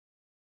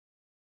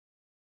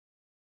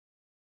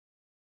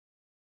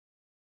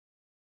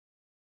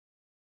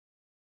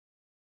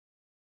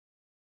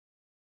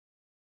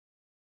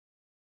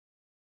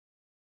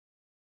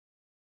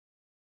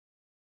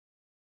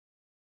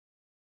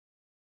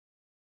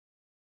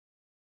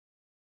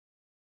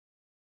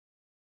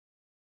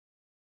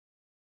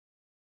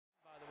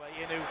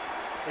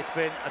It's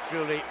been a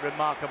truly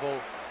remarkable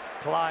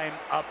climb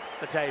up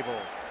the table.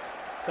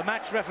 The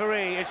match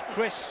referee is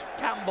Chris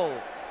Campbell.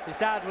 His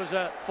dad was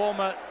a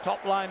former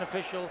top-line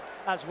official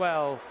as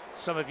well,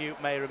 some of you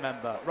may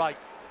remember. Right,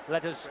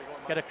 let us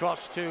get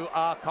across to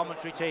our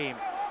commentary team.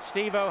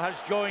 Steve-O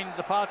has joined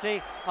the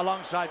party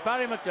alongside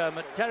Barry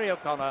McDermott, Terry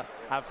O'Connor,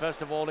 and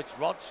first of all, it's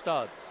Rod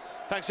Studd.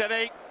 Thanks,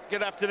 Eddie.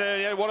 Good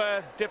afternoon. Yeah, what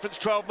a difference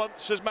 12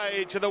 months has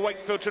made to the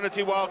Wakefield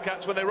Trinity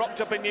Wildcats. When they rocked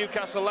up in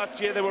Newcastle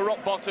last year, they were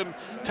rock bottom,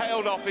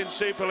 tailed off in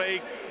Super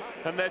League,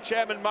 and their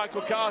chairman,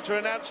 Michael Carter,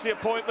 announced the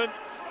appointment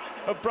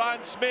of Brian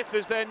Smith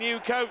as their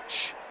new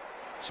coach.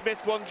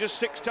 Smith won just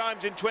 6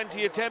 times in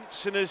 20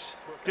 attempts and has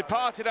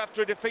departed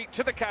after a defeat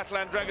to the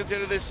Catalans Dragons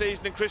into this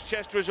season, and Chris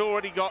Chester has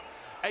already got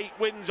 8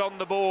 wins on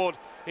the board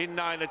in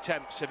 9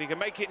 attempts. If he can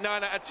make it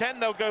 9 out of 10,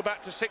 they'll go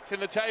back to 6th in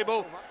the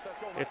table.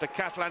 If the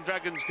Catalans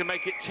Dragons can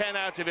make it 10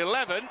 out of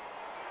 11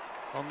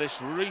 on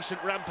this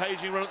recent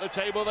rampaging run at the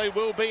table, they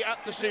will be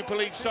at the Super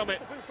League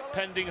summit,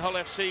 pending Hull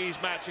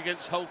FC's match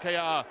against Hull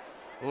KR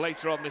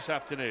later on this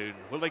afternoon.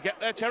 Will they get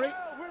there, Terry?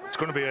 It's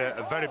going to be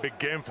a very big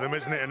game for them,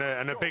 isn't it?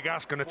 And a big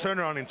ask, and a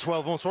turnaround in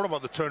 12 months. What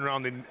about the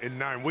turnaround in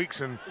 9 weeks?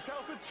 And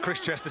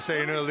Chris Chester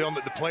saying early on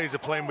that the players are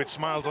playing with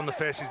smiles on their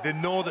faces. They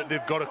know that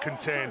they've got to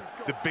contain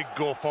the big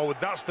go forward.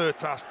 That's their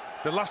task.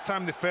 The last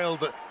time they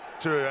failed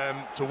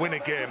to win a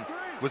game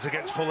was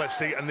against Hull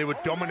FC, and they were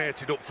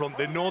dominated up front.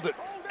 They know that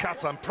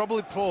Catalan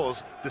probably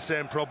pose the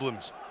same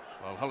problems.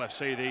 Well, Hull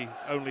FC, the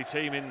only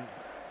team in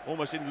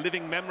almost in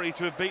living memory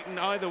to have beaten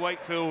either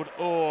Wakefield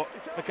or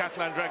the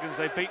Catalans Dragons.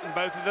 They've beaten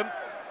both of them.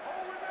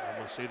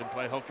 We'll see them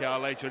play Hull KR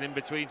later, and in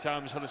between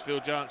times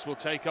Huddersfield Giants will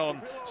take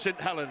on St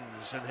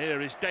Helens. And here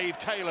is Dave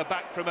Taylor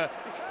back from a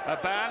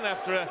ban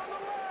after a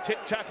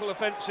tit-tackle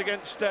offence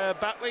against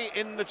Batley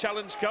in the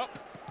Challenge Cup.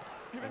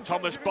 And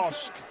Thomas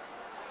Bosk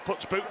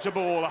puts boot to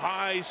ball, a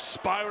high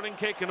spiralling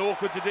kick and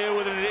awkward to deal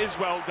with, and it is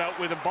well dealt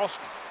with, and Bosk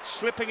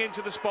slipping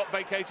into the spot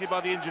vacated by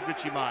the injured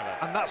Richie Myler.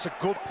 And that's a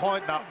good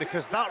point, that,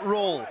 because that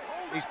role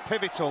is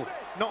pivotal,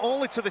 not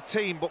only to the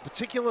team, but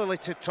particularly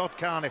to Todd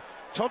Carney.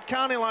 Todd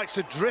Carney likes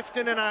to drift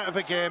in and out of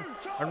a game,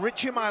 and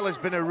Richie Myler's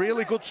been a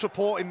really good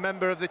supporting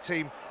member of the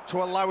team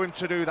to allow him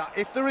to do that.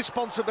 If the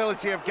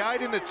responsibility of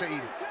guiding the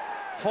team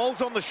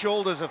falls on the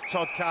shoulders of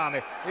Todd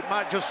Carney, it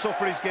might just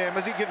suffer his game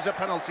as he gives a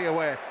penalty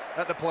away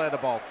at the play of the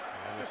ball.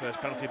 And the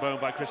first penalty blown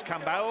by Chris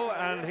Campbell,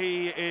 and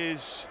he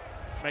is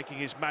making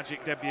his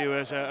magic debut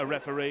as a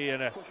referee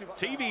and a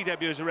TV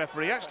debut as a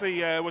referee.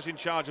 Actually was in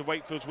charge of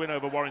Wakefield's win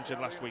over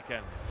Warrington last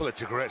weekend. Well,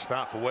 it's a great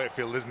start for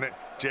Wakefield, isn't it?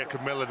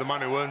 Jacob Miller, the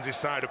man who earns his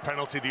side a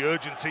penalty, the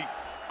urgency,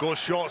 goes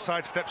short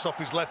side, steps off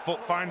his left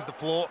foot, finds the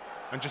floor,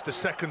 and just a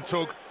second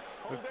tug,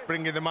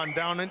 bringing the man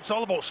down. And it's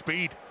all about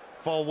speed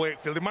for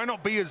Wakefield. It might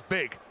not be as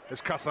big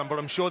as Catalan, but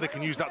I'm sure they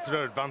can use that to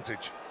their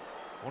advantage.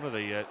 One of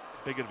the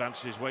big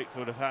advantages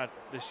Wakefield have had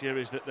this year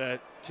is that their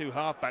 2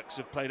 halfbacks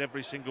have played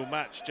every single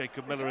match,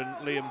 Jacob Miller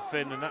and Liam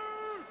Finn, and that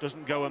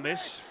doesn't go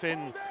amiss.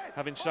 Finn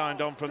having signed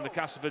on from the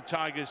Castleford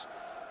Tigers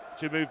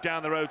to move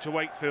down the road to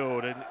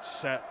Wakefield, and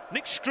it's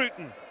Nick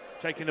Scruton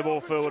taking the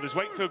ball forward as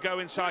Wakefield go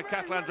inside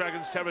Catalans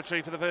Dragons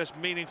territory for the first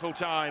meaningful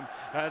time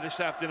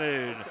this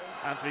afternoon.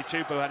 Anthony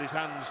Tupou had his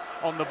hands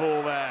on the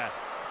ball there.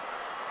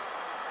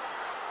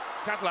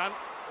 Catalan,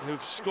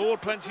 who've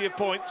scored plenty of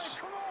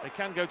points, they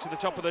can go to the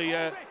top of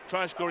the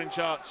try-scoring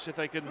charts if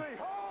they can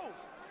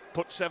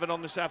put 7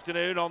 on this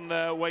afternoon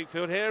on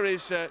Wakefield. Here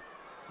is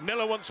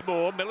Miller once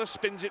more. Miller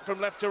spins it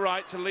from left to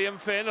right to Liam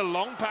Finn. A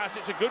long pass.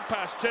 It's a good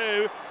pass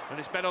too. And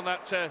it's met on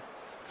that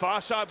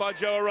far side by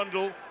Joe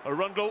Arundel.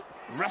 Arundel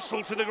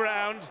wrestled to the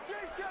ground.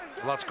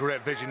 Well, that's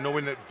great vision,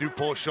 knowing that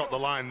Dupont shot the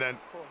line then.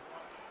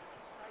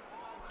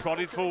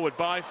 Prodded forward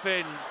by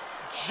Finn.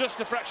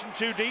 Just a fraction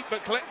too deep,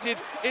 but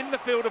collected in the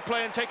field of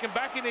play and taken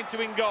back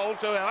into in goal,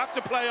 so they'll have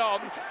to play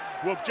on.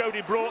 Well,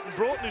 Jody Broughton,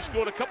 who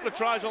scored a couple of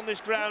tries on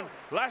this ground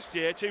last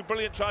year, 2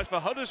 brilliant tries for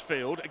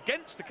Huddersfield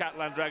against the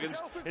Catalans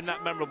Dragons in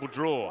that memorable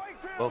draw.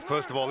 Well,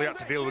 first of all, he had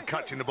to deal with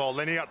catching the ball,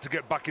 then he had to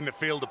get back in the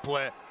field of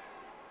play.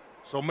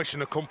 So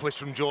mission accomplished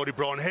from Jody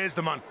Broughton. Here's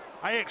the man.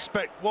 I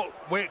expect what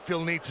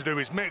Wakefield need to do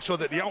is make sure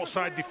that the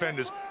outside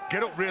defenders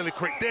get up really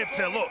quick. Dave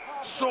Taylor, look,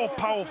 so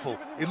powerful.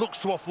 He looks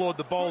to offload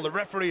the ball. The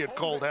referee had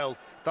called hell.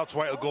 That's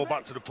why it'll go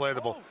back to the play of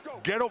the ball.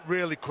 Get up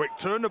really quick,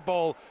 turn the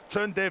ball,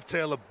 turn Dave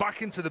Taylor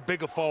back into the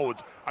bigger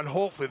forwards, and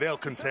hopefully they'll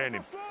contain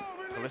him.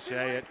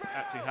 Pelissier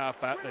acting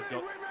half-back. They've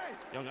got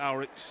young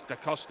Ulrich Da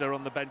Costa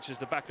on the bench as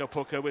the backup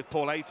hooker, with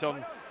Paul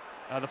Ayton,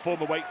 the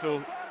former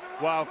Wakefield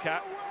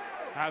Wildcat,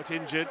 out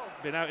injured,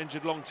 been out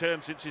injured long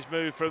term since his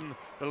move from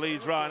the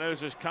Leeds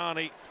Rhinos, as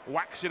Carney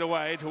whacks it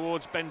away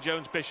towards Ben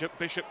Jones-Bishop.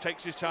 Bishop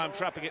takes his time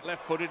trapping it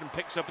left-footed and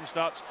picks up and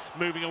starts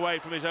moving away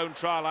from his own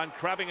try line,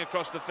 crabbing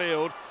across the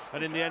field,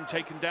 and in the end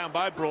taken down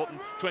by Broughton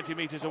 20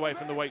 metres away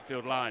from the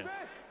Wakefield line.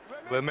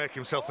 Will make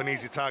himself an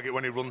easy target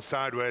when he runs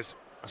sideways,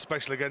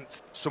 especially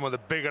against some of the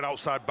bigger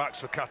outside backs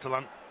for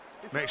Catalan.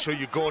 Make sure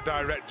you go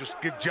direct,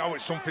 just give Jowett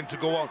something to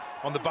go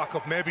on the back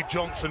of, maybe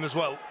Johnson as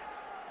well.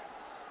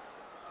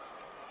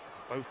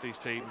 Both these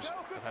teams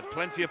have had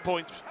plenty of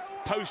points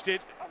posted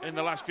in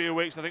the last few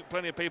weeks. I think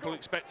plenty of people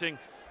expecting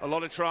a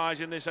lot of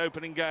tries in this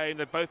opening game.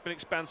 They've both been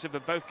expansive,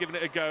 they've both given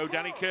it a go.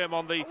 Danny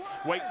Kermon, the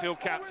Wakefield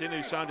captain,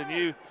 who signed a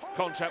new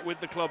contract with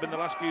the club in the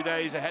last few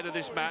days ahead of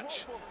this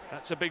match.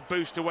 That's a big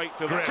boost to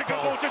Wakefield. That's a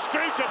good ball to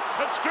Scruton,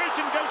 and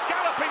Scruton goes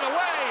galloping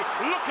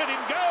away. Look at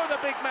him go,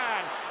 the big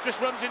man. Just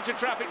runs into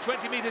traffic,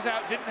 20 metres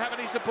out, didn't have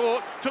any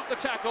support, took the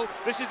tackle.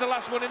 This is the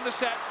last one in the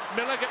set.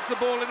 Miller gets the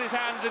ball in his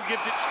hands and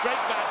gives it straight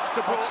back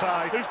to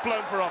Broughton, who's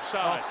blown for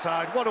offside.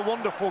 Offside, what a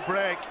wonderful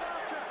break.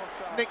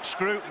 Nick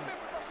Scruton.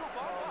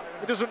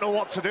 He doesn't know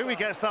what to do, he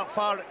gets that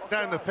far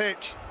down the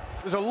pitch.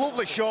 There's a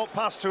lovely short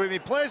pass to him, he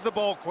plays the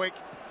ball quick.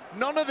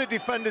 None of the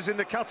defenders in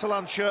the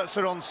Catalan shirts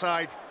are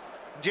onside.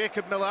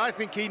 Jacob Miller, I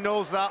think he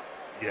knows that.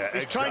 Yeah,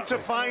 he's trying to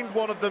find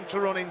one of them to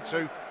run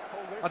into.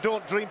 I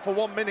don't dream for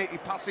 1 minute he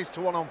passes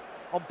to one on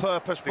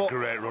purpose. But a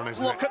great run,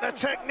 isn't look at the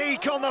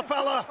technique on the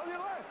fella. Do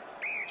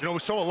you know, we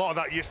saw a lot of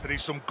that yesterday,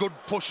 some good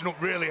pushing up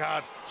really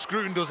hard.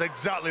 Scruton does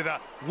exactly that.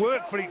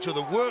 Work for each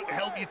other, work,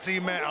 help your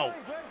teammate out.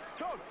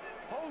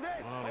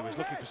 Well, he was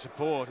looking for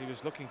support, he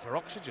was looking for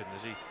oxygen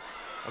as he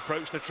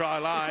approached the try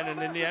line,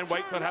 and in the end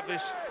Wakefield have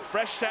this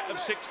fresh set of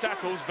 6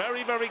 tackles,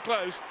 very, very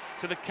close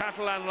to the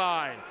Catalan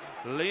line.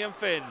 Liam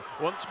Finn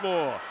once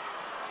more.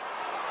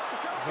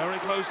 Very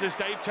close as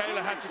Dave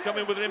Taylor had to come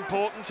in with an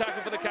important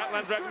tackle for the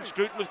Catalan Dragons.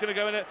 Scruton was going to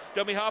go in at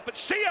dummy half, but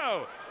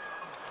Sio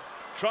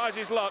tries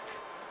his luck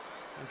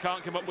and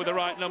can't come up with the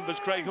right numbers.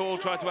 Craig Hall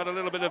tried to add a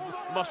little bit of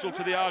muscle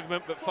to the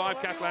argument, but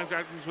 5 Catalan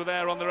Dragons were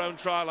there on their own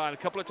try line. A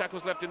couple of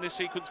tackles left in this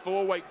sequence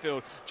for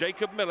Wakefield.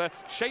 Jacob Miller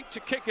shaped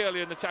to kick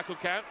earlier in the tackle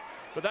count,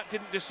 but that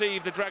didn't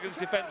deceive the Dragons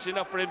defence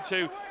enough for him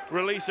to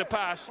release a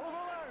pass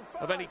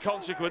of any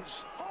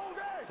consequence.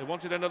 They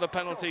wanted another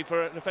penalty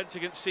for an offence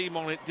against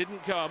Simon, it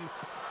didn't come,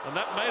 and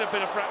that may have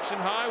been a fraction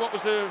high. What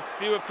was the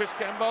view of Chris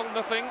Campbell?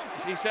 Nothing,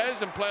 he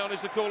says, and play on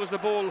is the call as the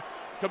ball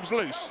comes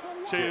loose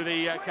to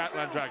the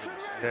Catalan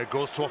Dragons. Yeah,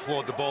 goes to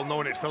offload the ball,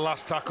 knowing it's the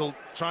last tackle,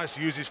 tries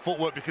to use his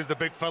footwork because the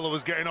big fella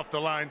was getting off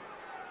the line,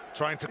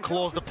 trying to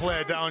close the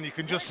player down. You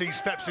can just see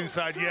steps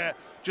inside, yeah,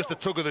 just a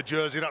tug of the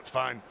jersey, that's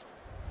fine.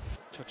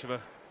 Touch of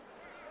a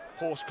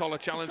horse collar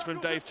challenge from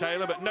Dave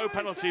Taylor, but no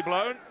penalty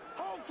blown.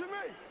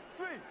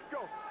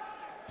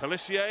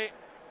 Pelissier,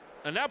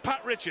 and now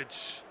Pat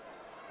Richards.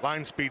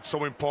 Line speed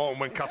so important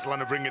when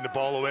Catalan are bringing the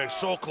ball away,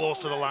 so close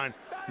to the line.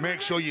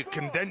 Make sure you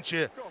condense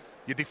your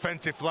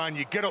defensive line,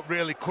 you get up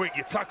really quick,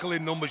 you tackle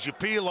in numbers, you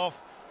peel off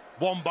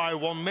one by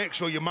one, make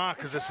sure your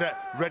markers are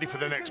set, ready for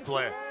the next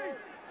play.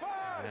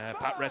 Yeah,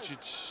 Pat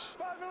Richards,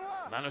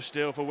 man of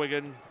steel for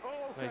Wigan.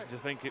 Amazing to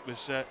think it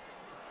was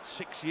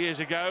 6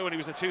 years ago when he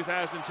was the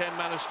 2010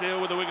 man of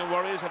steel with the Wigan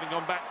Warriors, having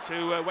gone back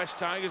to West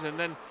Tigers and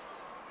then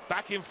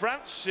back in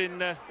France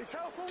in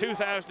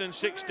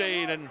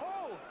 2016, and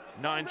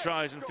 9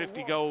 tries and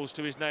 50 goals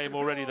to his name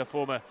already, the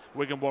former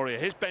Wigan Warrior.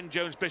 Here's Ben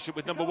Jones-Bishop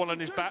with number 1 on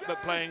his back,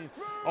 but playing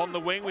on the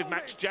wing with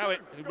Max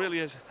Jowett, who really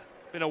has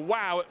been a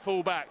wow at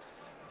full-back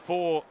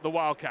for the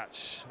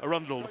Wildcats.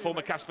 Arundel, the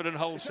former Casford and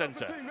Hull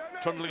centre,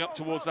 trundling up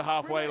towards the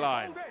halfway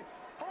line.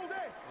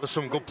 There's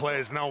some good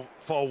players now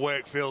for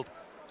Wakefield.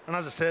 And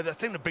as I said, I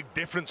think the big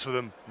difference for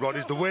them, Rod,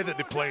 is the way that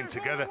they're playing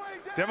together.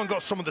 They haven't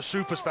got some of the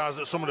superstars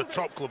at some of the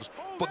top clubs,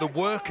 but the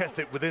work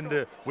ethic within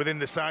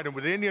the side and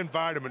within the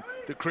environment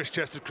that Chris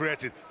Chester's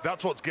created,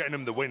 that's what's getting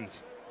them the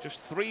wins.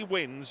 Just 3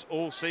 wins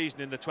all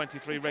season in the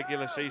 23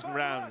 regular season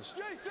rounds.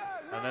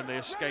 And then they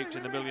escaped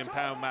in the £1 million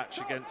match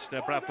against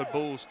Bradford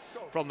Bulls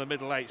from the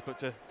middle eights. But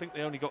to think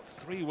they only got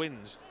 3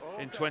 wins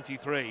in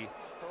 23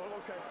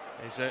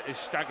 is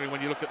staggering when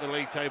you look at the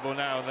league table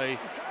now, and they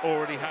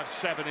already have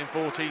 7 in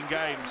 14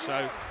 games,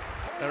 so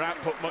their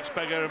output much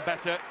bigger and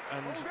better,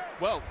 and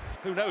well,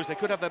 who knows, they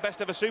could have their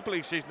best ever Super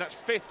League season. That's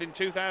 5th in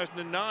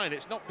 2009.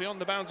 It's not beyond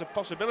the bounds of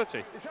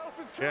possibility.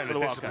 Yeah, and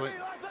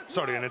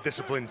a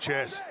disciplined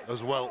chase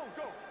as well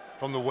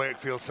from the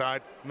Wakefield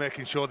side,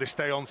 making sure they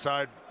stay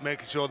onside,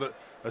 making sure that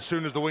as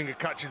soon as the winger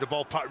catches the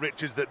ball, Pat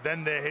Richards, that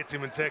then they hit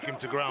him and take him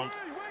to ground.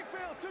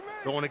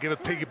 Don't want to give a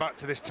piggyback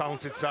to this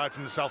talented side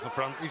from the south of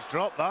France. He's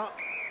dropped that.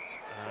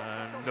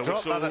 And the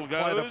whistle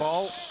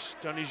goes.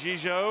 Tony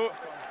Gigot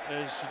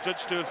is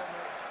judged to have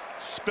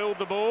spilled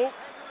the ball.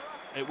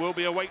 It will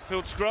be a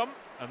Wakefield scrum,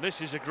 and this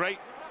is a great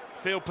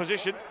field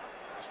position.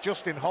 It's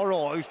Justin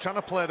Horrell who's trying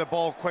to play the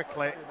ball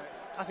quickly.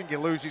 I think he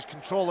loses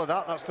control of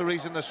that. That's the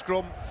reason the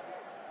scrum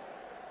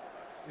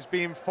is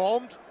being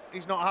formed.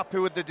 He's not happy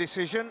with the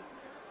decision,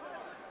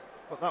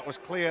 but that was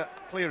clear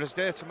as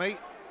day to me.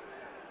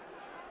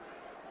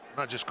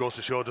 That just goes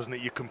to show, doesn't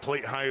it? You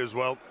complete high as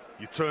well.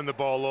 You turn the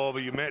ball over,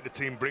 you make the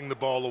team bring the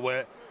ball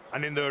away,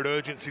 and in their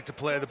urgency to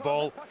play the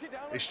ball,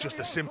 it's just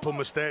a simple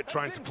mistake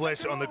trying to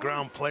place it on the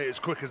ground, play it as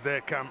quick as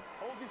they can.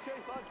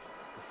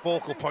 The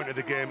focal point of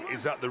the game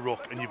is at the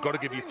ruck, and you've got to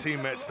give your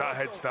teammates that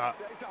head start.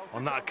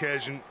 On that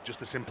occasion,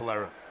 just a simple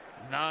error.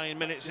 9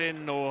 minutes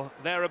in or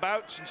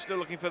thereabouts, and still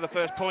looking for the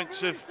first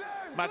points of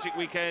Magic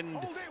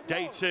Weekend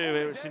Day 2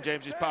 here at St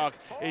James's Park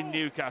in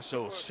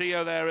Newcastle.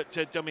 Sio there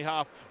at dummy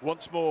half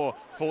once more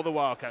for the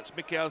Wildcats.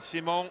 Michael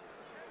Simon,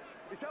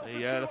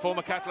 the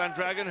former Catalan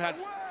Dragon, had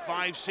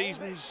 5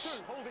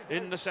 seasons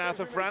in the south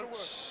of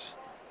France.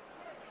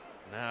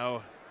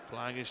 Now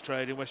plying his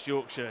trade in West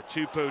Yorkshire.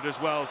 Tupou does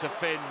well to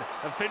Finn,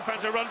 and Finn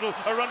finds a Rundle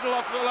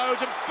off the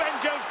loads, and Ben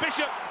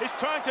Jones-Bishop is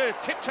trying to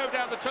tiptoe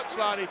down the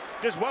touchline. He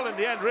does well in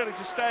the end, really,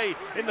 to stay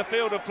in the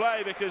field of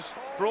play, because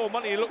for all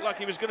money he looked like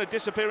he was going to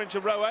disappear into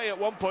row A at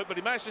one point, but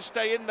he managed to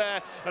stay in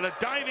there, and a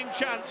diving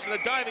chance and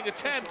a diving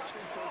attempt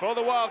for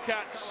the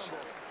Wildcats.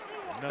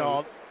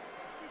 No.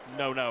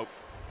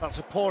 That's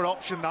a poor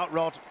option, that,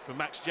 Rod. For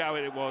Max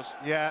Jowett it was.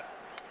 Yeah.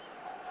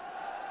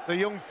 The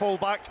young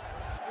fullback,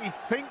 he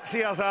thinks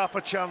he has half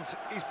a chance.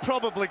 He's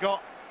probably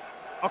got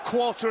a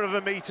quarter of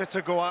a metre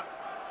to go at.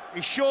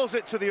 He shows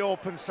it to the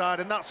open side,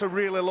 and that's a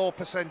really low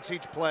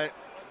percentage play.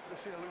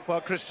 Well,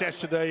 Chris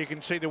Chester there, you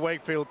can see the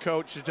Wakefield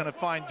coach has done a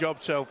fine job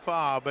so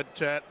far,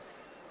 but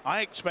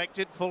I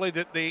expected fully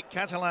that the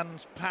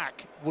Catalans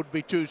pack would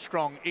be too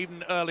strong,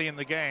 even early in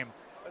the game.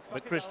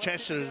 But Chris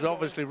Chester is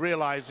obviously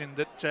realising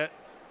that, that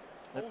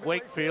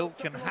Wakefield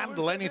can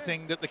handle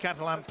anything that the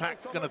Catalan pack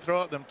is going to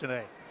throw at them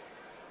today.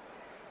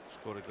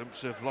 Got a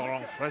glimpse of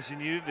Laurent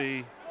Fresneau,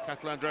 the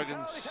Catalans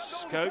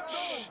Dragons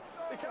coach.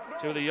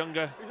 Two of the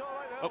younger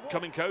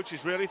upcoming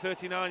coaches, really.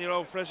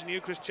 39-year-old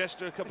Fresneau, Chris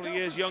Chester a couple of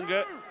years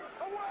younger.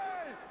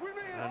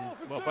 And,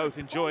 well, both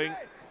enjoying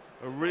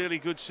a really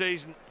good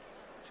season.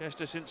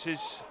 Chester since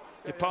his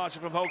departure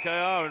from Hull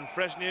KR, and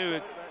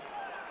Fresneau,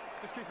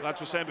 lads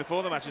were saying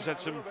before the match, has had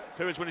some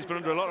periods when he's been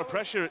under a lot of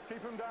pressure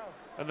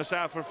in the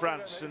south of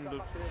France,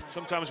 and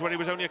sometimes when he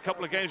was only a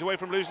couple of games away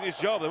from losing his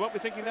job. They won't be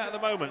thinking that at the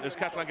moment as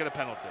Catalan get a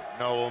penalty.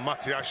 No,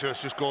 Matty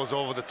Ashurst just goes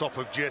over the top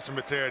of Jason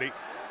Materi.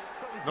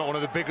 Not one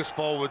of the biggest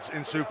forwards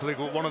in Super League,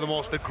 but one of the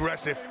most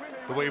aggressive,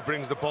 the way he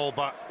brings the ball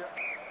back.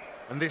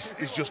 And this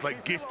is just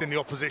like gifting the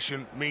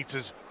opposition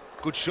meters.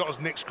 Good shot as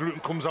Nick Scruton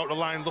comes out the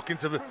line looking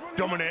to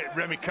dominate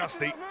Remy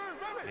Casti.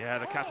 Yeah,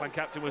 the Catalan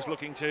captain was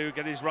looking to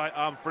get his right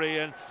arm free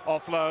and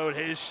offload.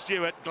 Here's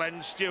Stewart,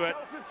 Glenn Stewart,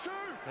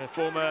 the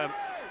former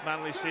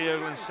Manly Sea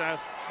Eagle and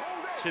South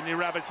Sydney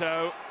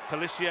Rabbitoh.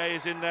 Pelissier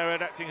is in there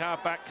at acting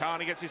half-back.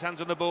 Carney gets his hands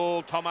on the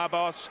ball. Thomas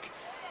Bosque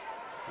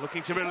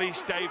looking to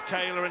release Dave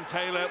Taylor, and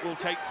Taylor will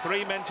take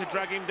three men to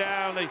drag him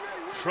down. The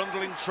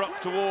trundling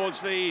truck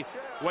towards the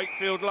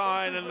Wakefield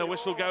line, and the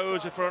whistle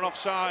goes for an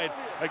offside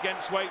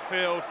against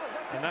Wakefield.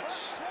 And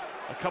that's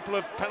a couple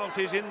of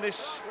penalties in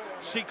this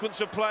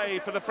sequence of play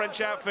for the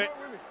French outfit.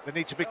 They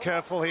need to be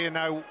careful here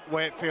now,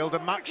 Wakefield.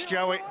 And Max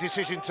Jowett,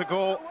 decision to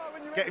go,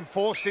 getting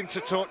forced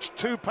into touch.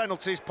 Two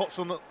penalties, puts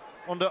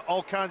under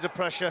all kinds of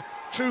pressure.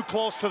 Too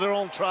close to their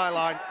own try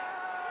line.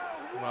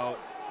 Well,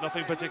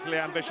 nothing particularly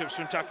ambitious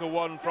from tackle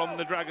one from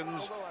the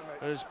Dragons,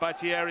 as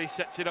Baitieri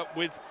sets it up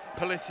with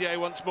Pelissier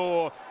once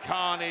more.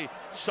 Carney,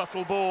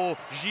 subtle ball.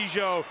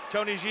 Gigot,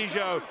 Tony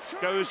Gigot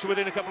goes to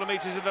within a couple of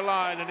metres of the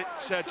line, and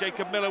it's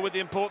Jacob Miller with the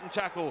important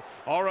tackle.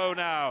 Oro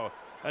now.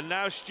 And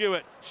now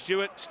Stewart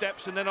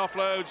steps and then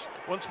offloads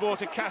once more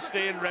to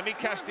Casti, and Remy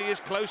Casti is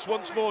close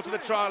once more to the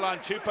try line.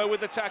 Tupou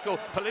with the tackle.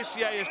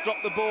 Pelissier has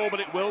dropped the ball, but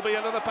it will be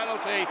another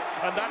penalty,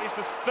 and that is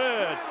the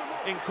third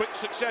in quick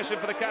succession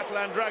for the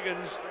Catalans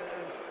Dragons.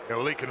 Yeah,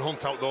 well, he can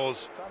hunt out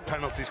those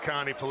penalties,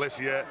 Carney,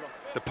 Pelissier.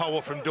 The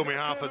power from dummy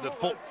half at the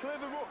foot.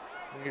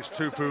 I think it's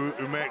Tupou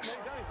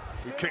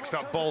who kicks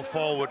that ball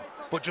forward.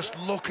 But just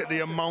look at the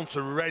amount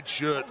of red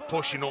shirts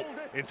pushing up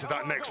into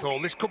that next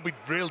hole. This could be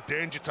real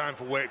danger time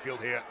for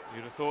Wakefield here.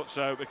 You'd have thought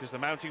so, because the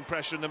mounting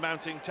pressure and the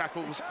mounting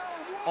tackles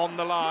on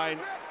the line.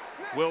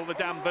 Will the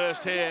dam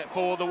burst here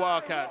for the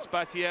Wildcats?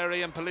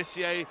 Baitieri and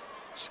Pelissier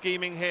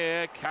scheming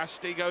here.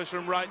 Casti goes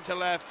from right to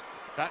left.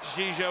 That's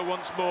Gigot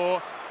once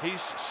more.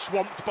 He's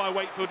swamped by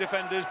Wakefield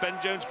defenders. Ben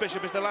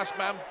Jones-Bishop is the last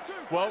man.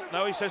 Well,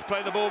 no, he says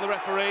play the ball, the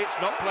referee. It's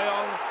not play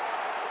on.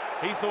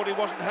 He thought he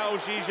wasn't held,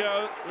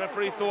 Gigot. The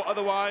referee thought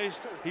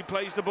otherwise. He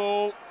plays the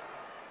ball.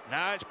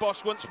 Now it's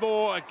Bosque once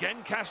more. Again,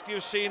 Casti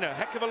has seen a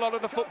heck of a lot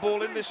of the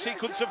football in this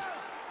sequence of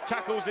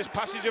tackles, this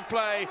passage of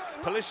play.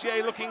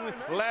 Pelissier looking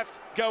left,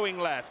 going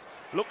left.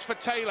 Looks for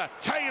Taylor.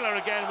 Taylor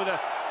again with a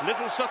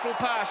little subtle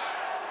pass.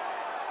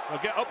 They'll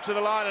get up to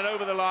the line and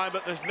over the line,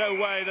 but there's no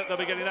way that they'll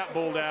be getting that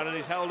ball down, and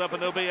he's held up,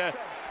 and there'll be a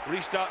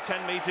restart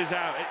 10 metres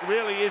out. It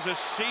really is a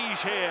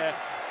siege here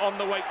on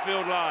the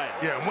Wakefield line.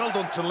 Yeah, and well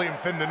done to Liam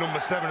Finn, the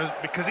number 7,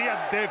 because he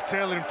had Dave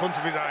Taylor in front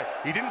of his eye.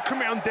 He didn't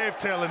commit on Dave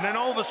Taylor, and then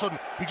all of a sudden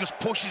he just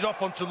pushes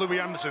off onto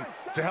Louis Anderson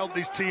to help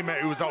his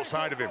teammate who was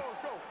outside of him.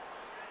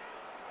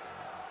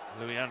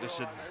 Louis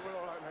Anderson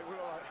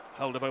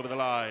held up over the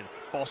line.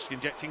 Bosque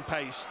injecting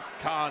pace.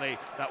 Carney,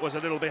 that was a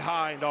little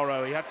behind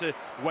Oro. He had to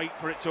wait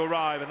for it to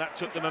arrive, and that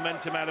took the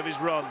momentum out of his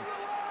run.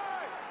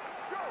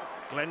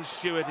 Glenn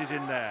Stewart is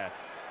in there.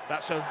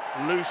 That's a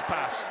loose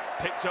pass,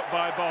 picked up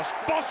by Bosque.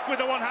 Bosque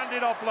with a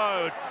one-handed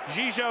offload.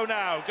 Gigot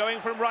now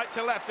going from right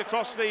to left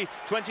across the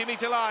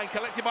 20-metre line,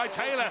 collected by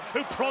Taylor,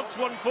 who prods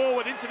one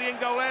forward into the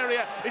in-goal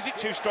area. Is it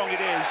too strong? It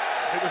is.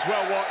 It was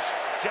well watched.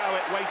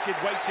 Jowett waited,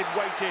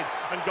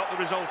 and got the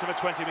result of a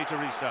 20-metre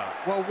restart.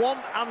 Well, one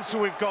answer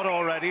we've got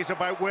already is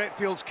about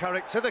Wakefield's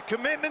character, the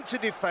commitment to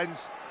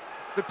defence.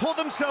 They put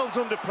themselves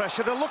under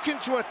pressure. They're looking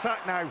to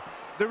attack now.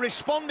 They're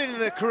responding in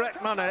the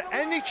correct manner.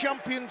 Any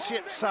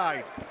championship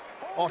side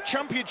or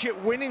championship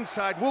winning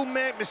side will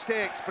make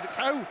mistakes, but it's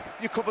how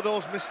you cover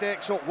those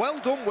mistakes up. Well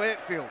done,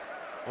 Wakefield.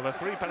 Well, the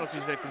 3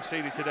 penalties they've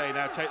conceded today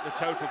now take the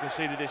total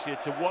conceded this year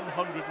to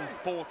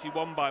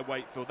 141 by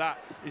Wakefield. That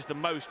is the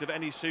most of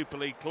any Super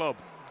League club,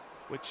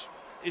 which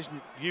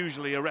isn't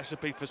usually a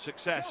recipe for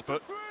success,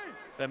 but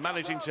they're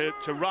managing to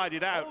ride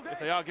it out. If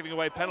they are giving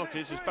away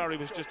penalties, as Barry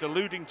was just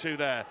alluding to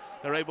there,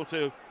 they're able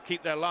to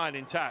keep their line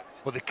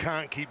intact. But they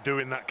can't keep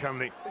doing that, can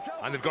they?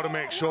 And they've got to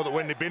make sure that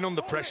when they've been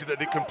under pressure that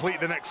they complete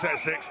the next set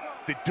 6.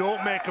 They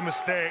don't make a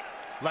mistake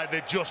like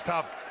they just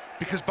have,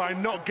 because by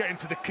not getting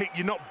to the kick,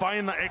 you're not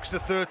buying that extra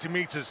 30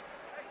 metres.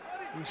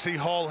 You can see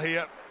Hall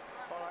here.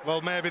 Well,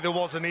 maybe there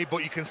was a need,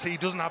 but you can see he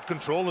doesn't have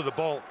control of the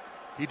ball.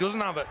 He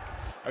doesn't have a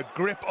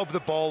grip of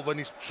the ball when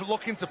he's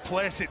looking to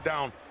place it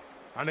down.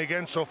 And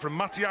again, so from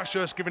Matty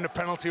Ashurst giving a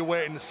penalty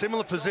away in a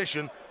similar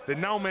position, they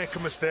now make a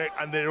mistake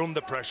and they're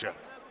under pressure.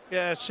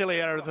 Yeah,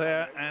 silly error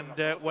there,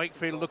 and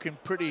Wakefield looking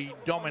pretty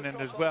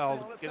dominant as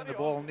well, getting the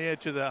ball near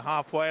to the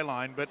halfway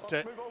line, but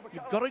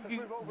you've got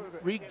to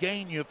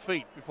regain your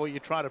feet before you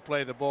try to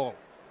play the ball.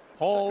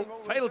 Hall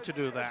failed to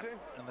do that,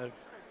 and they've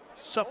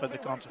suffered the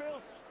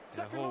consequences.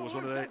 Yeah, Hall was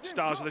one of the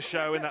stars of the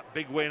show in that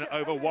big win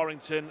over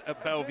Warrington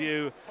at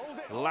Bellevue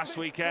last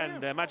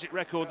weekend. Their magic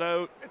record,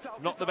 though,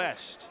 not the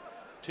best.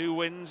 2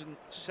 wins and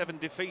 7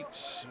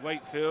 defeats.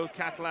 Wakefield,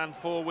 Catalan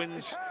 4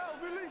 wins,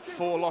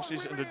 4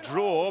 losses and a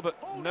draw, but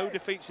no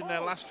defeats in their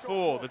last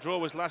 4. The draw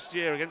was last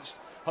year against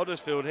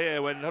Huddersfield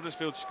here, when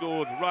Huddersfield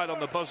scored right on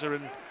the buzzer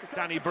and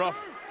Danny Brough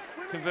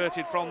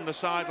converted from the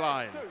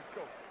sideline.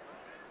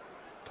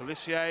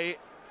 Pelissier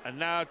and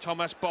now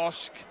Thomas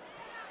Bosch.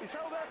 It's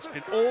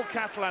been all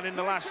Catalan in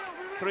the last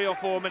 3 or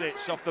 4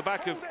 minutes off the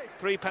back of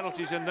 3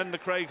 penalties and then the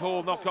Craig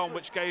Hall knock-on,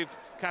 which gave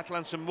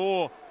Catalan some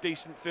more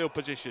decent field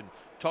position.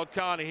 Todd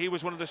Carney, he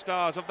was one of the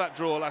stars of that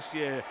draw last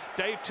year.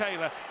 Dave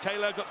Taylor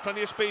got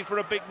plenty of speed for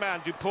a big man.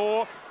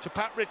 Dupont to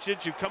Pat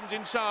Richards, who comes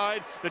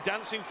inside. The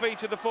dancing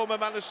feet of the former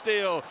Man of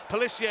Steel.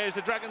 Pelissier as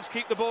the Dragons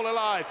keep the ball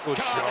alive. Good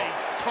Carney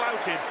shot.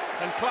 clouted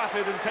and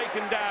clattered and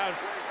taken down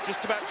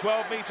just about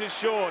 12 metres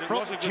short. It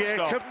was a good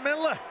Jacob stop.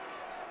 Miller,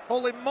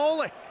 holy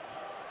moly.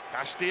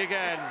 Casti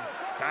again.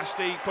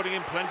 Casti putting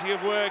in plenty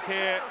of work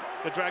here.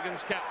 The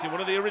Dragons captain, one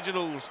of the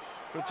originals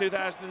from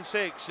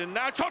 2006. And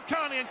now Todd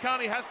Carney, and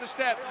Carney has the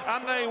step.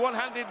 And the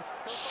one-handed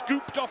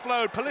scooped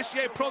offload.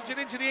 Pelissier prods it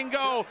into the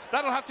in-goal.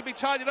 That'll have to be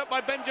tidied up by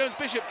Ben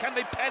Jones-Bishop. Can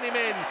they pen him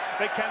in?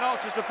 They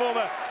cannot, as the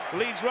former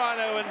Leeds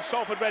Rhino and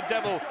Salford Red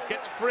Devil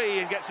gets free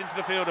and gets into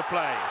the field of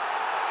play.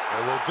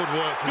 Yeah, well, good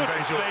work from Ben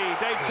Goodness me,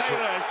 Dave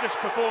Taylor has just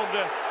performed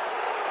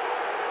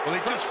Well,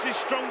 his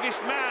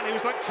strongest man. He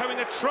was like towing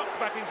a truck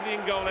back into the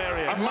in-goal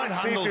area. And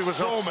Let's see if he handles was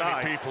so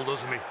offside. many people,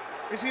 doesn't he?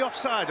 Is he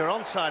offside or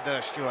onside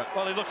there, Stuart?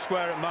 Well, he looks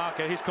square at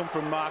marker. He's come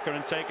from marker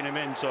and taken him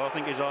in, so I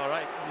think he's all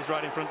right. He's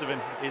right in front of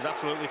him. He's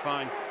absolutely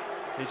fine.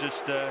 He's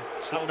just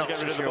slow to get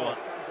rid of the ball.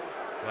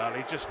 Well,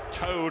 he just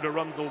towed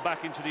Arundel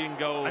back into the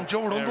in-goal. And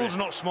Joe Arundel's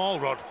not small,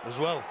 Rod, as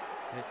well.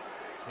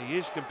 He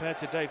is compared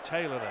to Dave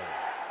Taylor,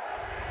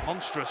 though.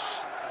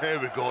 Monstrous. Here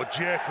we go,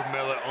 Jacob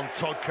Miller on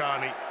Todd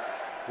Carney.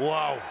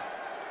 Wow.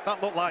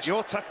 That looked like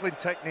your tackling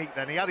technique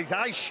then. He had his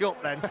eyes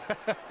shut then.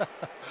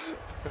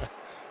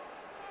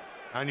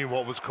 I knew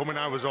what was coming.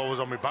 I was always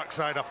on my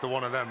backside after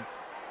one of them.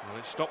 Well,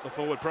 it stopped the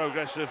forward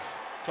progress of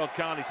Todd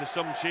Carney to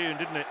some tune,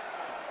 didn't it?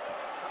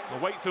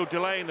 Well, Wakefield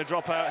delaying the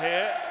dropout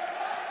here.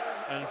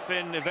 And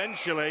Finn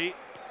eventually,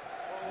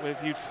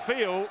 with, you'd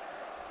feel,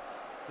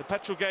 the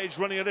petrol gauge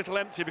running a little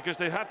empty, because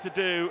they had to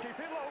do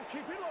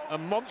a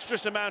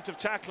monstrous amount of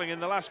tackling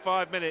in the last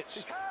 5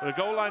 minutes. With a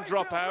goal line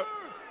dropout,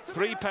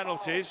 3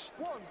 penalties,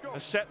 a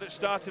set that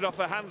started off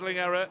a handling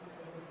error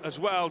as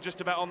well,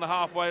 just about on the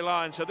halfway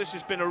line. So this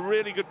has been a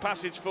really good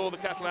passage for the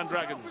Catalan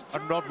Dragons.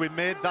 And Rod, we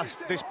made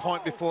this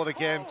point before the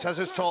game. Tez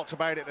has talked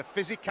about it, the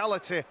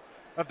physicality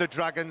of the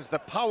Dragons, the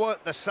power,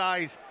 the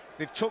size.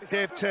 They've took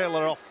Dave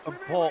Taylor off and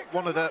put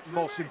one of the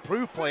most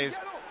improved players,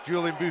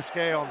 Julian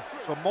Bousquet, on.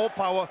 So more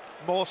power,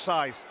 more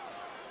size.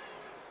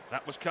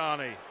 That was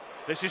Carney.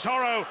 This is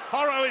Horrow.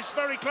 Horrow is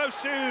very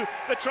close to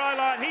the try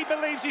line. He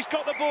believes he's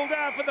got the ball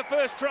down for the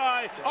first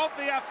try of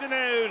the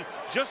afternoon.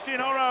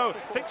 Justin Horrow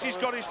thinks he's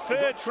got his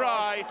 3rd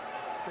try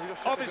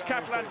of his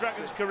Catalan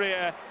Dragons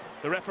career.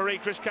 The referee,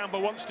 Chris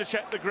Campbell, wants to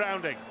check the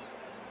grounding.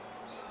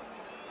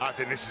 I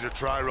think this is a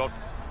try, Rod.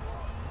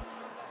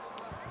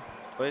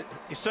 But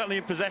he's certainly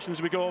in possession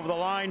as we go over the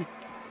line.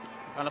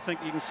 And I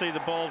think you can see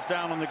the ball's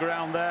down on the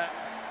ground there.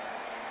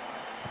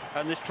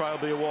 And this try will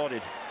be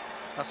awarded.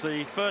 That's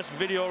the first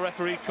video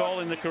referee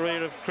call in the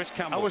career of Chris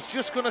Campbell. I was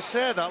just going to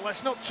say that.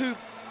 Let's not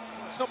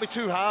be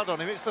too hard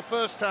on him. It's the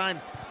first time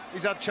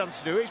he's had a chance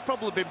to do it. He's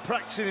probably been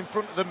practicing in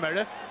front of the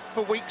mirror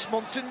for weeks,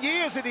 months and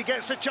years, and he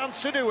gets a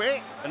chance to do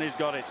it. And he's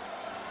got it.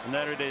 And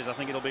there it is. I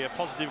think it'll be a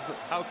positive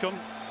outcome.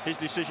 His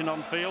decision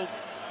on field.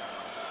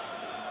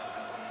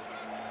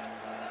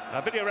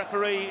 Video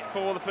referee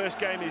for the first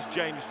game is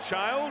James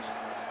Child.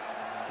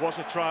 Was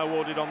a try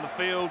awarded on the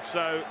field,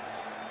 so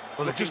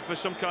Well, looking for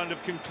some kind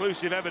of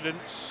conclusive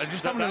evidence. And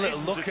just that having a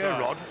little isn't look here, try.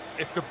 Rod,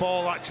 if the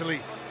ball actually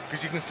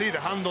because you can see the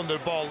hand on the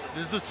ball.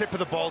 Does the tip of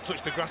the ball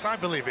touch the grass? I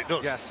believe it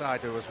does. Yes, I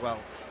do as well.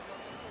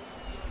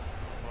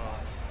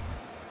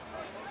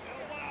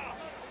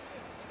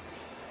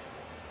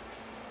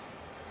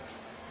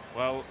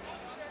 Well,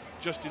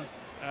 Justin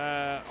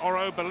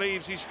Oro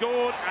believes he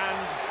scored,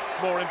 and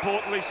more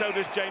importantly, so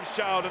does James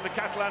Child, and the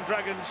Catalan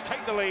Dragons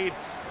take the lead.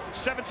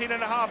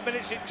 17.5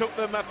 minutes it took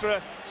them after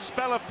a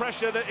spell of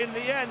pressure that in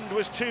the end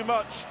was too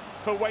much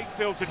for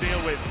Wakefield to deal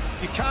with.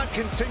 You can't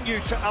continue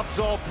to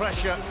absorb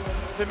pressure.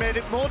 They made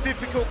it more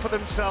difficult for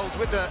themselves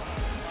with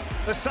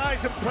the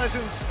size and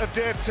presence of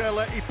Dave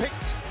Taylor. He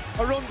picked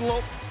Arundel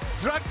up,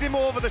 dragged him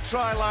over the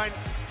try line.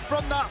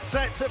 From that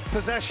set of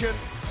possession,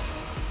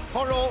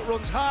 Horo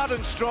runs hard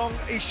and strong.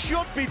 He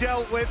should be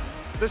dealt with.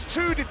 There's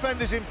two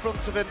defenders in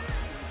front of him.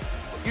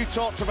 You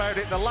talked about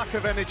it, the lack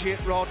of energy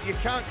at Rod. You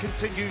can't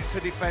continue to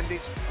defend.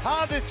 It's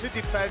harder to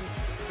defend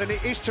than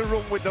it is to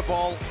run with the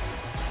ball.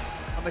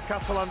 And the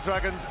Catalan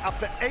Dragons,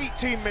 after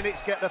 18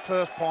 minutes, get their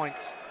first point.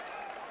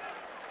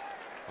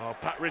 Oh,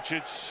 Pat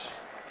Richards,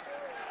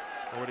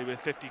 already with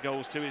 50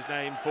 goals to his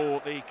name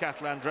for the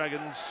Catalan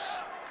Dragons.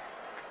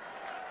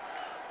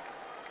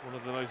 One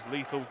of the most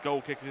lethal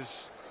goal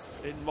kickers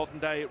in modern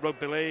day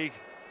rugby league.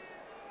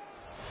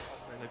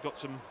 And they've got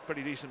some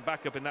pretty decent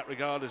backup in that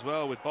regard as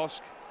well with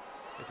Bosk,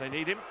 if they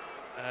need him,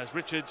 as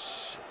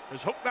Richards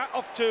has hooked that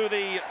off to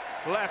the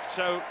left,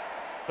 so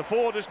the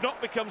 4 does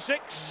not become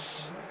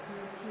 6.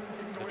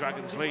 The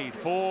Dragons lead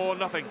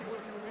 4-0.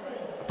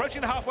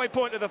 Approaching the halfway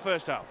point of the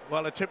first half.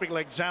 Well, a typical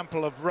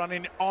example of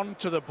running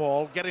onto the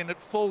ball, getting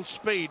at full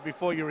speed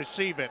before you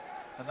receive it.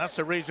 And that's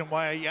the reason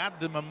why he had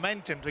the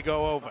momentum to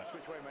go over.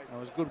 That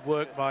was good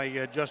work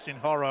by Justin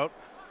Horroth.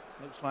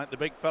 Looks like the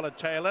big fella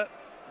Taylor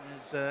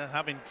is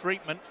having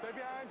treatment.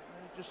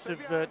 Just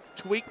have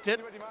tweaked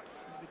it.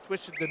 He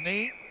twisted the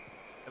knee.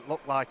 It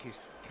looked like his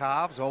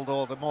calves,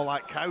 although they're more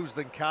like cows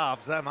than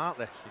calves, them, aren't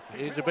they?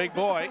 He's a big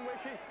boy.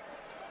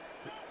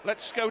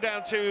 Let's go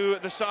down to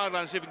the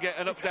sidelines, see if we can get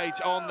an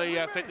update on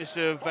the fitness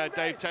of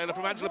Dave Taylor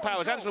from Angela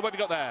Powers. Angela, what have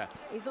you got there?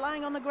 He's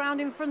lying on the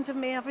ground in front of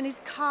me having his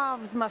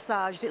calves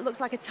massaged. It looks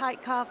like a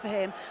tight calf for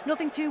him.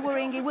 Nothing too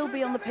worrying. He will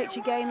be on the pitch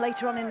again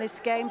later on in this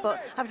game,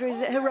 but after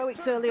his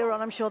heroics earlier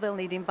on, I'm sure they'll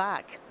need him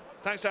back.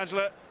 Thanks,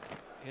 Angela.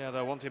 Yeah,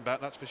 they'll want him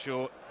back, that's for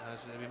sure.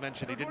 As we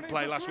mentioned, he didn't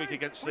play last week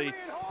against the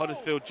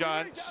Huddersfield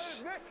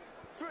Giants.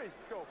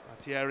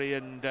 Thierry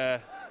and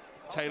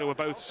Taylor were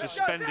both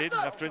suspended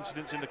after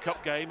incidents in the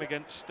cup game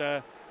against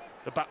the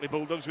Batley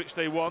Bulldogs, which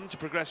they won to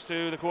progress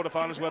to the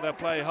quarterfinals, where they'll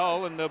play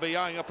Hull, and they'll be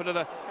eyeing up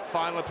another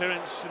final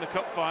appearance in the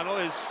cup final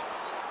as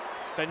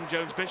Ben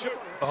Jones-Bishop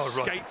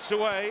skates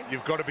away.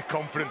 You've got to be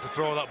confident to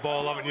throw that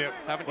ball, haven't you?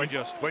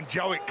 When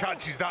Jowett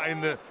catches that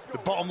in the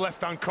bottom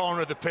left-hand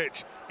corner of the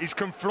pitch, he's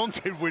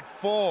confronted with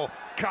 4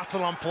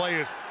 Catalan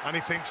players, and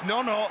he thinks,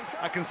 no,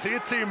 I can see a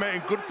teammate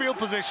in good field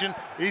position,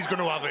 he's going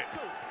to have it.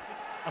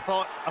 I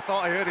thought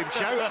I heard him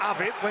shout, have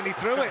it, when he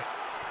threw it.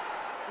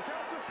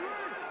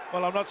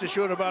 Well, I'm not so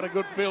sure about a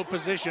good field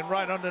position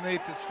right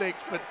underneath the sticks,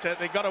 but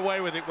they got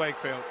away with it,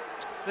 Wakefield.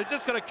 They've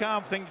just got to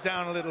calm things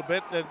down a little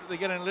bit. They're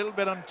getting a little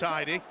bit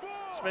untidy,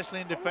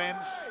 especially in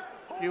defence.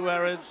 A few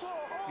errors,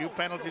 a few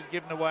penalties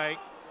given away.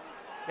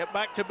 Get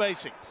back to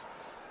basics.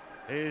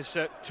 Here's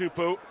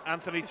Tupou,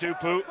 Anthony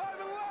Tupou.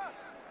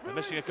 They're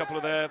missing a couple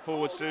of their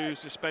forwards through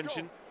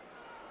suspension.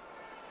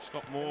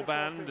 Scott Moore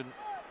banned and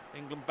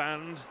England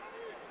banned.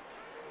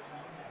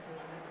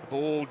 The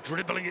ball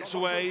dribbling its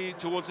way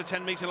towards the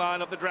 10-metre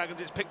line of the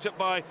Dragons. It's picked up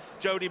by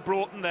Jody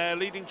Broughton, their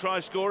leading try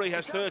scorer. He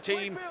has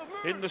 13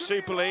 in the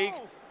Super League.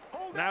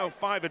 Now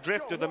 5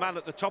 adrift of the man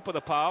at the top of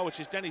the pile, which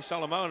is Denny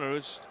Solomona,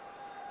 who's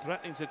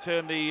threatening to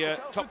turn the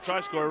top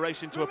try scorer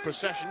race into a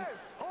procession.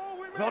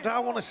 Rod, I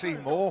want to see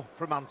more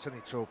from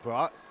Anthony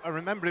Tupou. I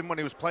remember him when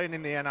he was playing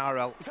in the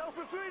NRL.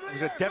 He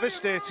was a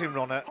devastating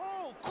runner,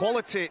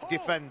 quality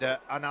defender,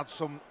 and had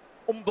some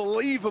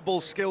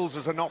unbelievable skills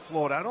as an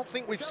offloader. I don't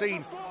think we've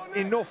seen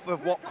enough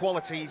of what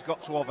quality he's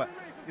got to offer.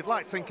 You'd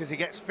like to think as he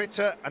gets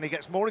fitter and he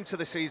gets more into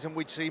the season,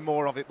 we'd see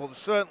more of it, but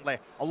certainly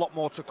a lot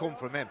more to come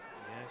from him.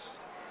 Yes.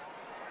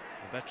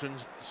 The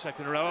veteran's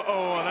second row.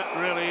 Oh, that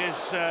really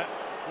is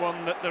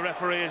one that the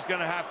referee is going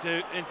to have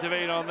to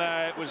intervene on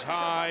there. It was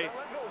high.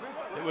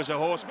 It was a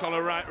horse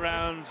collar right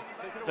round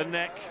the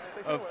neck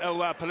of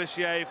Elwar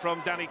Pelissier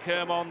from Danny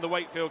Kermon, the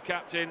Wakefield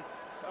captain.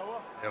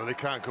 Yeah, well, they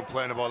can't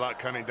complain about that,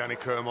 can he, Danny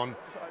Kermon?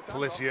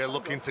 Pelissier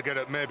looking to get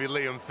at maybe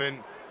Liam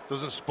Finn.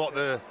 Doesn't spot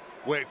the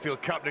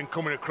Wakefield captain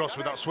coming across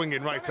with that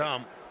swinging right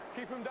arm.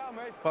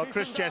 Well,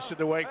 Chris Chester,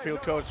 the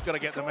Wakefield coach, has got to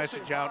get the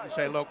message out and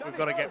say, look, we've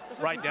got to get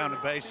right down to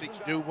basics,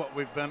 do what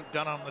we've done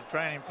on the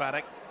training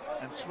paddock,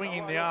 and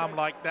swinging the arm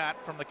like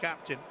that from the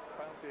captain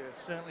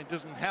certainly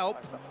doesn't help.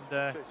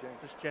 And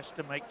Chris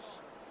Chester makes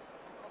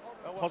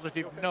a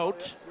positive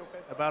note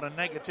about a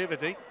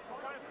negativity.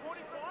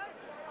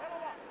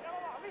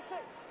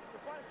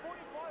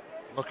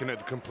 Looking at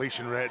the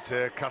completion rate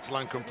here,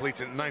 Catalan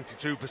completing at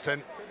 92%,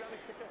 and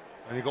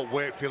you've got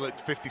Wakefield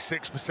at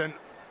 56%.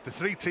 The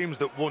 3 teams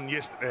that won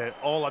yesterday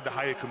all had the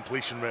higher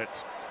completion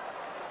rates.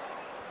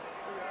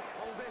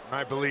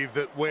 I believe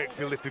that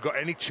Wakefield, if they've got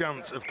any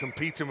chance of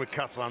competing with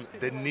Catalan,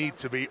 they need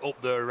to be up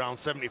there around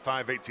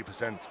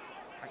 75–80%.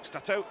 Thanks,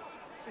 Stato.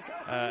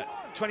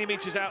 20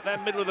 metres out there,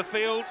 middle of the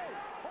field,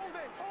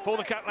 for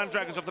the Catalan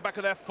Dragons off the back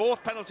of their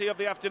 4th penalty of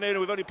the afternoon, and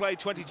we've only played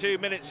 22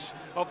 minutes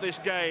of this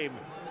game.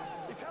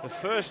 The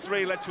first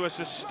 3 led to a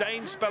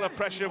sustained spell of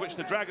pressure, which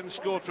the Dragons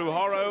scored through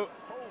Horo.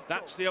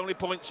 That's the only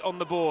points on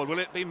the board. Will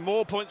it be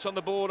more points on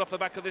the board off the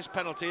back of this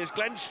penalty as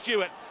Glenn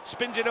Stewart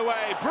spins it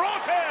away?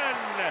 Broughton!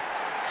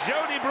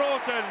 Jody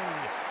Broughton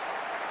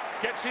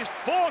gets his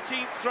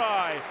 14th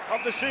try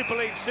of the Super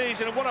League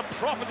season, and what a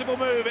profitable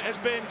move it has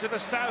been to the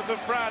south of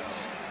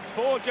France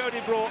for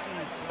Jody Broughton.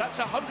 That's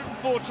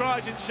 104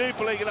 tries in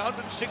Super League and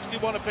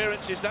 161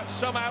 appearances. That's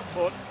some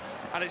output,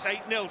 and it's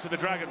 8-0 to the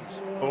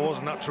Dragons. Oh,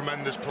 wasn't that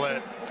tremendous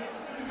play?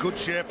 Good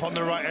shape on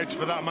the right edge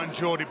for that man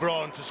Jody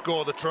Broughton to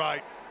score the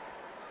try.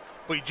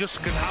 But you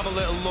just can have a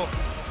little look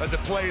at the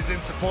players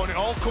in support. It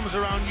all comes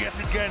around yet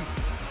again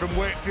from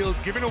Wakefield,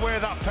 giving away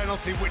that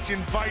penalty, which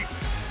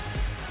invites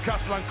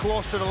Catalan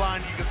close to the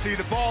line. You can see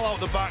the ball out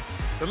the back,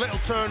 the little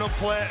turn-up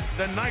play,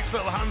 the nice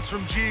little hands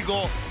from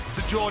Gigo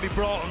to Jody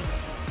Broughton.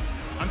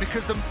 And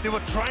because they were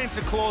trying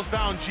to close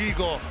down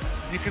Gigo,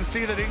 you can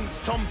see that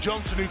it's Tom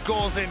Johnson who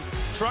goes in,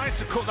 tries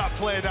to cut that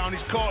play down.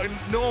 He's caught in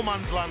no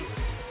man's land,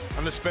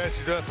 and the space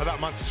is there for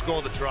that man to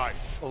score the try.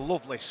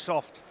 Lovely,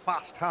 soft,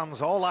 fast hands,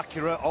 all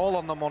accurate, all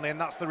on the money, and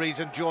that's the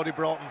reason Jody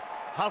Broughton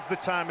has the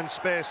time and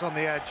space on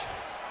the edge.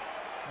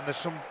 And there's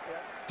some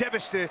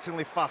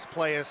devastatingly fast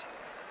players.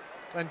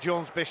 Then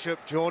Jones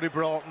Bishop, Jody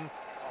Broughton,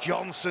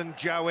 Johnson,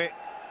 Jowett.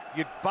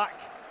 You'd back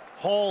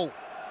Hall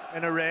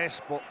in a race,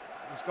 but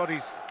he's got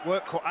his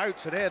work cut out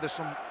today. There's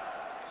some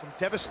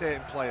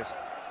devastating players.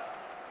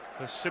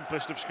 The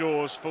simplest of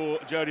scores for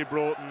Jody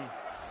Broughton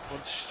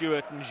once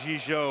Stewart and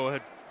Gigot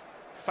had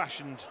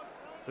fashioned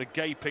the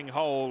gaping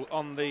hole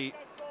on the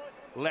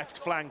left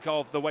flank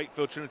of the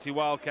Wakefield Trinity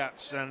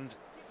Wildcats, and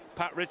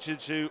Pat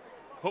Richards, who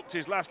hooked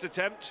his last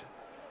attempt,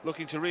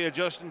 looking to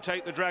readjust and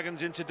take the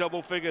Dragons into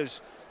double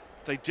figures.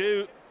 If they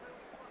do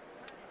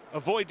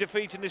avoid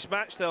defeat in this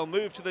match, they'll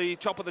move to the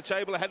top of the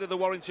table ahead of the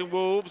Warrington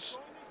Wolves.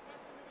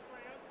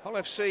 Hull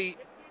FC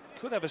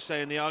could have a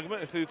say in the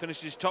argument of who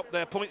finishes top.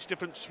 Their points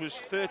difference was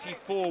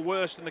 34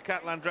 worse than the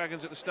Catalan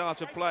Dragons at the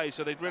start of play,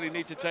 so they'd really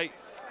need to take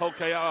Hull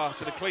KR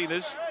to the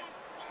cleaners.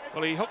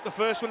 Well, he hooked the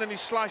first one and he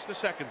sliced the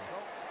second.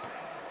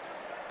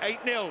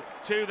 8-0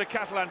 to the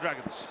Catalan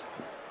Dragons.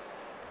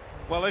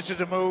 Well, this is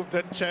a move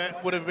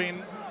that would have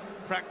been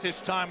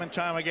practiced time and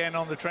time again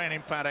on the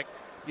training paddock.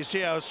 You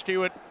see how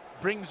Stewart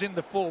brings in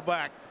the full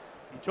back.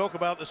 You talk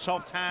about the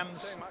soft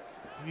hands.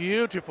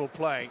 Beautiful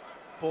play.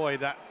 Boy,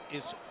 that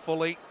is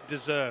fully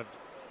deserved.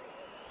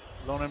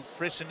 Laurent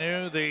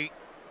Frissinu, the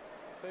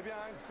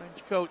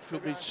French coach, will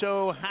be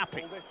so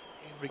happy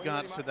in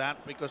regards to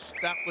that, because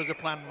that was a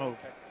planned move.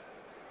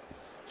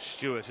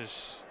 Stewart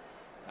has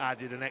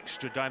added an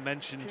extra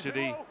dimension to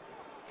the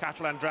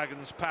Catalan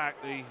Dragons pack,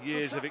 the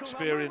years of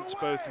experience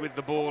both with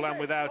the ball and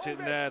without it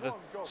in there, the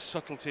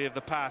subtlety of the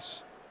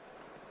pass,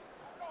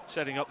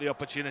 setting up the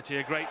opportunity.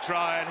 A great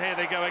try, and here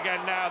they go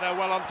again now. They're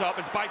well on top.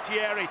 It's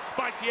Baitieri.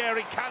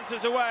 Baitieri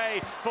canters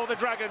away for the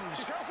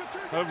Dragons.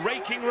 A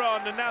raking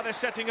run, and now they're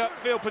setting up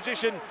field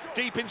position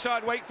deep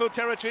inside Wakefield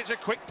territory. It's a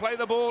quick play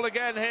the ball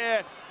again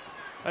here.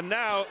 And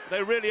now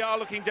they really are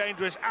looking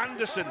dangerous.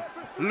 Anderson,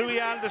 Louis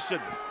Anderson,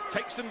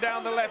 takes them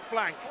down the left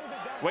flank.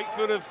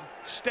 Wakefield have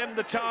stemmed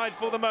the tide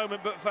for the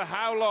moment, but for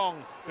how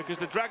long? Because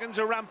the Dragons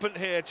are rampant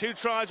here. 2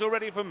 tries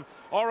already from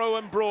Oro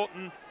and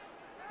Broughton,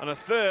 and a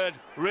third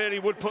really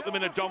would put them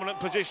in a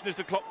dominant position as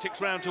the clock ticks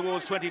round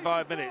towards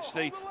 25 minutes.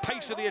 The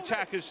pace of the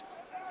attack has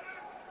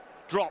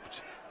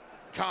dropped.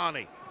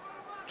 Carney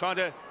trying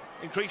to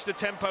increase the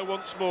tempo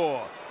once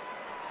more.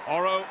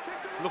 Oro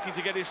looking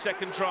to get his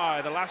second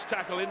try. The last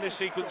tackle in this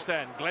sequence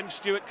then. Glenn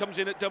Stewart comes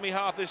in at dummy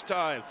half this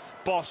time.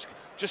 Bosk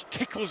just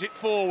tickles it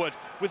forward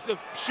with the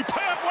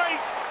superb weight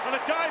and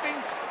a diving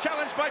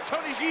challenge by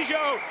Tony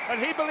Gigot, and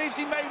he believes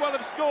he may well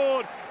have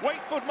scored.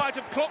 Wakefield might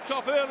have clocked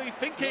off early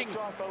thinking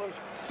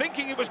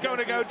it was going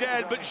to go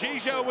dead, but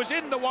Gigot was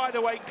in the wide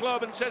awake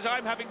club and says,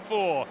 I'm having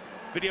 4.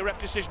 Video ref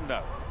decision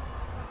though.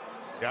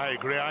 Yeah, I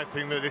agree. I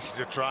think that this is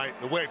a try.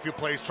 The Wakefield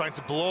players trying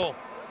to blow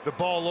the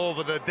ball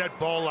over the dead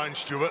ball line,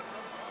 Stewart.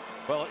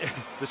 Well,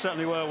 they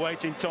certainly were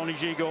waiting. Tony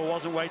Gigot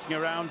wasn't waiting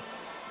around.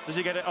 Does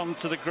he get it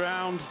onto the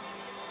ground?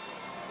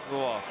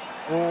 Oh.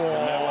 There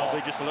may well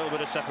be just a little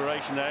bit of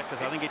separation there,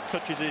 because I think it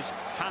touches his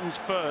hands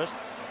first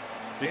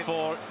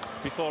before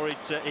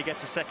he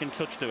gets a second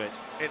touch to it.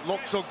 It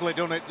looks ugly,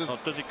 doesn't it? Or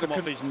does it come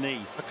off his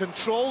knee? The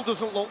control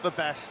doesn't look the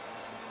best.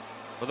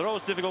 But they're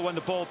always difficult when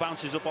the ball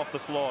bounces up off the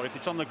floor. If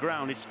it's on the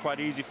ground, it's quite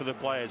easy for the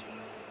players.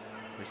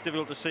 It's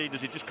difficult to see.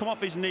 Does it just come off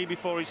his knee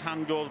before his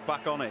hand goes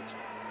back on it?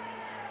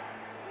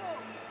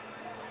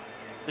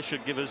 This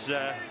should give us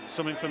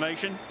some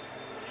information.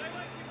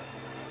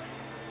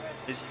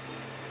 If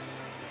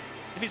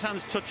his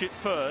hands touch it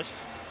first...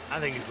 I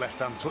think his left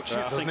hand touches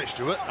it, doesn't it,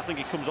 Stewart? I think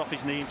it comes off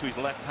his knee into his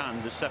left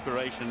hand. There's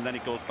separation, and then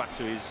it goes back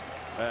to his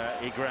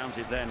he grounds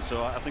it then.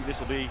 So I think this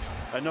will be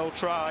a no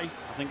try.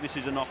 I think this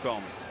is a knock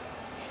on.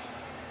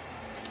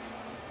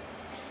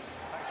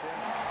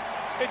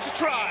 It's a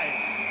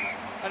try,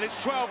 and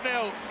it's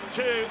 12-0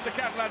 to the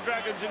Catalan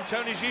Dragons, and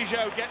Tony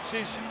Gijot gets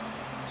his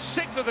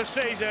 6th of the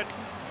season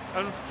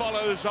and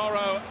follows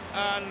Oro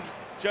and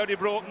Jody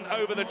Broughton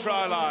over the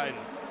try line.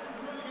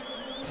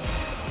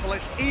 Well,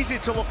 it's easy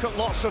to look at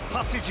lots of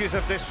passages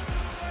of this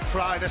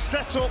try. The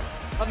setup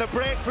and the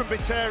break from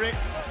Viteri,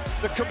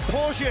 the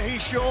composure he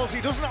shows, he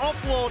doesn't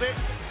offload it.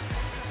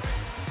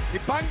 He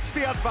banks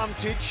the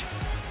advantage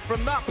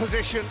from that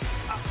position.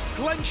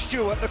 Glenn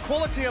Stewart, the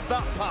quality of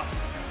that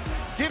pass,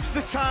 gives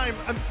the time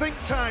and think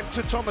time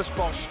to Thomas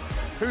Bosch,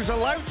 who's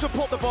allowed to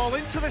put the ball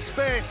into the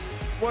space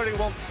where he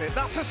wants it.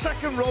 That's a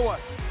second rower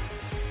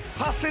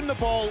passing the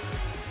ball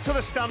to the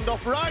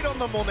standoff right on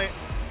the money,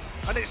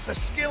 and it's the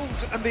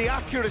skills and the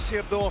accuracy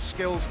of those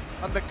skills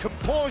and the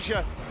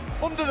composure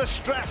under the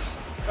stress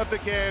of the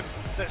game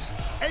that's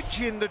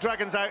edging the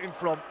Dragons out in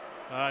front.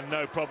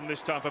 No problem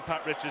this time for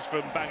Pat Richards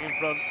from bang in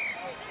front.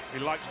 He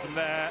likes them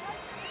there.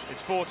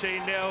 It's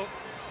 14-0.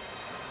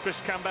 Chris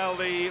Campbell,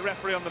 the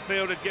referee on the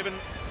field, had given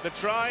the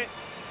try.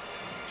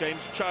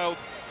 James Child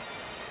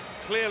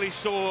clearly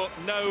saw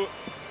no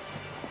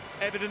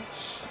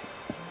evidence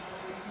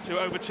to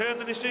overturn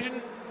the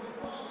decision.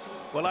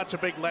 Well, that's a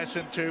big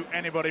lesson to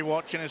anybody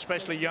watching,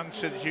 especially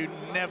youngsters. You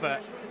never,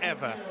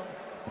 ever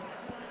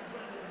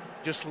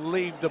just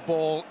leave the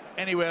ball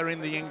anywhere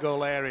in the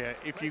in-goal area.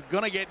 If you're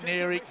going to get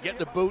near it, get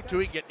the boot to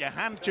it, get your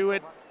hand to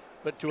it,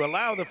 but to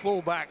allow the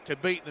full-back to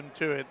beat them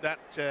to it, that,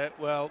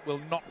 well,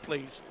 will not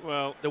please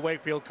the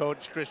Wakefield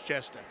coach, Chris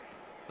Chester.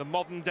 The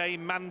modern-day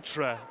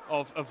mantra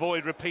of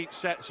avoid repeat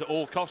sets at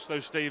all costs, though,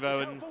 Steve-O,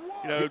 and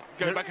you know,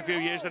 going back a few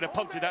years, they'd have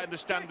punted out in the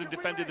stand and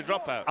defended the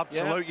dropout.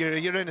 Absolutely, yeah.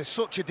 You're in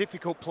such a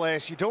difficult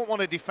place. You don't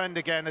want to defend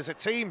again as a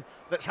team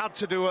that's had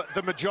to do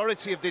the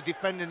majority of the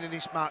defending in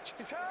this match.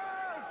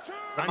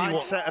 The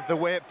mindset of the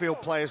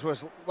Wakefield players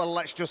was, well,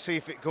 let's just see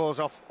if it goes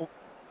off.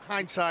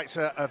 Hindsight's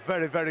a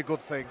very, very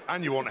good thing.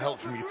 And you want help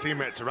from your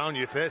teammates around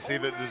you. If they see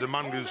that there's a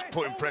man who's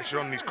putting pressure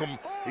on,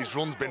 his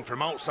run's been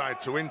from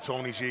outside to in,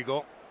 Tony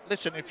Gijot.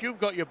 Listen, if you've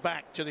got your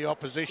back to the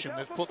opposition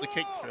that's put the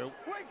kick through,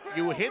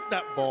 you hit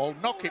that ball,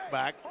 knock it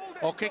back,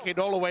 or kick it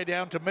all the way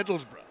down to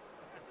Middlesbrough.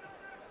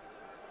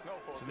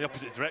 It's in the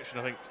opposite direction,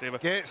 I think, Steve.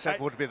 Gateshead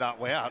would be that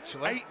way,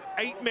 actually.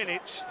 8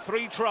 minutes,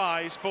 3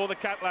 tries for the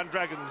Catalan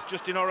Dragons.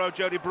 Justin Oro,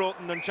 Jody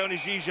Broughton and Tony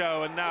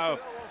Gijot, and now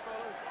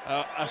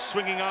a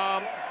swinging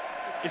arm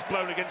is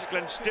blown against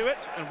Glenn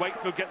Stewart, and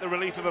Wakefield get the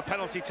relief of a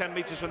penalty 10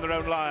 metres from their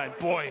own line.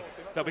 Boy,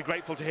 they'll be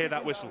grateful to hear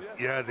that whistle.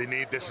 Yeah, they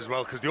need this as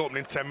well, because the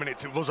opening 10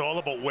 minutes, it was all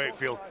about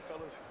Wakefield.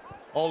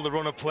 All the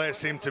run of play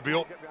seemed to be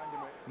up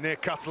near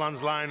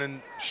Catalan's line,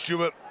 and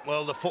Stewart,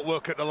 well, the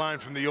footwork at the line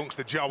from the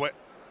youngster Jowett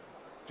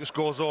just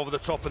goes over the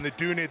top, and they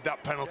do need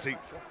that penalty.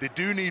 They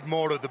do need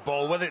more of the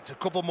ball, whether it's a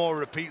couple more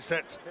repeat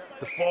sets.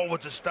 The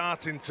forwards are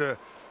starting to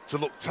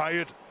look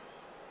tired.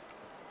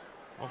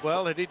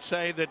 Well, they did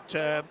say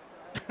that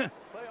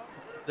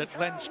that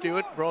Glenn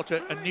Stewart brought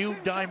a new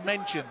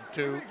dimension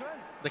to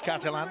the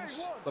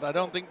Catalans, but I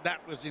don't think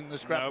that was in the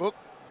scrapbook.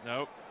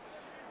 No.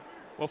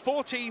 Well,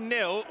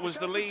 14-0 was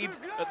the lead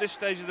at this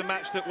stage of the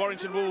match that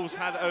Warrington Wolves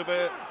had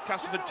over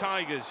Castleford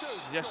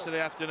Tigers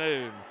yesterday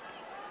afternoon.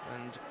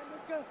 And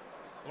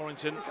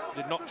Warrington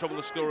did not trouble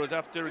the scorers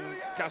after, and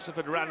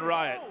Castleford ran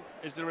riot.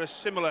 Is there a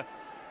similar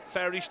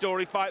fairy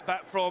story fight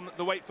back from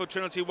the Wakefield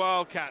Trinity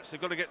Wildcats? They've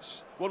got to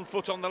get one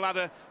foot on the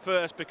ladder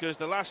first, because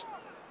the last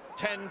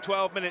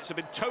 10-12 minutes have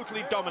been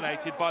totally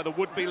dominated by the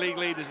would-be league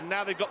leaders, and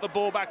now they've got the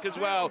ball back as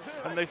well,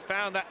 and they've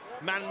found that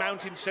man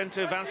mountain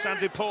centre, Vincent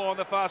Dupont, on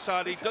the far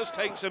side. He does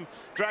take some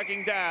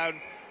dragging down,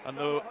 and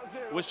the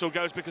whistle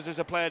goes because there's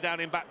a player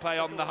down in back play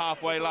on the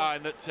halfway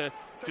line that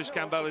Chris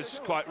Campbell is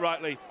quite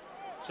rightly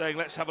saying,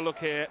 let's have a look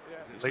here.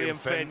 It's Liam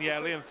Finn.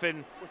 Yeah, Liam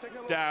Finn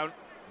down.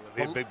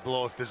 It'll be a big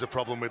blow if there's a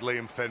problem with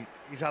Liam Finn.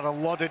 He's had a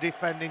lot of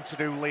defending to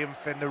do, Liam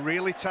Finn. They're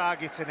really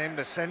targeting him.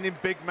 They're sending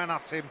big men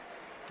at him,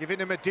 giving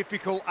him a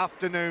difficult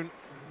afternoon.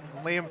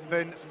 Liam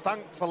Finn,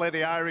 thankfully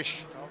the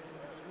Irish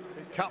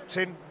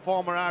captain,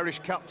 former Irish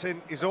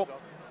captain, is up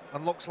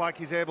and looks like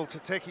he's able to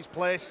take his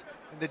place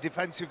in the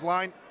defensive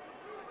line.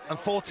 And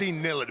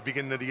 14-0 at the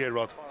beginning of the year,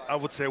 Rod, I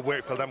would say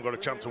Wakefield haven't got a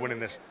chance of winning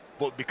this.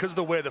 But because of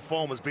the way the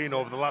form has been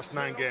over the last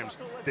 9 games,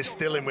 they're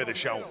still in with a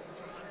shout.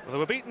 Well, they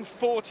were beaten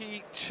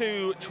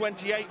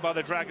 42-28 by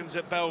the Dragons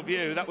at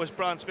Bellevue. That was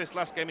Brian Smith's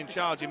last game in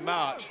charge in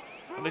March.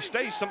 And they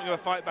staged something of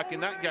a fight back in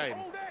that game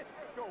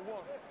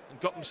and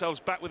got themselves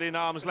back within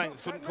arm's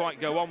length, couldn't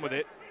quite go on with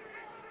it.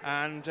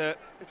 And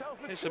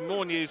here's some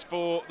more news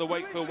for the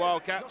Wakefield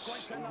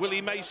Wildcats.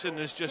 Willie Mason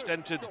has just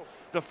entered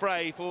the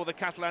fray for the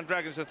Catalan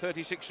Dragons, the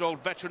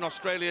 36-year-old veteran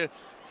Australia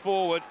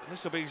forward.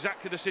 This will be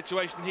exactly the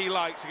situation he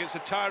likes against a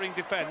tiring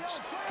defence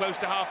close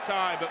to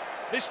half-time. But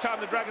this time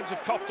the Dragons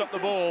have coughed up the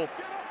ball.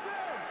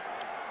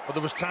 Well,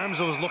 there was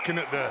times I was looking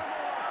at the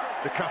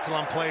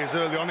Catalan players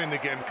early on in the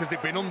game, because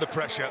they've been under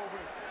pressure.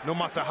 No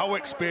matter how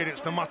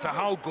experienced, no matter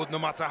how good, no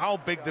matter how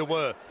big they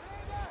were,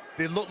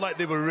 they looked like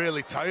they were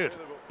really tired.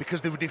 because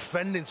they were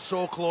defending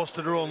so close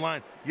to their own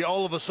line. Yet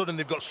all of a sudden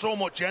they've got so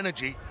much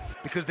energy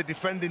because they're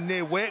defending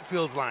near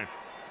Wakefield's line.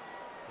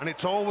 And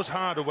it's always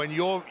harder when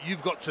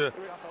you've got to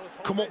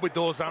come up with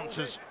those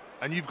answers,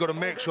 and you've got to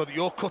make sure that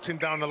you're cutting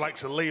down the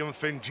likes of Liam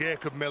Finn,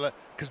 Jacob Miller,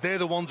 because they're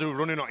the ones who are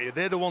running at you.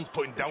 They're the ones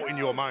putting doubt in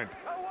your mind.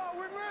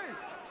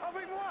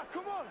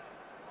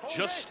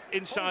 Just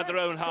inside their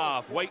own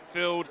half,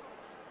 Wakefield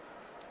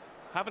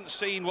haven't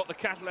seen what the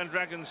Catalan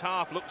Dragons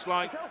half looks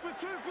like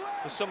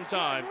for some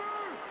time.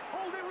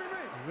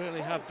 They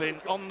really have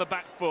been on the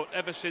back foot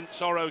ever since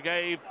Sorrow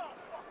gave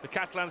the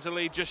Catalans a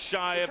lead just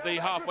shy of the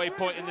halfway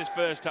point in this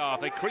first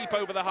half. They creep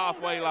over the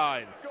halfway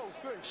line.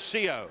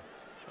 Sio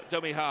at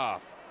dummy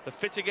half. The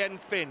fit again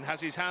Finn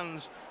has his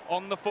hands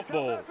on the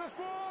football.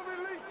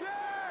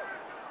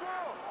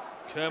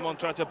 Kermon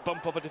tried to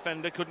bump off a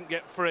defender, couldn't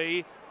get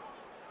free.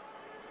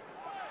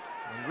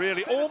 And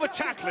really, all the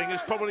tackling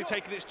has probably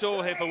taken its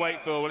toll here for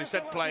Wakefield. When he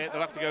said play it,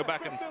 they'll have to go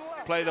back and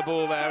play the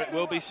ball there. It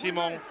will be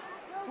Simon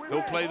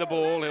who'll play the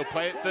ball. He'll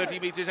play it 30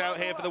 metres out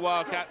here for the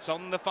Wildcats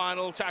on the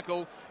final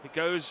tackle. It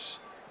goes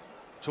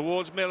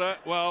towards Miller.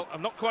 Well,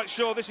 I'm not quite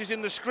sure this is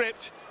in the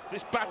script.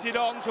 It's batted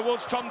on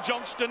towards Tom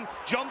Johnston.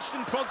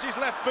 Johnston prods his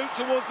left boot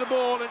towards the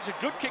ball, and it's a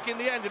good kick in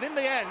the end. And in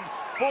the end,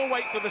 for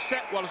Wakefield, the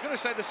set, well, I was going to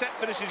say the set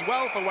finishes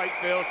well for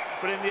Wakefield,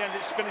 but in the end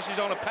it finishes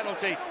on a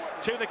penalty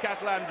to the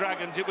Catalan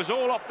Dragons. It was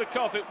all off the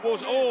cuff. It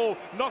was all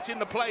not in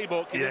the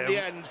playbook. And in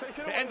the end,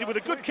 it ended with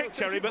a good kick,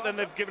 Terry, but then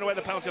they've given away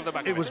the penalty of the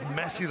back. It was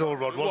messy though,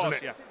 Rod, wasn't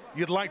it? Yeah.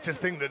 You'd like to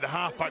think that the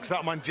halfbacks,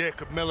 that man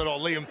Jacob Miller or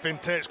Liam Finn,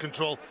 takes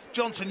control.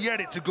 Johnson, yeah,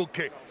 it's a good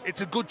kick.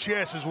 It's a good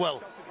chase as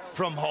well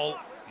from Hull.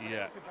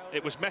 Yeah,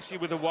 it was messy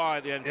with a Y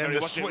at the end, Terry,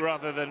 wasn't it,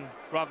 rather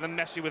than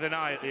messy with an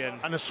I at the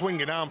end. And a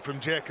swinging arm from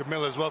Jacob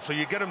Miller as well. So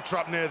you get them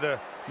trapped near their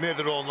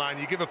own line.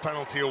 You give a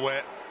penalty away.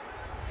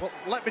 Well,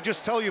 let me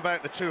just tell you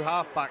about the two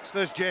halfbacks.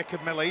 There's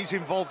Jacob Miller. He's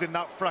involved in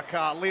that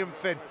fracas. Liam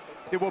Finn.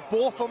 They were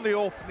both on the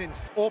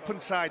open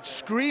side,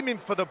 screaming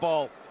for the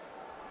ball.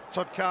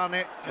 Todd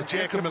Carney and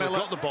Jacob Miller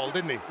got the ball,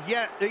 didn't he?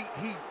 Yeah,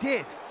 he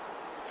did.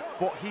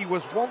 But he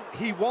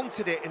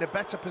wanted it in a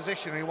better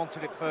position. He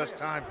wanted it first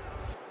time.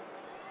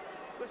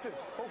 Listen,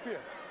 both of you.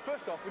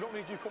 First off, we don't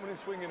need you coming in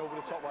swinging over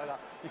the top like that.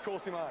 You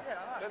caught him high.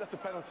 Yeah, that's a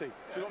penalty.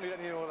 So you don't need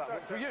any of that.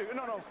 But for you,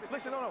 no.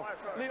 Listen, no.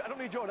 I don't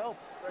need your help.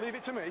 Leave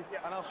it to me,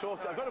 and I'll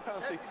sort it. I've got a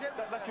penalty.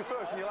 That's your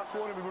first and your last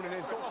warning. We're running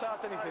in. Don't start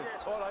anything.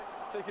 All right,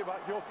 take it back.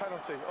 Your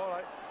penalty. All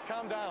right,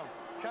 calm down.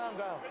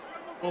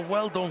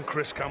 Well done,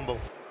 Chris Campbell.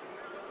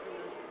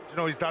 You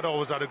know, his dad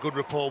always had a good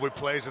rapport with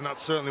players, and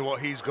that's certainly what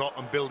he's got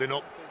and building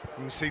up.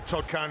 And you see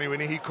Todd Carney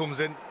when he comes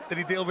in. Did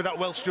he deal with that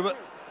well, Stuart?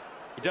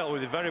 He dealt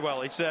with it very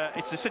well. It's a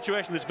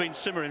situation that's been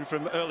simmering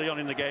from early on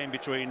in the game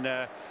between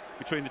the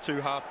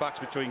two half-backs,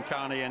 between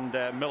Carney and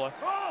Miller.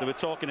 They were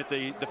talking at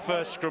the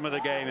first scrum of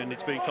the game, and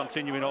it's been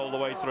continuing all the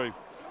way through.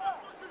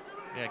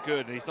 Yeah,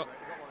 good. And he's not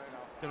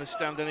going to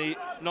stand any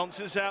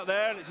nonsense out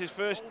there. And it's his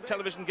first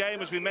television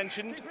game, as we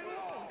mentioned.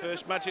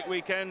 First Magic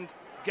Weekend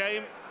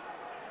game.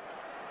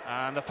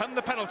 And the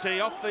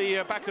penalty off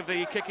the back of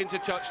the kick into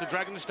touch. The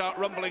Dragons start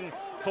rumbling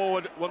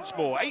forward once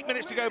more. 8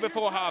 minutes to go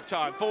before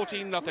half-time.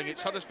 14-0.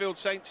 It's Huddersfield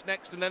Saints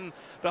next, and then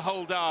the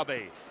Hull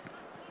derby.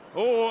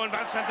 Oh, and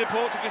Vincent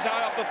Deport took his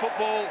eye off the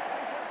football.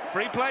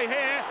 Free play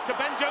here to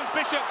Ben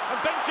Jones-Bishop. And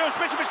Ben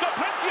Jones-Bishop has got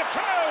plenty of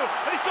toe.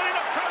 And he's got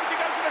enough toe to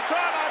go to the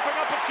try line for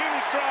an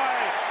opportunist try.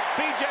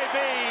 BJB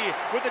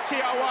with the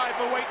TRY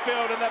for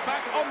Wakefield. And they're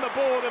back on the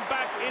board and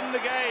back in the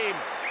game.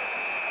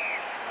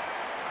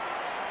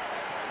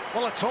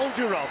 Well, I told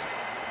you, Rod.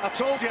 I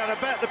told you, and I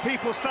bet the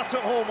people sat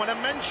at home when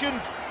I mentioned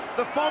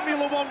the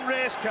Formula One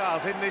race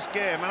cars in this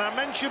game, and I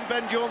mentioned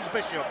Ben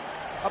Jones-Bishop.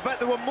 I bet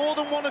there were more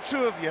than one or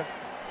two of you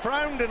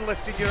frowned and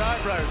lifted your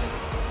eyebrows.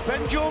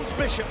 Ben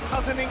Jones-Bishop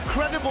has an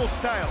incredible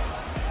style.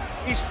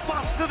 He's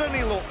faster than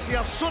he looks. He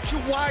has such a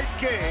wide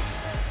gait.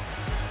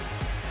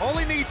 All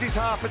he needs is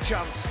half a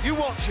chance. You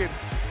watch him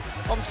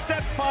on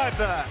step 5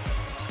 there.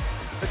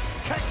 The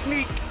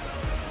technique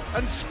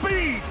and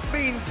speed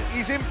means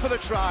he's in for the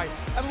try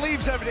and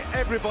leaves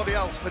everybody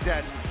else for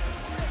dead.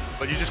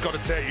 But you just got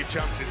to take your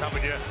chances,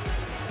 haven't you?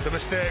 The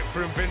mistake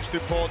from Vince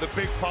Dupont, the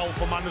big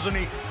powerful man. There's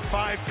only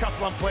 5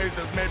 Catalan players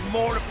that have made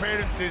more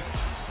appearances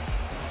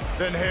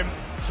than him,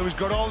 so he's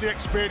got all the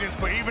experience,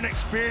 but even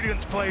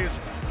experienced players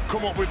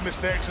come up with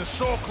mistakes, and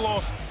so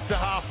close to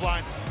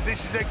half-line.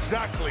 This is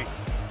exactly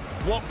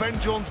what Ben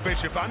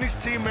Jones-Bishop and his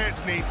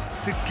teammates need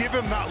to give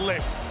him that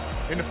lift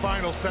in the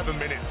final 7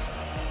 minutes.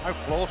 How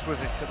close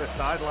was it to the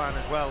sideline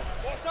as well?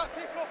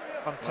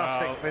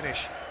 Fantastic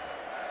finish.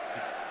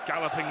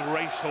 Galloping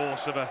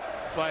racehorse of a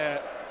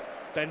player,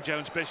 Ben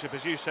Jones-Bishop,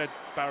 as you said,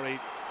 Barry,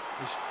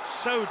 is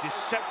so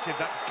deceptive,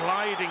 that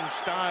gliding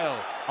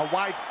style. A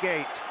wide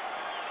gate.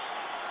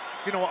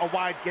 Do you know what a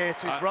wide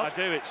gate is, Rod? I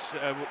do. It's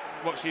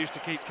what's used to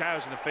keep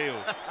cows in the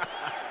field.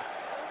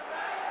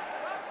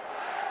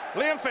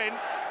 Liam Finn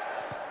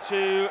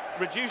to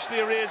reduce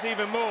the arrears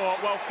even more.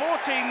 Well,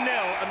 14-0,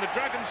 and the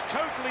Dragons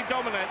totally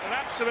dominant and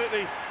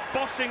absolutely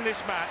bossing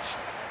this match.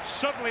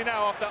 Suddenly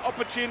now, off that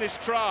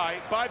opportunist try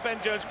by Ben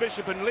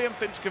Jones-Bishop and Liam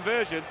Finn's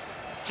conversion,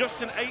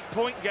 just an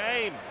 8-point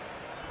game.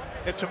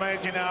 It's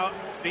amazing how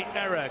the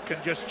error can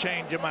just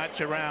change a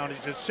match around.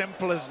 It's as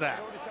simple as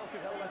that.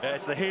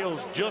 It's the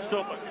heels just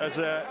up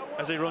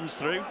as he runs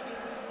through.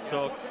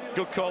 So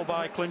good call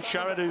by Clint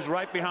Sharrod, who's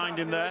right behind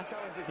him there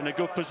in a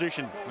good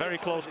position. Very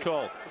close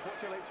call.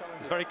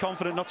 He's very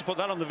confident not to put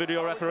that on the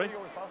video referee.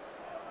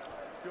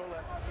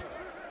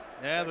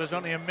 Yeah, there's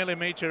only a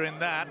millimetre in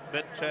that,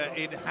 but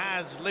it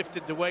has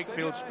lifted the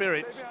Wakefield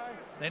spirits.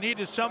 They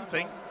needed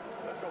something.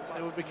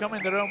 They were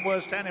becoming their own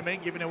worst enemy,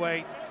 giving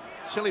away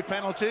silly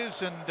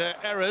penalties and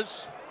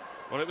errors.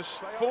 Well, it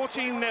was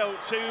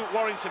 14-0 to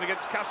Warrington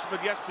against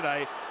Castleford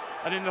yesterday,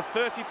 and in the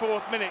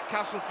 34th minute,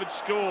 Castleford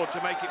scored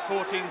to make it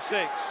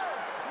 14-6.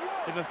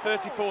 In the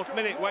 34th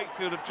minute,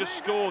 Wakefield have just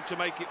scored to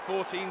make it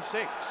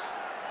 14-6.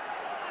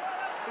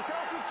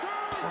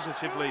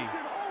 Positively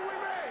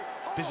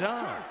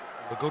bizarre.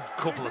 A good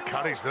couple of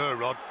carries there,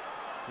 Rod.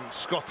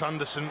 Scott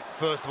Anderson,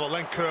 first of all,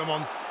 then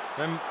Kermon,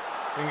 then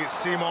I think it's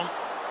Simon.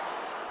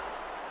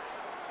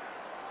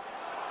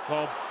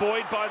 Well,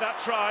 buoyed by that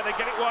try, they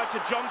get it wide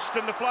to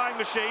Johnston, the flying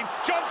machine.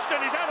 Johnston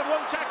is out of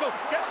one tackle,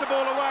 gets the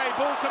ball away,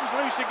 ball comes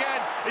loose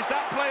again. Is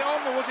that play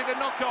on or was it a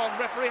knock-on?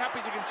 Referee happy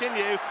to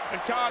continue,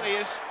 and Carney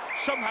has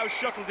somehow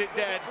shuttled it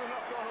dead.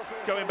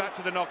 Going back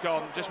to the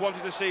knock-on, just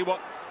wanted to see what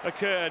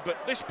occurred.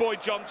 But this boy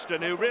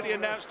Johnston, who really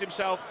announced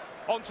himself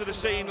onto the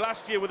scene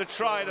last year with a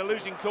try and a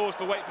losing cause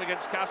for Wakefield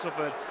against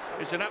Castleford,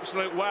 is an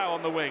absolute wow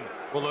on the wing.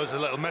 Well, there's a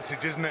little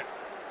message, isn't it,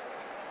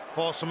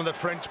 for some of the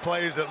French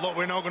players that, look,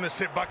 we're not going to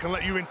sit back and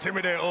let you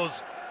intimidate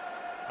us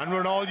and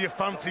run all your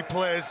fancy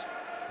plays.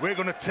 We're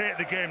going to take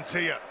the game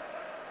to you.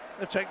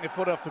 They've taken their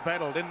foot off the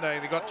pedal, didn't they?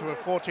 They got to a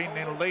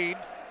 14-0 lead,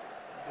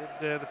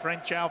 the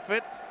French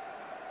outfit.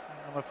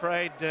 I'm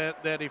afraid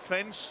their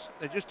defence,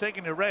 they're just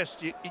taking a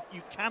rest. You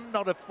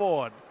cannot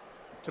afford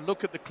to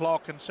look at the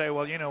clock and say,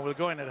 well, you know, we're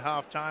going at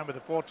half-time with a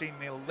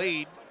 14-0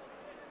 lead.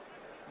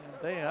 And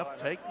they have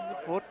taken the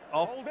foot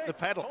off the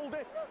pedal.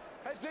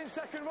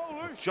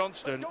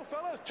 Johnston,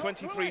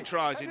 23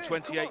 tries in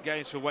 28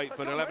 games for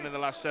Wakefield, 11 in the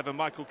last 7.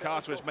 Michael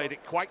Carter has made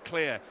it quite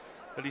clear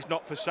that he's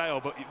not for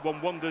sale, but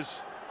one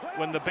wonders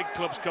when the big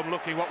clubs come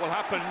looking what will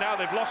happen. Now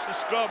they've lost the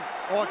scrum.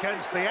 Oh,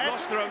 against the head.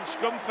 Lost their own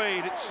scrum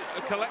feed. It's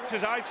a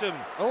collector's item.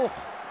 Oh.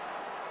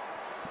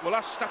 We'll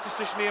ask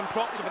statistician Ian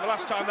Proctor for the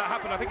last time that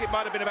happened. I think it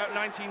might have been about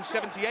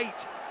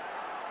 1978.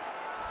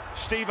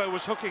 Steve-O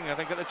was hooking, I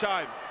think, at the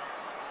time.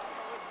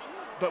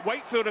 But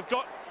Wakefield have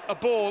got a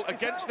ball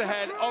against the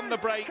head on the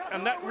break,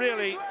 and that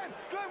really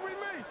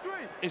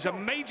is a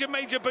major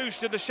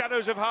boost in the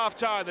shadows of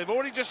half-time. They've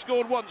already just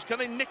scored once. Can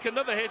they nick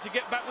another here to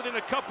get back within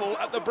a couple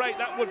at the break?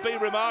 That would be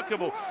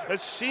remarkable,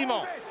 as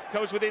Simon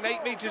goes within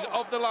 8 metres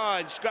of the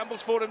line,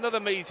 scrambles forward another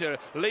metre.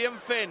 Liam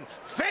Finn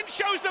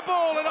shows the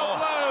ball and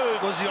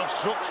offloads.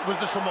 Was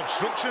there some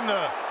obstruction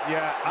there?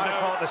 Yeah, I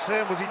thought the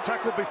same. Was he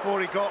tackled before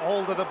he got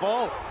hold of the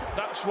ball?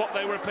 That's what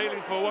they were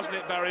appealing for, wasn't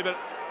it, Barry? But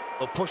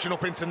well, pushing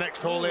up into next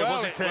hole there,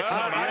 was it taken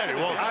out? Yeah, it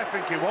was. I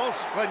think it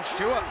was. Glenn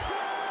Stewart.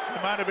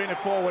 There might have been a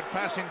forward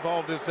pass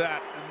involved as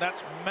that, and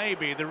that's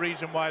maybe the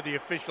reason why the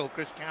official,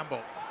 Chris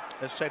Campbell,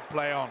 has said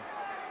play on.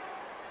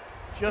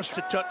 Just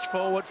a touch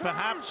forward,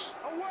 perhaps.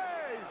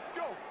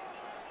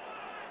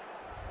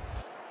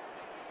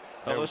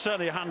 Well, there was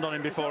certainly a hand on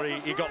him before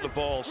he got the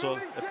ball, so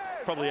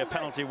probably a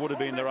penalty would have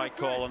been the right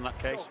call in that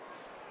case.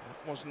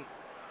 It wasn't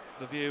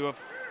the view of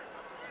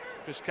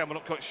Chris Campbell,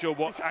 not quite sure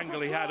what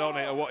angle he had on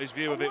it or what his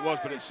view of it was,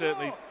 but it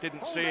certainly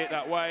didn't see it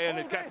that way, and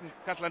the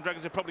Catalan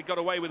Dragons have probably got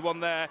away with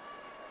one there.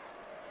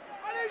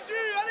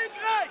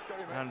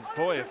 And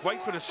boy, if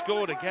Wakefield had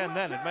scored again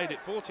then and made it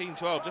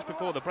 14-12 just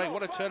before the break,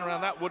 what a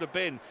turnaround that would have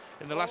been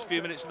in the last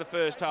few minutes of the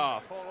first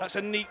half. That's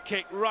a neat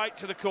kick right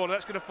to the corner.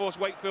 That's going to force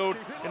Wakefield,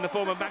 in the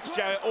form of Max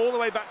Jarrett, all the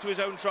way back to his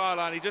own try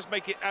line. He does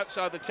make it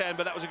outside the 10,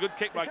 but that was a good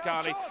kick by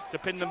Carney to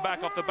pin them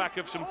back off the back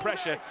of some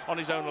pressure on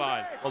his own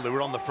line. Well, they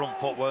were on the front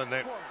foot, weren't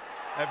they?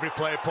 Every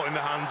player putting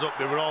their hands up.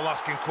 They were all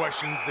asking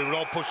questions. They were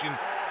all pushing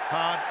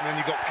hard. And then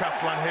you've got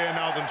Catalan here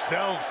now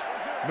themselves.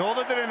 Know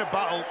that they're in a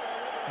battle.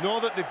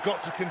 Know that they've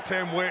got to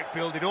contain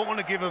Wakefield. They don't want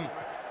to give them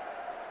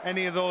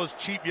any of those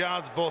cheap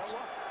yards, but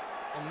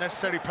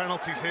unnecessary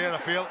penalties here, I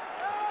feel.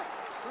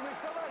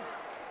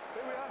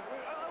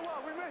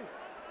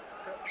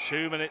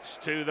 2 minutes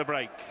to the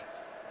break.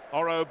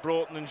 Oro,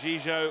 Broughton and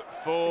Gigot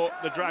for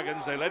the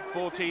Dragons. They led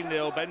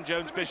 14-0. Ben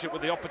Jones-Bishop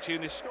with the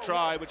opportunist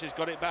try, which has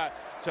got it back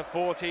to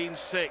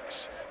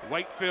 14-6.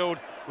 Wakefield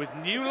with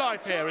new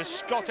life here as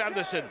Scott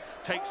Anderson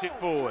takes it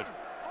forward.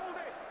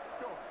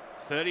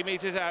 30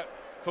 metres out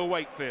for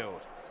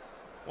Wakefield.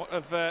 What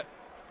have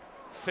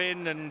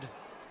Finn and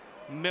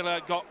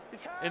Miller got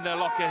in their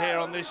locker here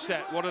on this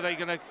set? What are they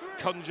going to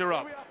conjure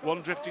up.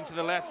 One drifting to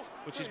the left,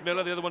 which is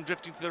Miller, the other one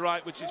drifting to the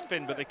right, which is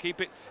Finn, but they keep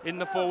it in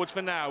the forwards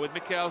for now with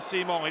Michael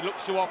Simon. He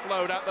looks to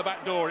offload out the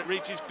back door. It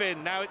reaches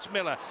Finn. Now it's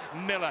Miller.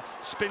 Miller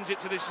spins it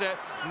to this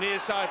near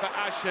side for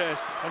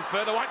Ashurst, and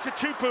further wide to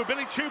Tupu.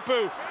 Billy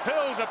Tupu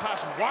hurls a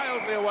pass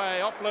wildly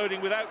away,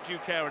 offloading without due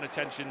care and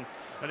attention,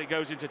 and it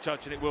goes into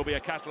touch, and it will be a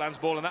Catalans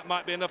ball, and that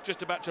might be enough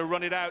just about to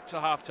run it out to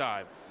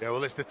half-time. Yeah,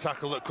 well, it's the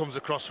tackle that comes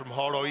across from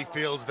Horo. He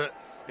feels that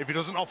if he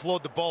doesn't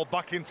offload the ball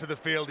back into the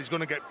field, he's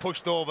going to get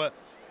pushed over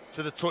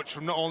to the touch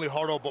from not only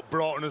Horo but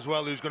Broughton as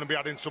well, who's going to be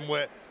adding some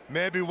weight.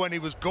 Maybe when he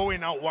was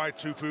going out wide,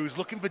 Tupu, he was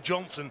looking for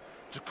Johnson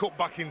to cut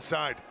back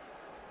inside.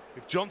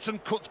 If Johnson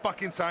cuts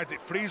back inside,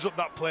 it frees up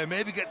that play,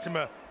 maybe gets him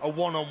a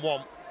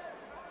one-on-one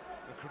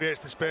and creates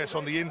the space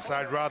on the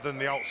inside rather than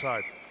the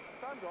outside.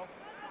 Time's off.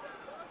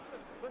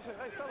 Listen,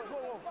 hey, fellas,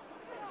 whoa.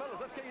 Fellas,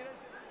 let's get your heads.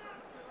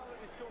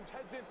 Scrums,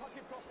 heads in, pack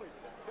it properly.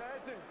 Yeah,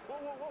 heads in.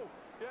 Whoa.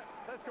 Yeah,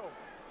 let's go.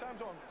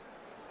 Time's on.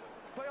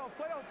 Play on.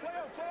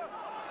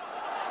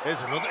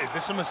 Here's another. Is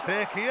this a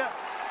mistake here?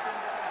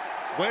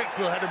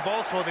 Wakefield heading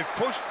ball, so they've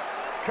pushed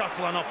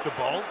Catalan off the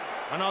ball,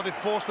 and now they've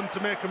forced them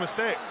to make a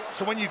mistake.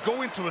 So when you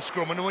go into a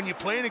scrum and when you're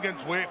playing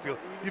against Wakefield,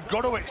 you've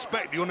got to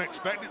expect the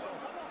unexpected.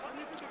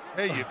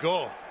 There you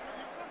go.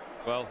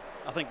 Well,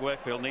 I think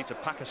Wakefield need to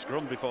pack a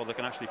scrum before they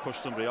can actually push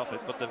somebody off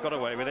it, but they've got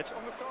away with it.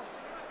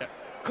 Yeah.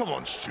 Come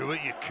on, Stuart,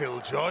 you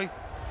killjoy.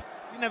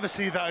 You never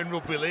see that in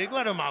rugby league.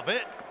 Let them have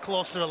it.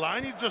 Close to the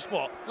line. You've just,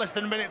 what, less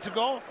than a minute to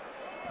go?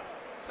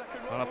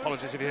 Well,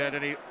 apologies if you heard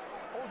any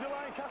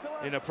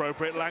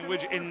inappropriate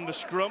language in the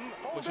scrum,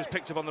 which was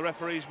picked up on the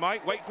referee's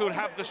mic. Wakefield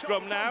have the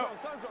scrum now.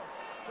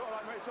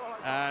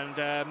 And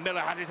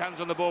Miller had his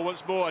hands on the ball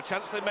once more. A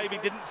chance they maybe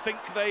didn't think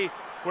they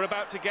were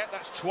about to get.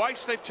 That's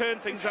twice they've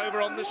turned things over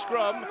on the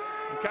scrum.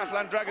 And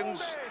Catalan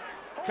Dragons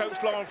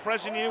coach Laurent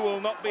Fresinu will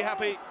not be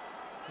happy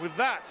with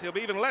that. He'll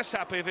be even less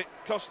happy if it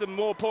costs them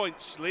more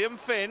points. Liam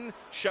Finn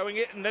showing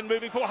it and then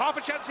moving forward. Half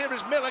a chance here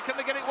is Miller. Can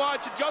they get it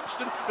wide to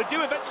Johnston? They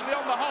do eventually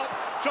on the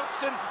hop.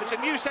 Johnston, it's a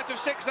new set of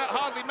 6. That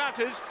hardly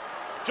matters.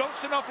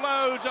 Johnston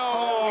offloads.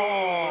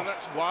 Oh,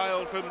 that's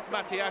wild from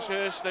Matty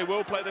Ashurst. They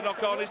will play the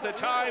knock-on. Is there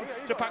time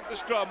to pack the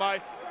scrum?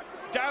 I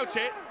doubt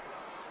it.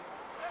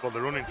 Well,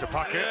 they're running to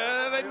pack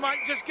it. They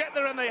might just get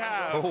there, and they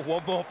have. Oh,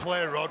 one more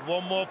play, Rod.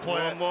 One more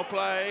play. One more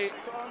play.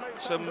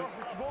 Some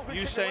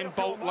Usain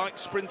Bolt-like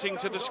sprinting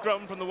to the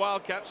scrum from the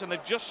Wildcats, and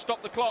they've just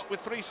stopped the clock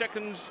with 3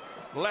 seconds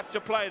left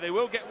to play. They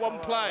will get one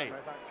play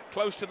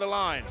close to the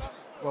line.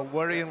 Well,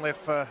 worryingly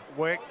for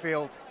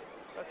Wakefield,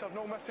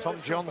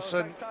 Tom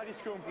Johnson,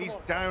 he's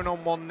down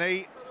on one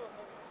knee,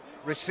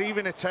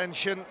 receiving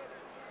attention.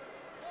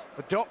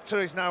 The doctor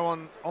is now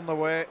on the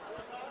way.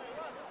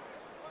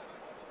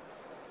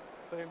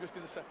 Just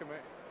give us a second, mate.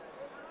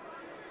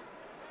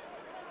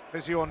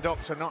 Physio and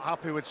doctor not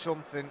happy with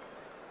something.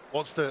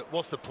 What's the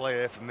play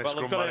here from this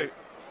scrum?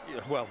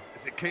 Well,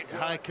 is it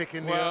high kick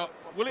in the air?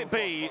 Will it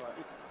be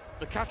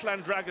the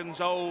Catalan Dragons'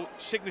 old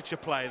signature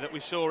play that we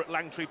saw at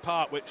Langtree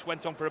Park, which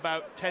went on for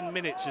about 10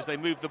 minutes as they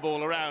moved the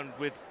ball around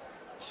with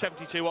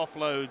 72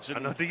 offloads?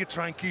 And do you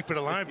try and keep it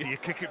alive? Do you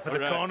kick it for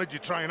the corner? Do you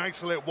try and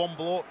isolate one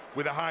blow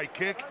with a high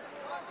kick?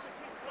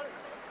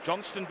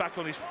 Johnston back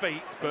on his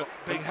feet, but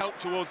being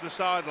helped towards the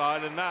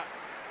sideline, and that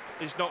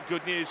is not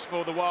good news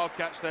for the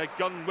Wildcats. Their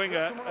gun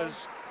winger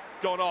has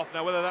gone off.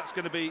 Now, whether that's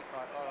going to be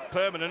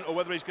permanent or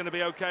whether he's going to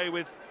be okay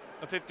with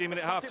a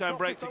 15-minute half-time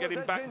break to get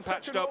him back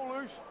patched up,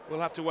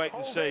 we'll have to wait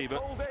and see.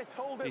 But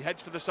he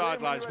heads for the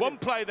sidelines. One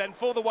play then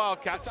for the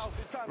Wildcats,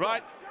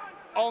 right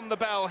on the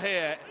bell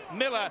here.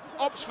 Miller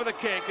opts for the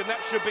kick, and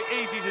that should be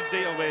easy to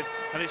deal with,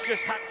 and it's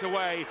just hacked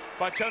away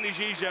by Tony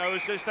Gigot, who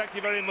says thank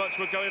you very much,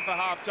 we're going for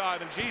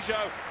half-time. And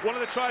Gigot, one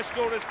of the try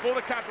scorers for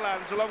the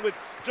Catalans, along with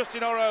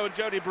Justin Oro and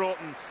Jody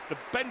Broughton. The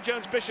Ben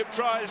Jones-Bishop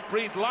tries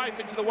breathed life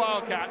into the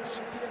Wildcats,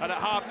 and at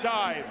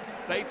half-time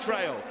they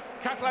trail.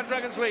 Catalan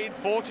Dragons lead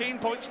 14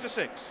 points to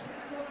 6.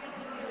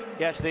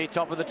 Yes, the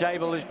top of the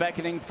table is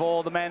beckoning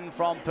for the men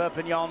from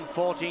Perpignan.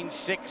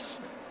 14-6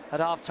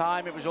 at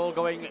half-time. It was all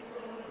going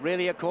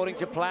really according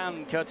to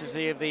plan,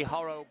 courtesy of the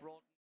Horo. At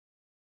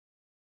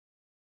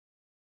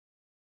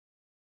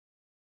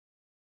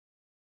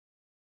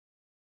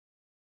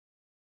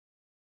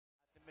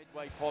the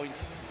midway point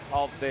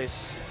of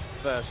this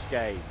first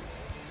game.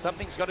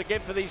 Something's got to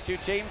give for these two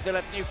teams. They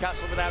left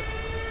Newcastle without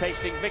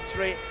tasting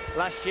victory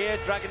last year.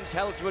 Dragons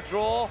held to a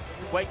draw.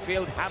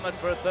 Wakefield hammered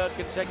for a 3rd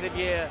consecutive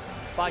year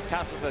by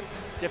Castleford.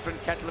 Different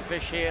kettle of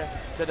fish here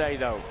today,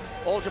 though.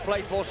 All to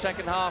play for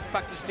second half.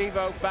 Back to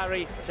Steve-O,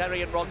 Barry,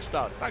 Terry and Rod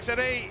Stott. Thanks,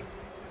 Eddie.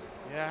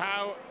 Yeah,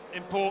 how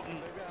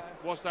important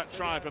was that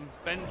try from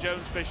Ben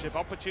Jones-Bishop?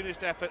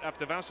 Opportunist effort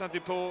after Vincent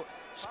Dupont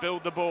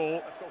spilled the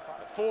ball.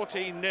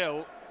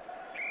 14-0.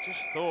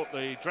 Just thought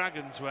the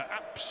Dragons were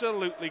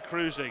absolutely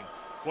cruising.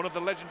 One of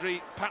the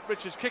legendary Pat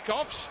Richards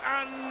kickoffs,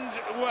 and,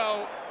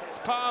 well, it's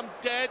palm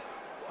dead.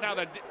 Now,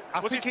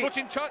 was his foot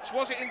in touch?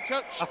 Was it in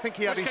touch? I think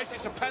he had his... In which case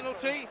it's a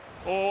penalty,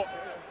 or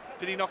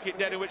did he knock it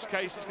dead, in which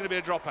case it's going to be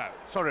a dropout?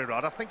 Sorry,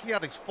 Rod, I think he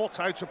had his foot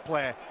out of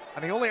play,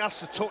 and he only has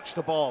to touch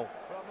the ball.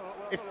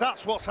 If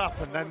that's what's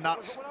happened, then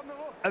that's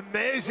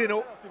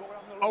amazing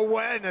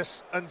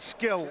awareness and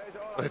skill.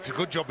 It's a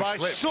good job he by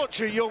slipped.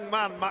 Such a young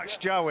man, Max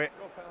Jowett.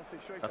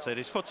 That's it,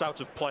 his foot's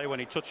out of play when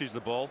he touches the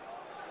ball.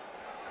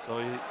 So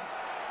he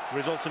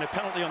results in a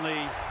penalty on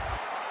the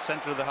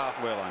centre of the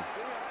halfway line.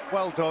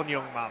 Well done,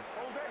 young man.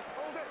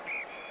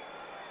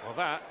 Well,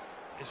 that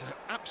is an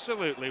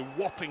absolutely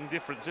whopping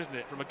difference, isn't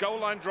it? From a goal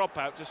line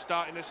dropout to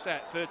starting a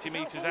set 30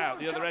 metres out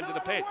the other end of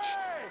the pitch.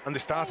 And they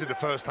started the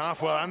first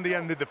half well, and they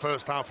ended the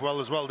first half well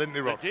as well, didn't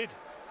they, Rod? They did.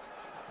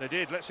 They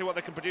did. Let's see what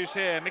they can produce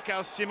here.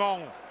 Michael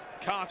Simon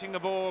carting the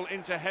ball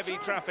into heavy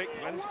traffic.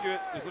 Len Stewart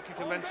was looking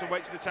to lend some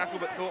weight to the tackle,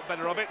 but thought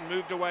better of it and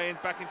moved away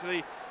and back into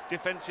the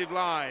defensive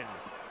line.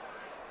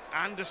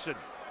 Anderson,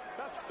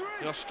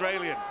 the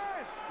Australian,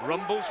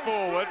 rumbles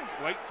forward.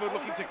 Wakefield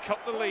looking to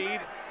cut the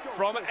lead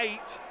from 8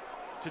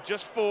 to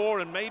just 4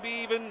 and maybe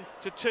even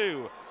to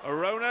 2.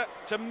 Arona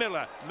to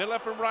Miller. Miller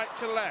from right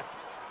to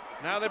left.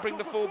 Now they bring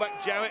the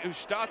fullback Jowett, who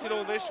started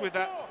all this with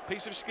that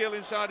piece of skill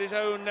inside his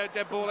own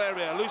dead ball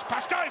area. Loose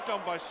pass dived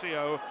on by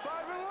CO.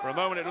 For a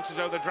moment it looks as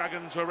though the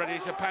Dragons were ready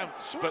to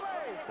pounce, but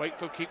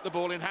Wakefield keep the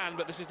ball in hand.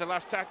 But this is the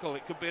last tackle.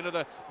 It could be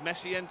another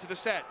messy end to the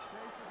set.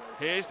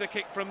 Here's the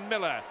kick from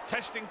Miller,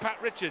 testing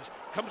Pat Richards.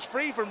 Comes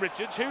free from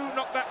Richards. Who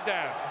knocked that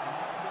down?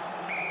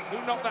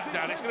 Who knocked that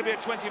down? It's going to be a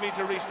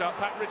 20-metre restart.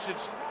 Pat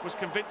Richards was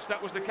convinced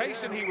that was the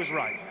case, and he was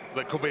right.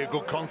 There could be a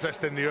good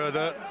contest in the air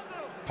there.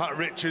 Pat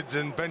Richards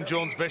and Ben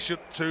Jones-Bishop,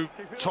 two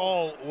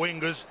tall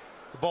wingers.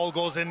 The ball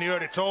goes in the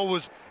air. It's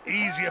always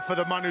easier for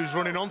the man who's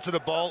running onto the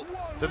ball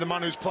than the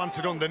man who's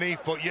planted underneath.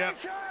 But yeah,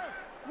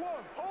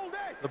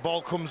 the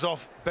ball comes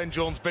off Ben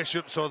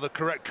Jones-Bishop, so the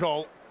correct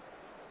call.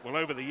 Well,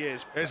 over the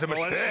years, there's a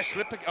mistake.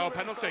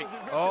 Penalty.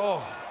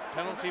 Oh,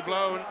 penalty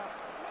blown.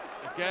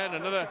 Again,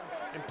 another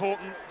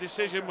important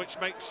decision which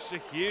makes a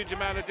huge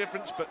amount of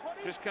difference, but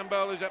Chris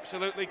Campbell is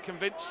absolutely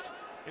convinced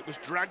it was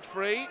dragged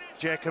free.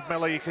 Jacob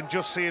Miller, you can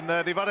just see him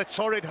there. They've had a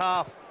torrid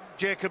half,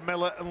 Jacob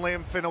Miller and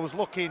Liam Finn. I was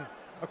looking,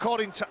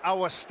 according to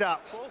our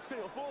stats,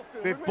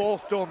 they've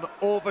both done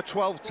over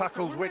 12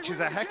 tackles, which is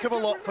a heck of a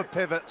lot for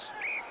pivots,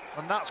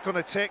 and that's going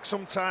to take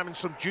some time and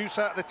some juice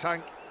out of the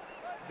tank.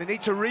 They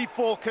need to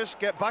refocus,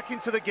 get back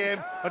into the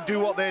game and do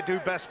what they do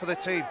best for the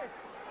team.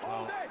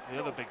 Well, the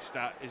other big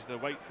stat is the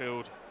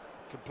Wakefield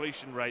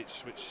completion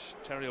rates, which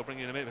Terry will bring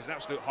in a minute. It's an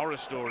absolute horror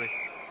story,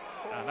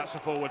 and that's a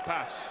forward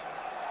pass.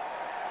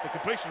 The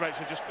completion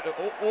rates are just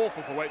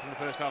awful for Wakefield in the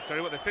first half,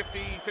 Terry. What, they're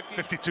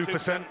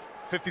 52%,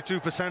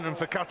 52%, and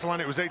for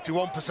Catalan it was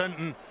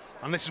 81%,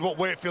 and this is what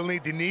Wakefield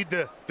need. They need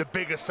the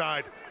bigger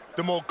side,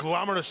 the more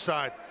glamorous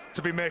side,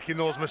 to be making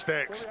those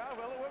mistakes.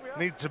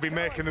 Need to be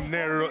making them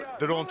near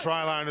their own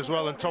try line as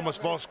well. And Thomas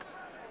Bosk,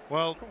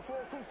 well,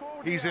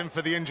 he's in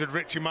for the injured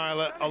Richie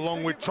Myler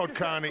along with Todd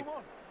Carney.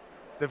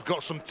 They've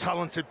got some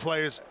talented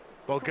players,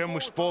 but again,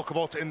 we spoke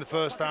about it in the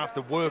first half,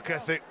 the work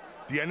ethic,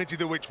 the energy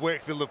to which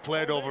Wakefield have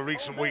played over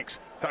recent weeks,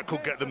 that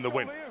could get them the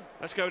win.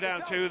 Let's go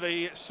down to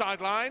the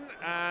sideline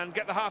and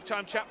get the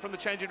half-time chat from the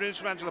changing rooms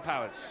from Angela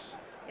Powers.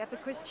 Yeah, for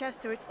Chris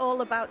Chester, it's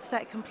all about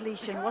set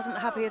completion. Wasn't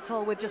happy at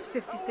all with just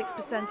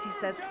 56%, he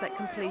says, set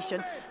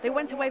completion. They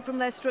went away from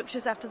their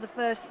structures after the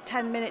first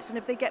 10 minutes, and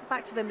if they get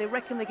back to them, they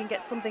reckon they can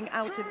get something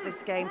out of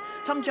this game.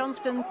 Tom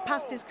Johnston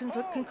passed his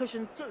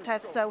concussion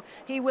test, so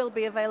he will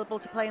be available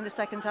to play in the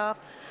second half.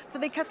 For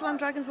the Catalan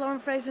Dragons, Lauren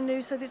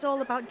Fraser-News says it's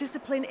all about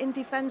discipline in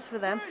defence for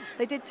them.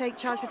 They did take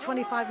charge for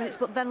 25 minutes,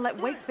 but then let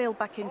Wakefield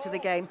back into the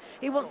game.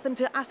 He wants them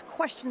to ask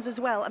questions as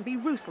well and be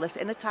ruthless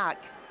in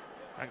attack.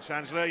 Thanks,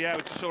 Angela. Yeah,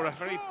 we just saw a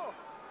very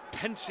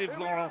pensive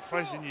Laurent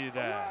Fraser-News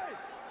there,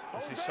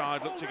 as his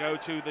side look to go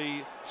to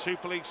the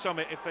Super League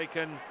summit if they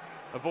can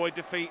avoid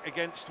defeat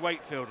against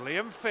Wakefield.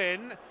 Liam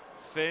Finn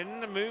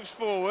moves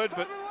forward,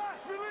 but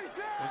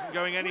wasn't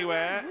going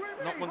anywhere,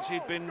 not once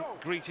he'd been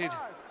greeted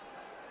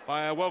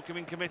by a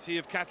welcoming committee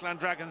of Catalan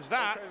Dragons.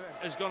 That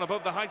has gone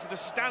above the height of the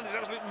stand. It's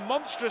an absolute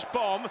monstrous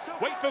bomb.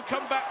 Wakefield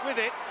come back with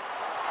it.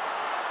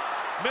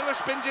 Miller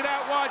spins it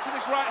out wide to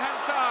this right-hand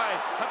side.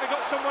 Have they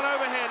got someone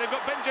over here? They've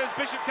got Ben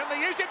Jones-Bishop. Can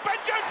they use it? Ben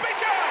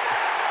Jones-Bishop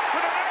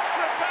with an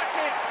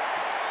acrobatic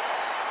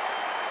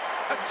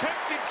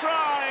attempted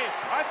try.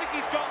 I think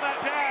he's got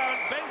that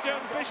down. Ben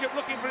Jones-Bishop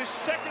looking for his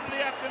second of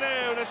the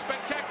afternoon. A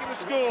spectacular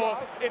score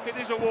if it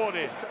is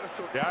awarded.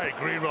 Yeah, I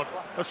agree, Rod.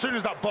 As soon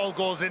as that ball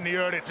goes in the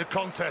air, it's a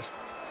contest.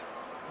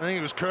 I think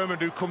it was Kermond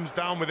who comes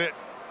down with it.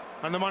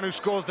 And the man who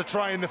scores the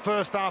try in the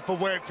first half for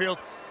Wakefield,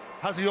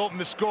 has he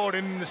opened the score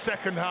in the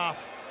second half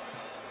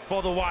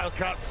for the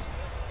Wildcats?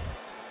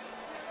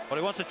 Well,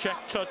 he wants to check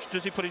touch.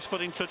 Does he put his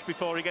foot in touch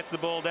before he gets the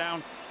ball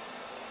down?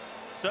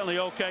 Certainly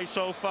okay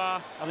so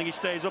far. I think he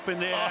stays up in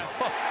the air,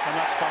 and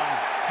that's fine.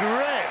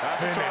 Great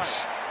finish.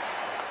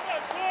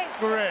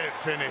 Great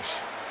finish.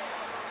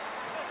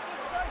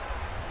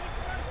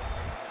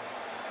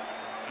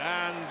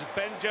 And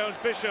Ben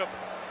Jones-Bishop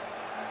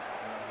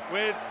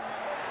with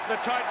the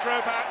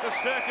tightrope act, the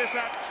circus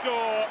act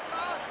score.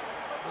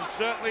 And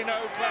certainly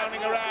no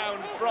clowning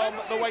around from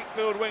the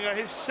Wakefield winger.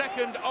 His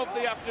second of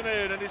the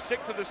afternoon and his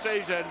sixth of the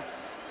season.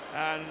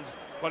 And,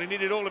 well, he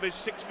needed all of his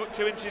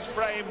 6'2"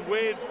 frame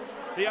with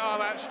the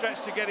arm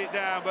outstretched to get it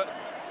down. But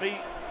the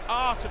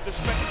art of the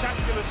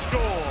spectacular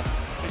score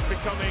is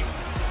becoming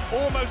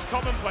almost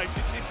commonplace.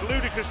 It's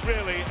ludicrous,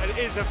 really, and it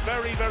is a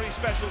very, very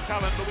special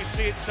talent, but we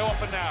see it so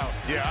often now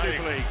in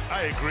Super League.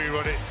 I agree,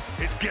 Rod.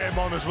 It's game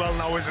on as well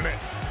now, isn't it?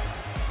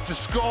 To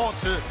score,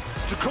 to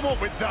come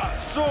up with that,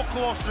 so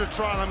close to the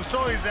try. I'm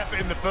sorry his effort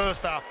in the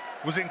first half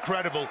was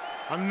incredible,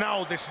 and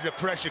now this is a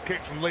pressure kick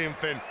from Liam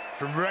Finn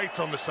from right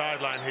on the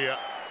sideline here.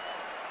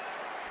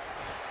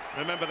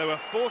 Remember, they were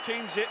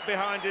 14-zip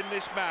behind in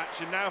this match,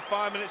 and now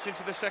 5 minutes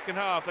into the second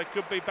half, they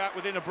could be back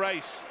within a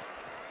brace.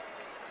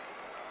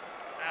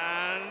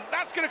 And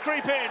that's going to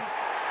creep in,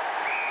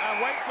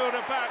 and Wakefield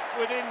are back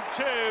within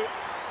 2.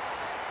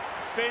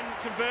 Finn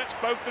converts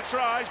both the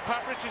tries.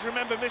 Pat Richards,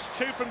 remember, missed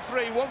 2 from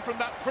 3, 1 from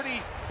that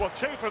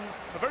 2 from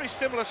a very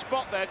similar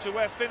spot there to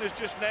where Finn has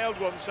just nailed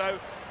one, so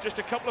just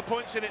a couple of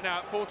points in it now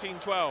at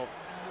 14-12.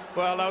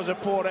 Well, that was a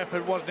poor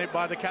effort, wasn't it,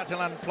 by the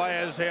Catalan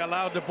players. They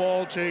allowed the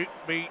ball to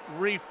be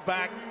reefed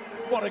back.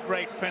 What a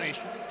great finish.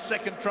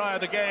 Second try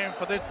of the game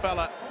for this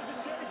fella.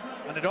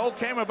 And it all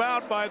came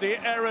about by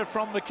the error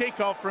from the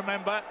kickoff,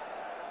 remember.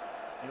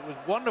 It was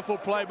wonderful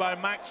play by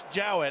Max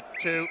Jowett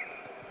to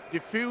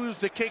defuse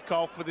the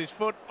kickoff with his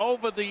foot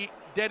over the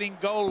dead-in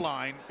goal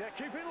line.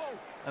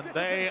 And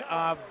they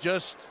have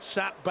just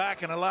sat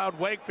back and allowed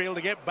Wakefield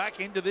to get back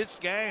into this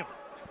game.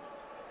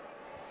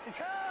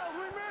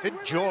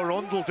 Didn't Joe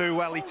Rundle do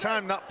well? He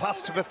timed that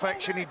pass to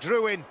perfection. He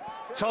drew in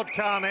Todd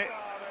Carney.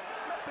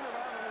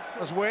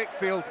 As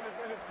Wakefield,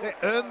 they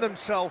earned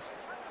themselves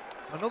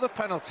another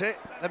penalty.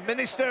 The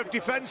Minister of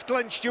Defence,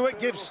 Glenn Stewart,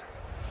 gives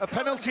a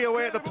penalty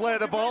away at the play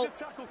of the ball.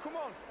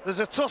 There's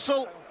a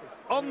tussle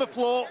on the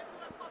floor.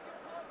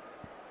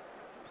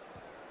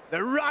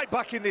 They're right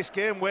back in this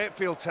game,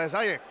 Wakefield, Tez.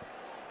 I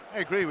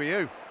agree with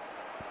you.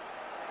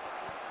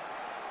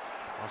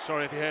 I'm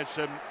sorry if you heard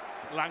some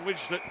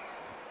language that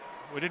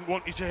we didn't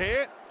want you to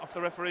hear off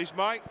the referee's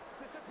mic.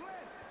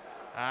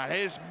 And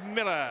here's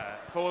Miller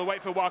for the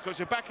Wakefield Wildcats.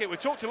 So back here, we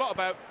talked a lot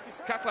about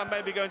Catalan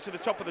maybe going to the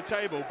top of the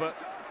table, but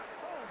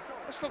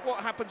let's look what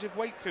happens if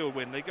Wakefield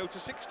win. They go to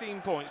 16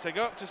 points, they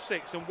go up to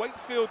 6, and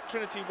Wakefield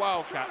Trinity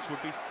Wildcats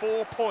would be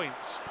 4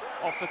 points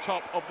off the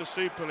top of the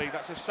Super League.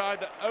 That's a side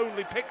that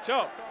only picked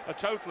up a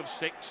total of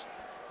 6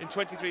 in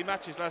 23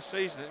 matches last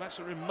season. That's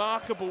a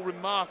remarkable,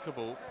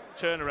 remarkable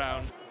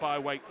turnaround by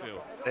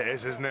Wakefield. It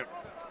is, isn't it?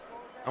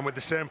 And with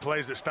the same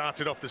players that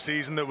started off the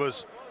season, that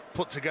was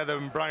put together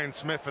in Brian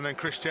Smith, and then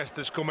Chris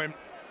Chester's come in,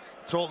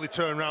 totally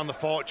turned around the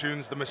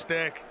fortunes. The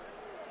mistake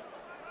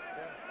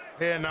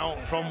here now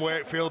from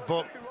Wakefield,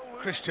 but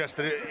Chris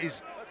Chester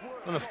is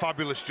done a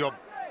fabulous job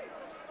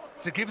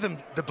to give them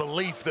the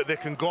belief that they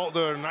can go out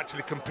there and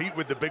actually compete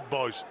with the big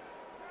boys.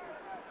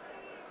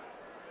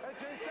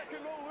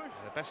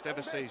 Their best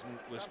ever season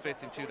was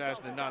 5th in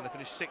 2009. They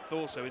finished 6th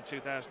also in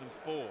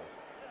 2004.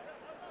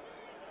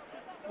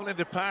 Well, in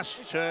the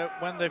past,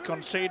 when they've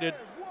conceded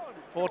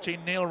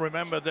 14-0,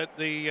 remember that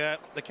the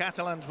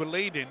Catalans were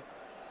leading.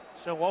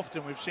 So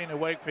often we've seen a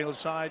Wakefield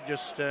side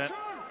just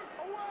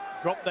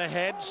drop their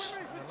heads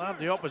and allow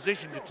the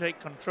opposition to take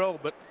control,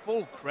 but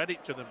full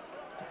credit to them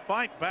to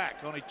fight back.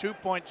 Only 2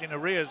 points in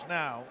arrears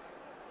now.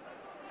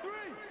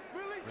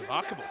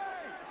 Remarkable.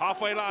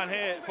 Halfway line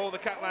here for the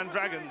Catalan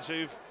Dragons,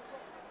 who've,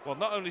 well,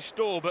 not only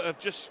stalled, but have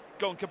just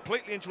gone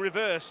completely into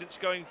reverse since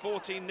going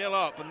 14-0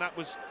 up, and that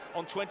was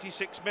on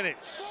 26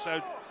 minutes. So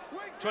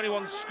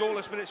 21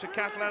 scoreless minutes for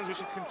Catalans,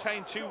 which have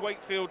contained 2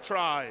 Wakefield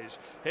tries.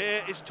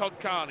 Here is Todd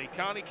Carney.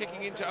 Carney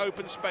kicking into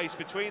open space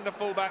between the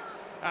fullback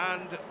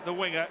and the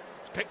winger.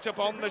 It's picked up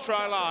on the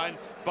try line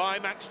by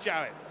Max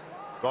Jowett.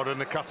 Rod, and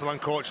the Catalan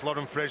coach,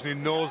 Laurent Fresnay,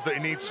 knows that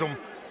he needs some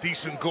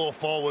decent go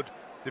forward.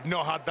 They've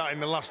not had that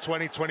in the last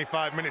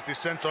 20-25 minutes. They've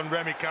sent on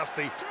Remy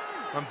Casti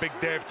and Big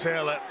Dave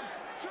Taylor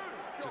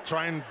to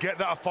try and get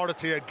that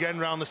authority again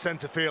round the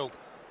centre field.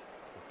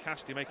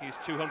 Casti making his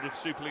 200th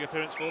Super League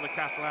appearance for the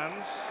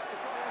Catalans.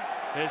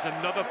 Here's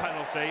another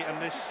penalty,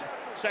 and this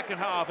second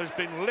half has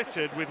been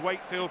littered with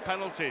Wakefield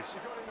penalties.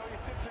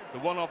 The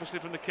one obviously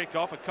from the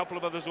kick-off, a couple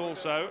of others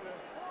also.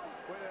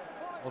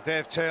 Well,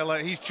 Dave Taylor,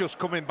 he's just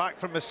coming back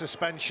from a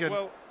suspension.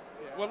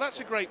 Well, that's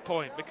a great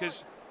point,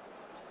 because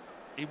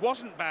he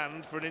wasn't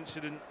banned for an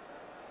incident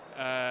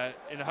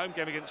in a home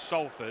game against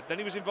Salford. Then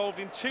he was involved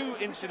in 2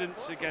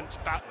 incidents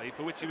against Batley,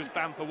 for which he was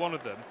banned for one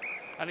of them.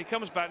 And he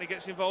comes back and he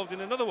gets involved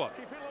in another one.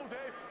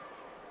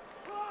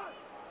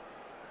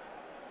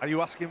 Are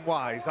you asking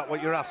why? Is that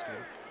what you're asking?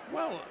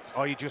 Well,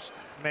 or are you just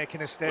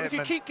making a statement?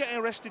 Well, if you keep getting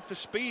arrested for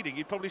speeding,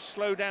 you'd probably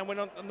slow down when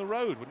on the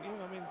road, wouldn't you?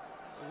 I mean,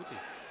 or would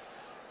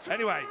you?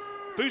 Anyway,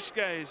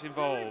 Busquets is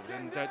involved,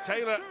 and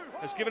Taylor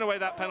has given away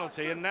that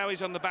penalty, and now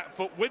he's on the back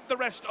foot with the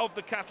rest of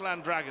the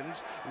Catalan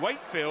Dragons.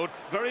 Wakefield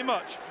very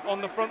much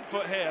on the front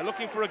foot here,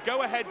 looking for a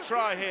go-ahead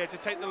try here to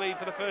take the lead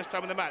for the first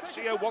time in the match.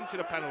 Shio wanted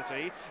a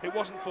penalty, it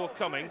wasn't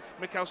forthcoming.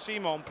 Mikel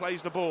Simon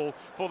plays the ball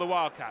for the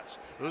Wildcats.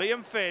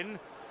 Liam Finn,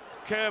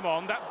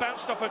 Kermon, that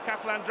bounced off a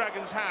Catalan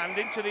Dragons hand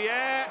into the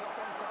air,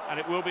 and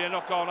it will be a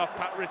knock-on off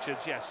Pat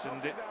Richards, yes,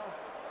 and it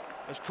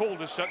was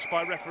called as such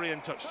by referee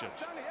and touch judge.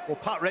 Well,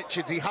 Pat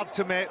Richards, he had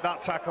to make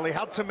that tackle, he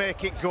had to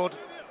make it good.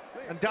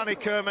 And Danny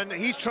Kerman,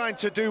 he's trying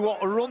to do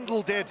what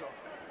Arundel did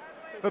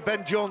for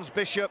Ben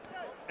Jones-Bishop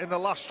in the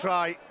last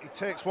try. He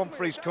takes one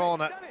for his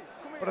corner.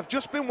 But I've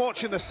just been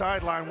watching the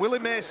sideline. Willie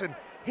Mason,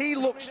 he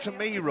looks to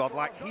me, Rod,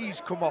 like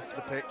he's come off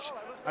the pitch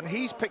and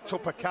he's picked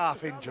up a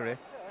calf injury.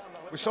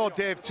 We saw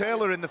Dave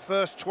Taylor in the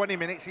first 20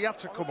 minutes. He had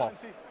to come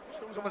off.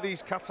 Some of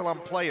these Catalan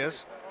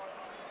players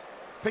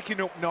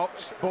picking up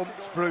knocks,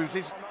 bumps,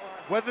 bruises.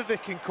 Whether they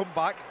can come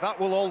back, that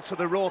will alter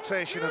the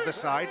rotation of the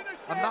side,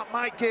 and that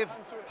might give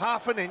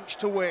half an inch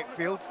to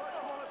Wakefield.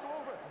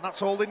 And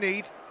that's all they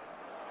need.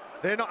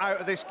 They're not out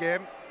of this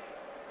game.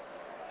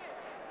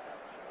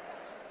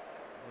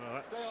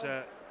 Well, that's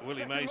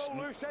Willie Mason,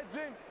 who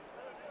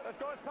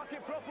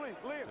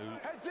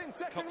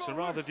cuts a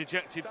rather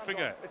dejected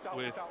figure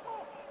with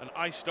an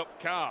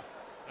iced-up calf,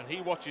 and he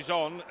watches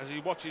on as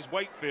he watches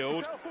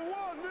Wakefield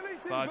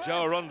by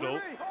Joe Arundel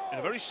in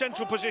a very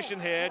central position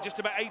here, just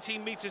about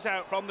 18 metres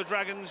out from the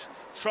Dragons'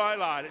 try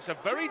line. It's a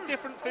very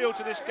different feel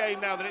to this game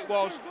now than it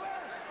was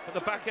at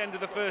the back end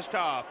of the first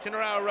half.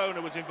 Tinarau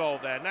Rona was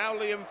involved there, now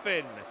Liam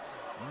Finn.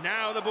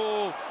 Now the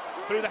ball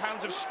through the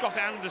hands of Scott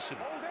Anderson,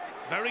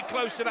 very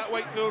close to that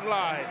Wakefield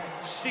line.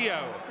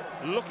 Sio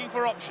looking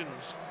for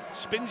options,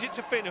 spins it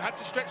to Finn, who had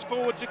to stretch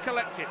forward to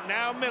collect it.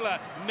 Now Miller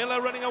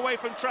running away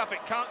from traffic,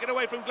 can't get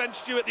away from Glenn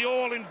Stewart. The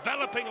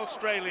all-enveloping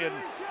Australian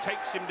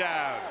takes him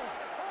down.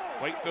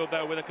 Wakefield,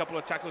 though, with a couple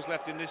of tackles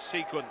left in this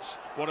sequence.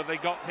 What have they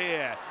got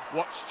here?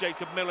 What's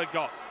Jacob Miller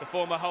got, the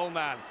former Hull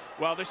man?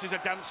 Well, this is a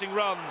dancing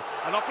run.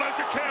 An offload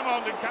to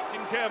Kermond, and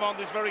Captain Kermond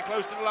is very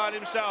close to the line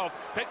himself.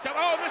 Picked up,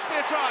 oh, must be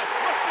a try here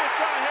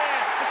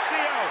for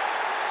Sio.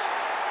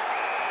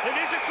 It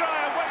is a try,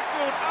 and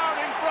Wakefield are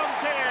in front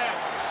here.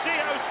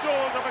 Sio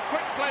scores off a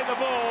quick play the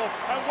ball,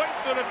 and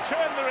Wakefield have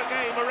turned their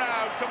game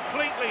around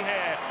completely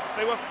here.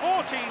 They were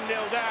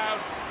 14-0 down,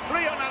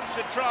 3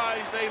 unanswered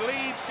tries. They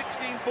lead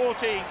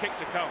 16-14, kick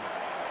to come.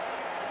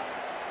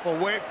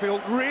 Well,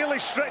 Wakefield really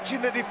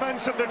stretching the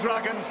defence of the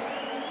Dragons,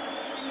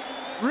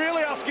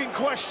 really asking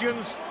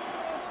questions.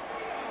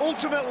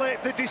 Ultimately,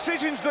 the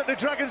decisions that the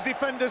Dragons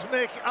defenders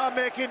are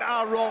making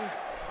are wrong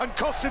and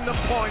costing them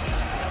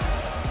points.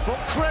 But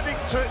credit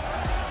to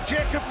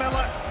Jacob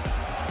Miller,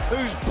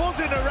 who's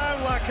buzzing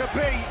around like a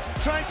bee,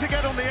 trying to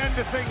get on the end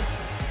of things.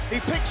 He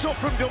picks up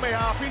from dummy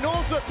half. He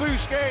knows that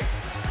Bousquet,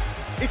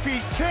 if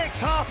he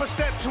takes half a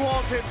step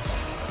towards him,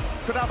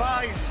 could have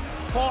eyes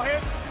for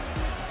him.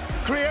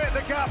 Create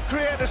the gap,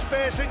 create the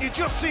space, and you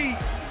just see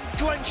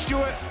Glenn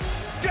Stewart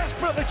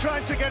desperately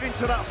trying to get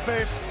into that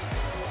space.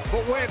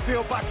 But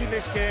Wakefield back in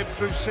this game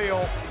through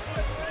Sio.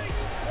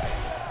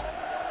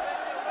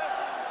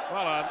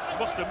 Well, I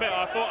must admit,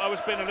 I thought I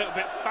was being a little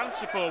bit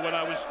fanciful when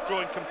I was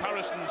drawing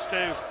comparisons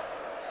to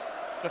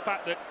the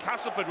fact that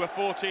Castleford were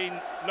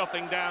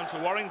 14-0 down to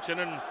Warrington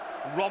and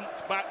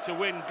romped back to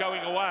win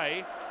going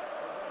away.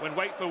 When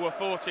Wakefield were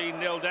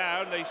 14-0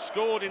 down, they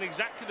scored in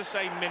exactly the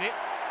same minute,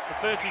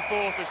 the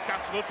 34th as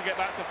Castleford, to get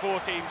back to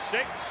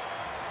 14-6.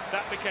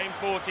 That became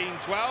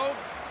 14-12.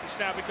 It's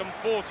now become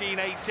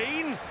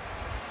 14-18.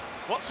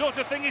 What sort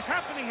of thing is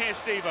happening here,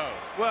 Steve-O?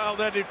 Well,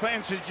 their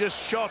defence is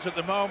just shot at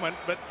the moment,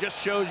 but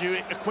just shows you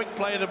a quick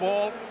play of the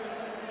ball.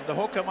 The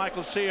hooker,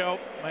 Michael Sio,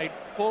 made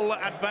full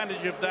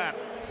advantage of that.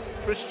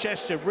 Chris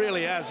Chester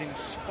really has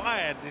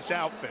inspired this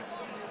outfit.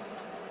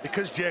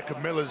 Because Jacob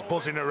Miller's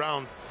buzzing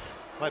around,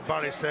 like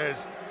Barry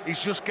says,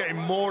 he's just getting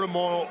more and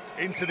more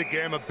into the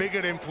game, a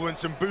bigger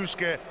influence. And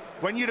Bousquet,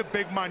 when you're a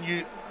big man,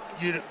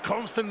 you're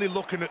constantly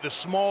looking at the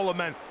smaller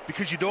men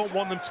because you don't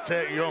want them to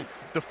take you on.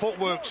 The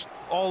footwork's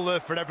all there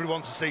for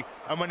everyone to see,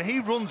 and when he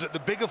runs at the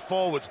bigger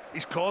forwards,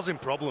 he's causing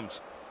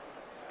problems.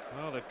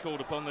 Well, they've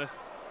called upon the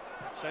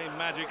same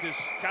magic as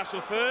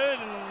Castleford,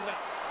 and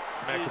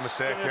make a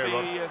mistake here,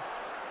 Rod.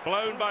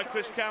 Blown by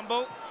Chris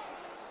Campbell.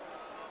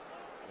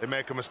 They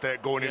make a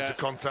mistake going into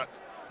contact,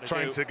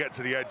 trying to get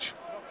to the edge.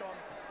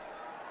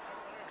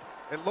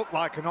 It looked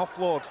like an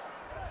offload.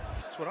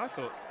 That's what I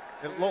thought.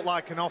 It looked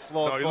like an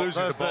offload. No, he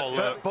loses the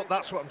ball. But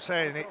that's what I'm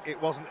saying.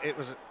 It wasn't. It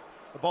was.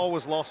 The ball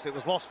was lost. It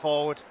was lost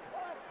forward,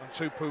 and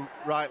Tupu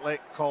rightly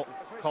called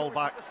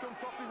back.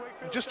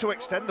 And just to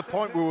extend the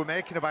point we were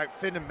making about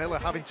Finn and Miller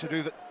having to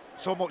do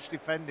so much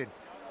defending,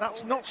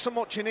 that's not so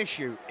much an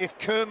issue if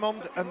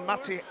Kermond and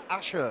Matty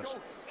Ashurst,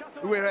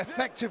 who are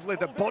effectively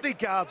the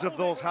bodyguards of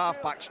those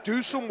halfbacks,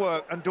 do some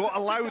work and don't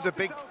allow the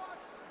big,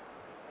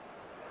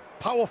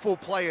 powerful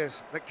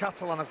players that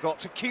Catalan have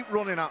got to keep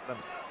running at them.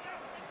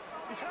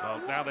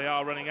 Well, now they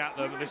are running at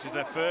them. This is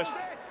their first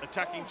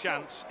attacking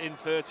chance in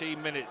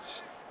 13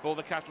 minutes for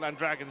the Catalan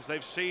Dragons.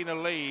 They've seen a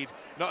lead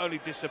not only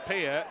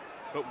disappear,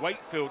 but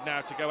Wakefield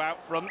now to go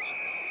out front.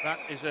 That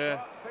is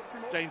a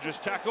dangerous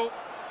tackle.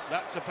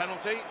 That's a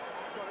penalty.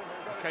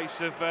 A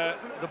case of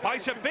the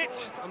biter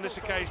bit on this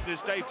occasion,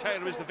 as Dave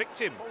Taylor is the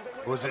victim.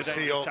 Was it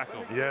Sio?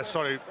 Yeah,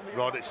 sorry,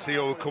 Rod. It's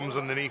Sio who comes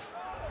underneath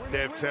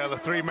Dave Taylor.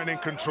 3 men in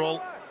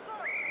control,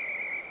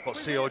 but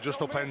Sio just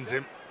upends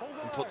him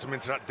and puts him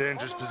into that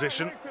dangerous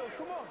position.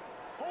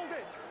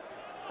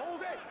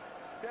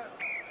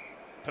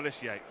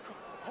 Pelissier.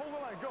 Hold the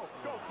line, go,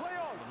 play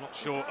on. I'm not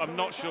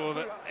not sure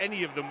that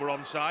any of them were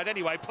onside.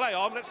 Anyway, play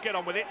on. Let's get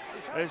on with it.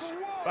 As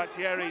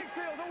Bactieri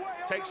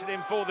takes it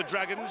in for the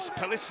Dragons.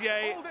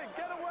 Pelissier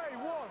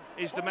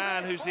is the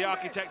man who's the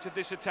architect of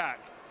this attack.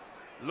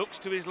 Looks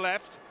to his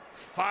left,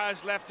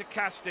 fires left to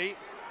Casti.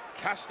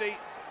 Casti,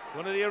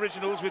 one of the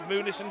originals with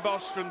Muniz and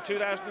Boss from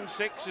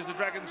 2006 as the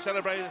Dragons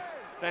celebrate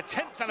their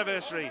 10th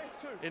anniversary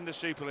in the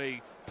Super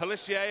League.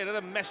 Pelissier,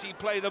 another messy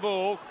play the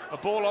ball. A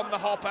ball on the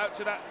hop out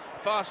to that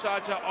far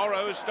side to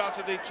Oro, who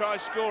started the try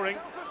scoring.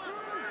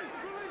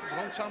 A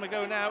long time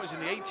ago now, it was in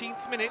the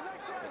 18th minute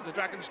that the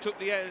Dragons took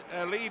the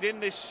lead in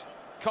this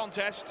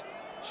contest.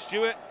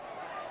 Stewart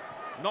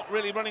not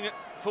really running at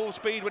full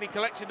speed when he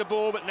collected the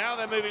ball, but now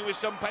they're moving with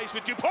some pace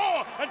with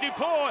Dupont, and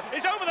Dupont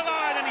is over the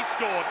line and he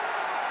scored.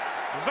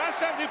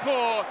 Vincent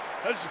Dupont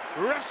has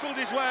wrestled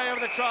his way over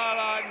the try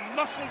line,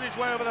 muscled his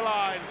way over the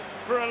line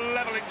for a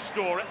levelling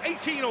score at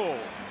 18-all.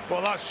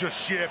 Well, that's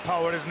just sheer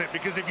power, isn't it?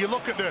 Because if you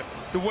look at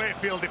the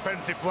Wakefield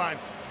defensive line,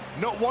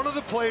 not one of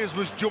the players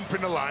was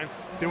jumping the line.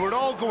 They were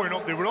all going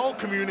up, they were all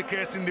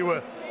communicating, they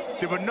were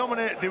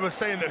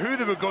saying that who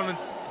they were going to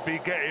be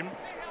getting.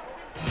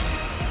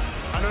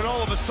 And then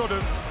all of a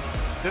sudden,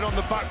 they're on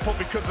the back foot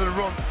because of the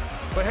run.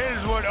 But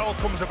here's where it all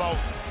comes about.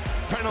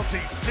 Penalty,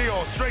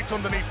 CO, straight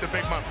underneath the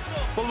big man.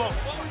 But look,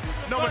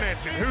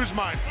 nominated, who's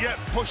mine? Yep,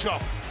 push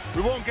off.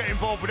 We won't get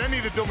involved with any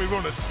of the dummy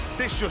runners.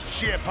 This just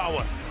sheer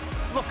power.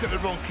 Look at the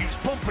run, keeps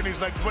pumping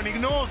his legs when he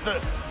knows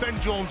that Ben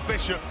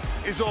Jones-Bishop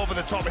is over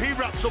the top. He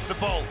wraps up the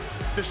ball.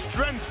 The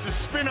strength to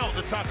spin out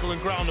the tackle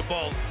and ground the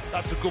ball.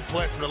 That's a good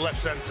play from the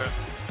left centre.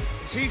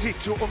 It's easy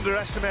to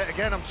underestimate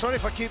again. I'm sorry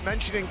if I keep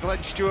mentioning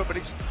Glenn Stewart, but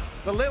it's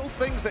the little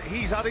things that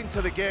he's adding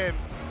to the game.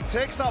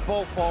 Takes that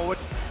ball forward,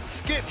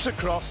 skips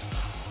across,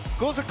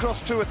 goes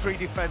across 2 or 3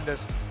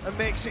 defenders and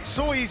makes it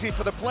so easy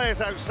for the players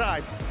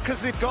outside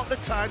because they've got the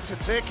time to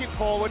take it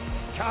forward.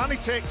 Carney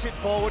takes it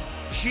forward,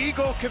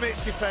 Shigo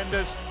commits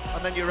defenders,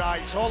 and then you're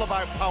right, it's all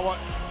about power.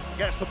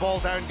 Gets the ball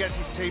down, gets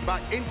his team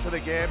back into the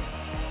game.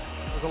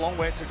 There's a long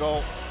way to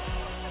go.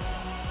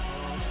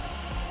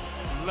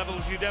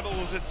 Levels you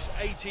Devils at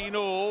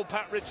 18-all.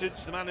 Pat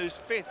Richards, the man who's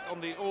 5th on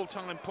the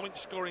all-time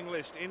point-scoring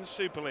list in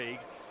Super League.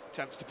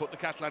 Chance to put the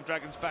Catalan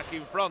Dragons back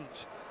in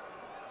front.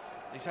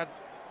 He's had,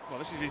 well,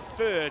 this is his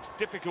 3rd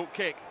difficult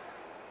kick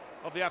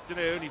of the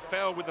afternoon. He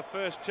failed with the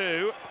first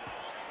 2.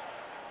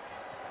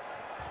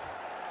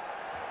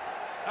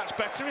 That's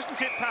better,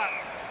 isn't it,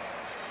 Pat?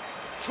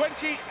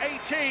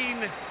 2018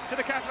 to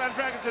the Catalan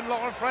Dragons and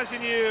Laurent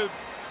Frasigneau.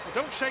 Well,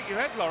 don't shake your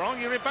head, Laurent,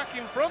 you're back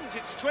in front.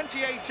 It's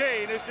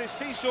 2018 as this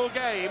seesaw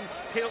game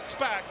tilts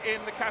back in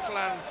the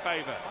Catalans'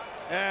 favour.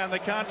 And they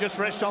can't just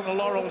rest on the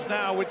laurels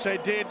now, which they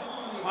did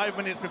 5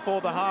 minutes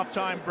before the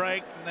half-time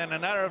break, and then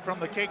an error from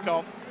the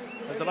kickoff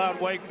has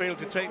allowed Wakefield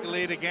to take the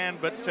lead again,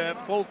 but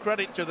full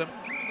credit to them.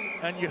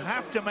 And you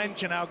have to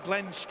mention how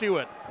Glenn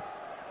Stewart,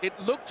 it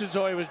looked as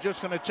though he was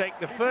just going to take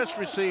the first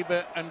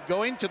receiver and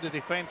go into the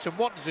defence, and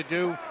what does he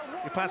do?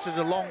 He passes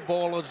a long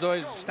ball as though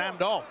he's a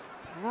standoff.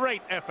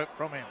 Great effort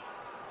from him.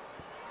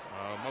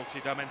 Oh,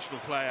 multi-dimensional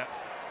player.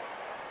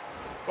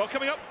 Well,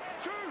 coming up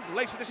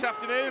later this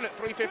afternoon at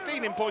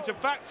 3:15 in point of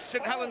fact,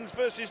 St Helens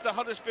versus the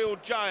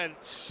Huddersfield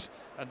Giants.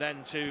 And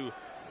then to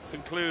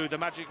conclude the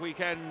Magic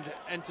Weekend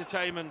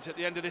entertainment at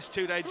the end of this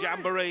 2-day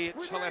jamboree,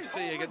 it's Hull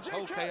FC against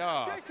Hull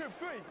KR.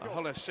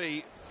 Hull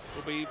FC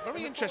will be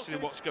very interested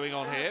in what's going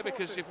on here,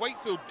 because if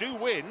Wakefield do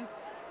win,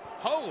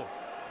 Hull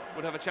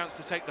would have a chance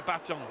to take the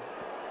baton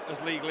as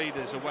league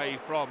leaders away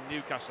from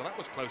Newcastle. That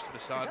was close to the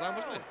sideline,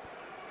 wasn't it?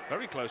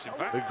 Very close, in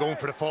fact. They're going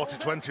for the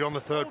 40-20 on the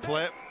 3rd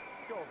play.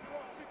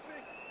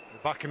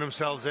 They're backing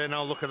themselves in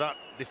now. Look at that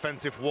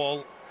defensive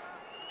wall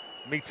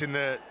meeting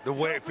the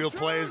Wakefield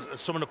players.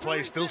 Some of the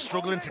players still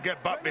struggling to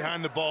get back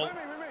behind the ball.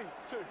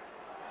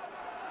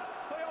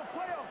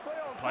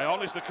 Play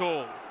on is the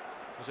call.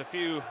 There's a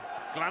few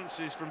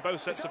glances from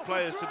both sets of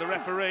players to the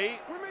referee.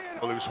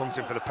 Well, he was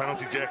hunting for the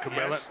penalty, Jacob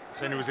Miller,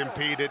 saying he was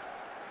impeded.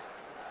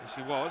 Yes,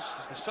 he was.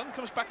 As the sun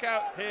comes back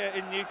out here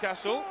in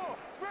Newcastle,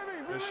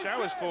 there's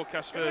showers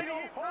forecast for,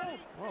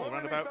 well,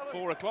 around about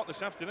 4 o'clock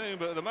this afternoon,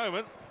 but at the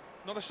moment,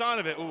 not a sign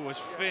of it. Oh, as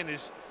Finn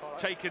is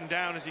taken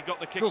down as he got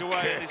the kick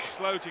away and is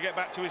slow to get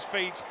back to his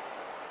feet.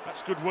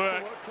 That's good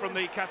work from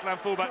the Catalan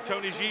fullback,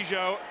 Tony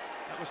Gigot.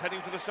 That was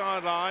heading for the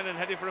sideline and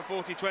heading for a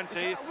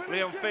 40-20.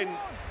 Leon Finn,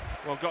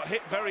 well, got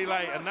hit very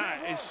late, and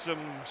that is some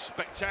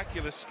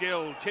spectacular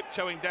skill,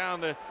 tiptoeing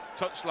down the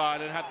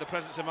touchline, and had the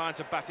presence of mind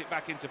to bat it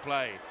back into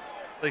play.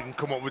 They can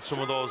come up with some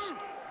of those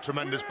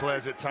tremendous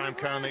players at time,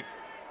 can't they?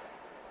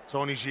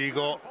 Tony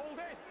Gigot,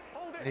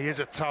 he is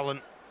a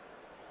talent.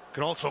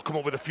 Can also come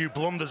up with a few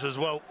blunders as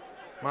well,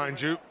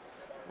 mind you.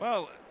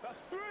 Well,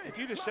 if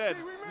you'd have said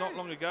not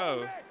long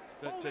ago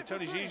that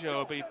Tony Gigot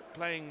would be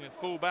playing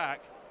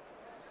full-back,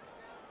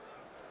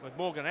 when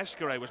Morgan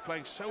Escaré was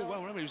playing so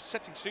well, remember he was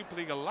setting Super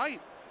League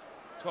alight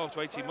 12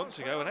 to 18 months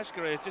ago, and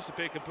Escaré has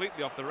disappeared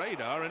completely off the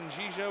radar, and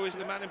Gigot is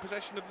the man in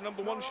possession of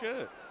the #1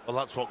 shirt. Well,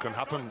 that's what can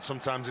happen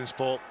sometimes in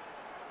sport.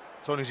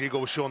 Tony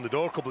Gigot was shown the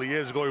door a couple of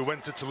years ago. He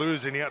went to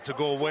Toulouse and he had to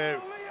go away,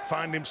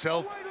 find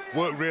himself.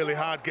 work really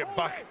hard, get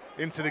back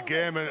into the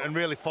game and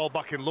really fall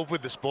back in love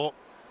with the sport.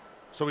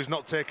 So he's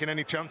not taking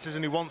any chances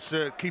and he wants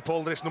to keep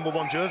hold of this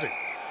 #1 jersey.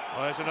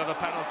 Well, there's another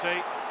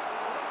penalty.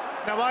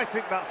 Now, I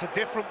think that's a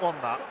different one,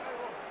 that.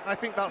 I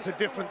think that's a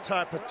different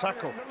type of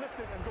tackle.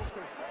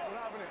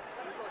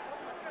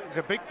 He's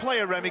a big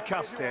player, Remy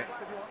Castell,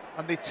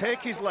 and they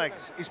take his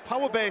legs. His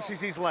power base is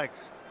his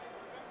legs.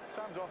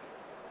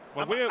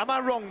 Well, am I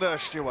wrong there,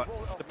 Stuart?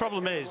 The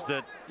problem is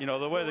that, you know,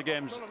 the way the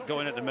game's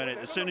going at the minute,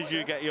 as soon as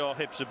you get your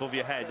hips above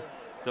your head,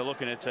 they're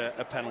looking at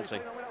a penalty.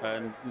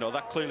 And, you know,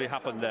 that clearly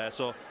happened there.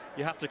 So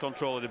you have to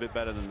control it a bit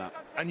better than that.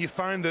 And you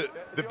find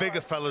that the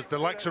bigger fellas, the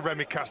likes of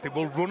Remy Castell,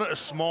 will run at a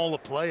smaller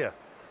player.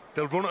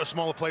 They'll run at a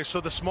smaller player. So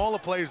the smaller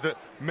players that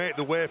make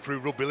the way through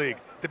rugby league,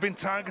 they've been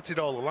targeted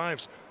all their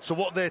lives. So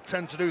what they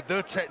tend to do,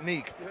 their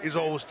technique is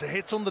always to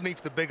hit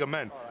underneath the bigger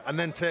men and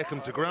then take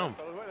them to ground.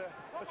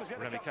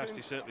 Remy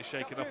Castell certainly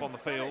shaken up on the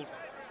field,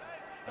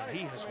 and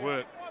he has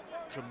worked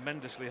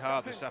tremendously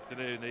hard this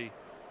afternoon.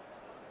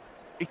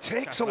 He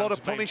takes a lot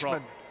of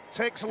punishment.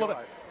 Takes a lot of.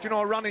 Do you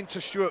know, I ran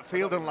into Stuart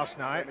Fielden last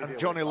night and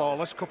Johnny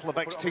Lawless, a couple of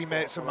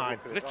ex-teammates of mine.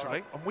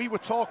 Literally. And we were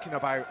talking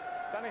about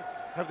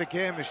how the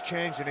game has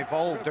changed and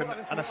evolved,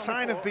 and a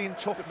sign of being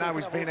tough now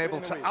is being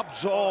able to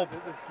absorb.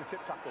 The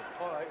tip tackle.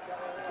 All right,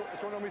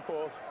 it's going on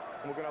report,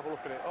 and we're going to have a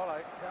look at it. All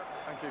right,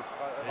 thank you.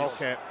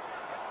 Okay.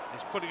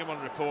 He's putting him on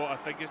report, I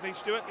think, isn't he,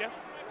 Stuart? Yeah.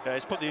 Yeah,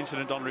 he's put the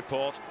incident on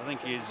report. I think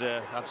he's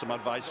had some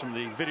advice from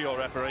the video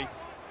referee.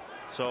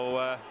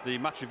 So the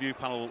match review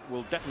panel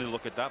will definitely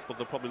look at that, but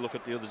they'll probably look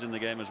at the others in the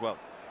game as well.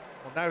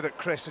 Well, now that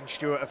Chris and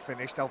Stuart have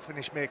finished, I'll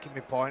finish making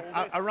my point.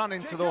 I ran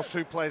into those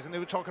two players and they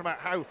were talking about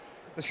how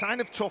the sign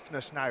of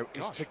toughness now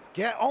is to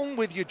get on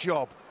with your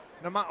job,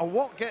 no matter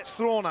what gets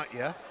thrown at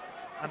you,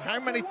 and how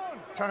many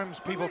times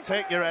people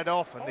take your head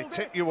off and they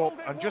tip you up,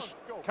 and just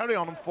carry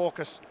on and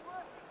focus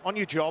on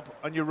your job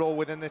and your role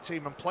within the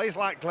team. And players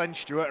like Glenn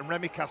Stewart and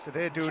Remy Castell,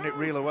 they're doing it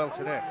really well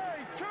today.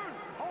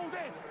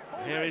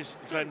 Here is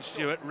Glenn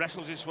Stewart,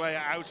 wrestles his way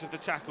out of the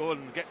tackle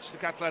and gets the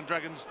Catalan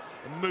Dragons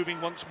moving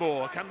once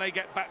more. Can they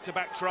get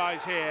back-to-back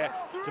tries here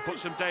to put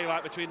some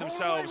daylight between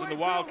themselves and the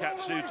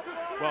Wildcats, who,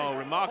 well,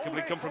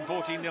 remarkably come from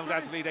 14-0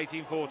 down to lead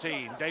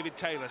 18-14. David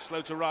Taylor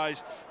slow to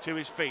rise to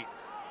his feet.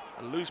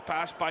 A loose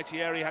pass by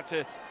Thierry, had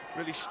to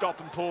really stop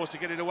and pause to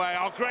get it away.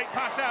 Oh, great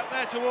pass out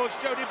there towards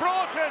Jody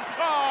Broughton.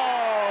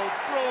 Oh,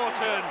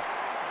 Broughton.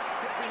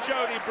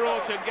 Jody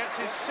Broughton gets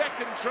his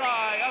second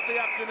try of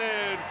the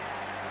afternoon.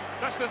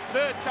 That's the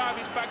third time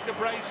he's back to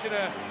brace in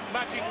a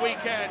magic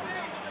weekend.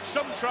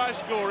 Some try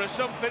scorer,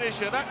 some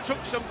finisher. That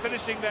took some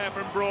finishing there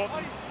from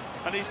Broughton.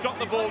 And he's got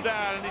the ball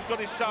down and he's got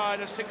his side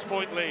a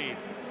 6-point lead.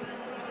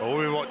 Oh,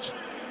 we watched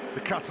the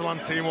Catalan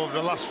team over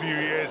the last few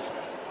years.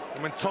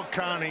 And when Todd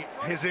Carney,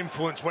 his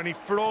influence, when he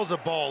throws a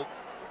ball,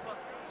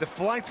 the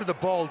flight of the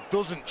ball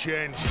doesn't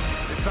change.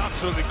 It's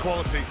absolutely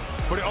quality.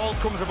 But it all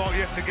comes about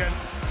yet again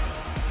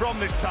from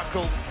this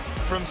tackle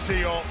from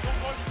CO.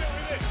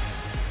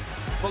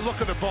 But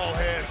look at the ball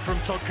here from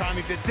Todd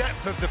Carney, the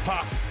depth of the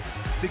pass.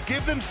 They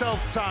give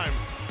themselves time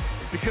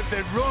because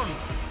they run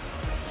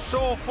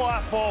so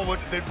far forward,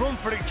 they run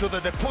for each other,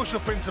 they push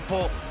up in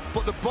support.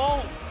 But the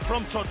ball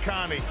from Todd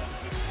Carney,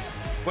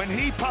 when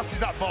he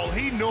passes that ball,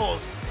 he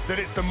knows that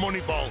it's the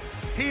money ball.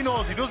 He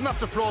knows he doesn't have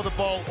to throw the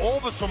ball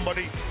over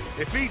somebody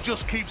if he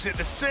just keeps it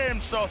the same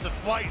sort of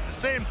flight, the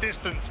same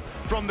distance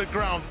from the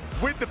ground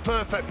with the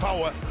perfect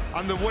power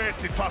and the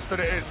weighted pass that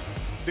it is.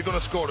 They're going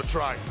to score a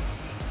try.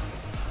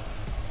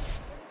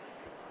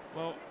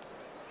 Well,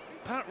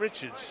 Pat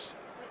Richards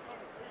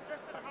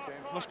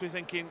must be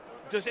thinking,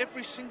 does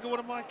every single one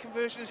of my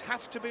conversions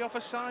have to be off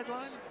a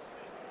sideline?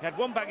 He had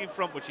one back in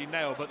front which he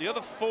nailed, but the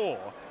other 4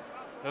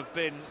 have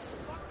been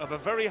of a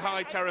very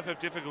high tariff of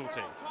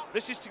difficulty.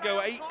 This is to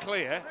go 8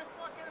 clear.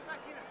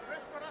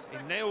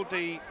 He nailed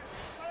the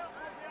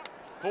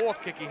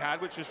 4th kick he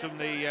had, which was from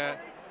the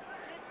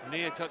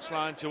near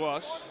touchline to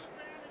us.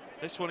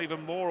 This one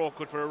even more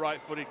awkward for a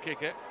right-footed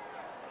kicker.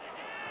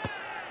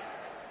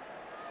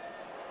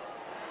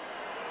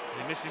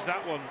 He misses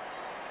that one.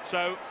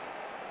 So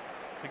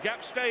the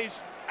gap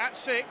stays at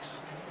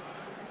 6.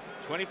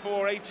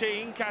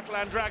 24-18,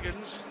 Catalan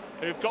Dragons,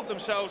 who've got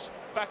themselves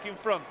back in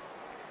front.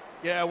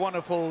 Yeah,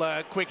 wonderful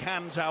quick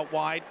hands out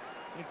wide.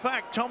 In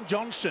fact, Tom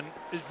Johnston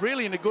is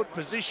really in a good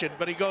position,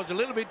 but he goes a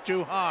little bit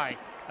too high.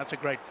 That's a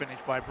great finish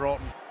by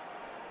Broughton.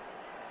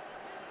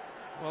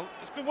 Well,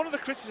 it's been one of the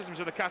criticisms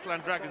of the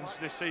Catalan Dragons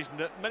this season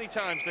that many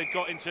times they've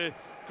got into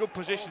good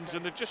positions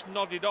and they've just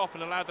nodded off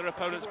and allowed their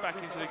opponents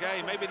back into the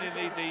game. Maybe they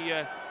need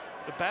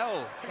the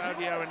bell,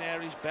 Claudio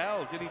Ranieri's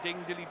bell,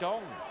 dilly-ding,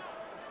 dilly-dong.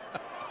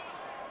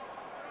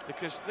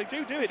 Because they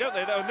do it, don't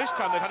they? And this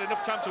time they've had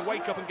enough time to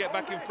wake up and get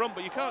back in front,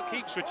 but you can't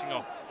keep switching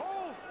off.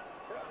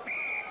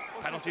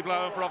 Penalty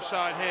blown for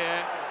offside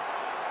here.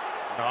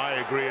 No,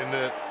 I agree, and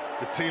the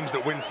teams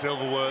that win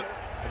silverware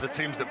are the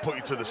teams that put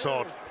you to the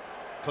sword.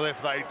 Play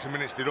for that 80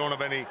 minutes, they don't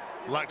have any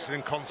laxing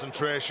in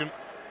concentration.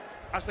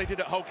 As they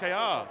did at Hull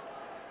KR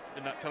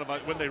in that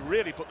televised, when they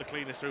really put the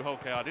cleaners through Hull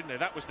KR, didn't they?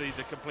 That was the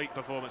complete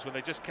performance, when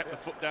they just kept the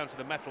foot down to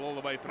the metal all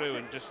the way through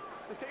and just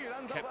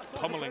kept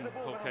pummeling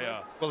Hull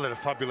KR. Well, they're a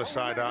fabulous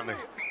side, aren't they?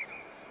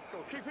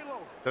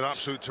 They're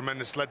absolute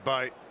tremendous, led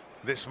by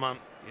this man.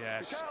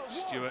 Yes,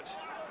 Stewart.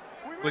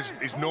 Well,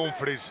 he's known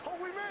for his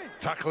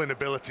tackling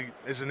ability,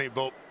 isn't he?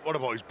 But what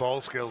about his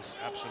ball skills?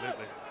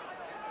 Absolutely.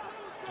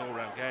 His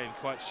all-round game,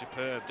 quite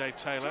superb. Dave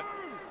Taylor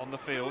on the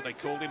field. They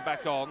called him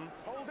back on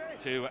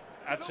to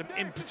add some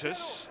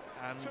impetus,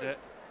 and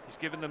he's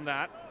given them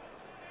that.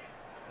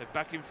 They're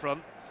back in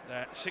front.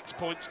 They're 6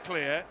 points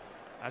clear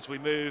as we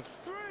move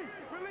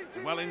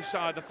well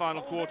inside the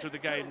final quarter of the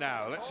game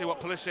now. Let's see what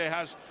Pelissier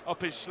has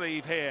up his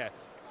sleeve here.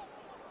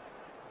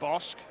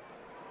 Bosk,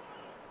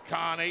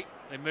 Carney,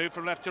 they move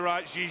from left to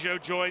right.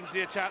 Gigot joins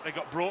the attack. They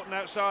got Broughton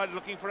outside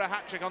looking for a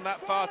hat-trick on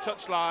that far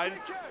touchline.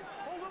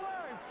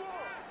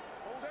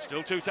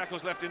 Still 2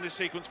 tackles left in this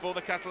sequence for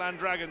the Catalan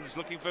Dragons,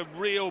 looking for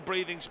real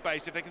breathing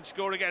space. If they can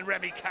score again,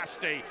 Remy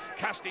Casti.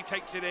 Casti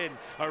takes it in.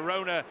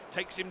 Arona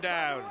takes him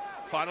down.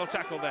 Final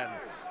tackle then.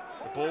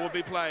 The ball will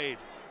be played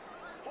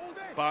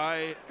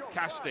by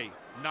Casti,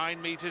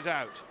 9 metres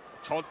out.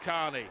 Todd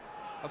Carney,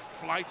 a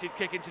flighted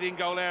kick into the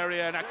in-goal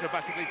area and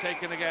acrobatically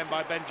taken again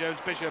by Ben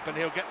Jones-Bishop, and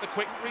he'll get the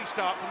quick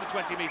restart from the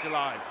 20-metre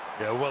line.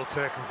 Yeah, well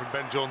taken from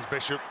Ben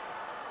Jones-Bishop.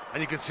 And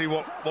you can see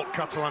what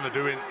Catalan are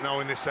doing now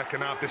in this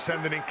second half. They're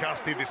sending in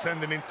Casti, they're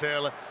sending in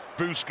Taylor,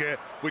 Bousquet,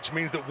 which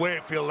means that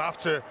Wakefield have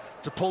to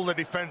pull the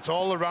defence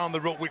all around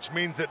the ruck, which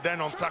means that then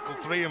on tackle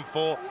 3 and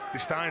 4, they're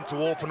starting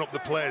to open up the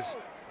plays.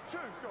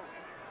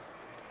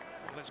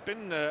 Well, it's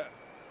been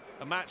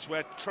a match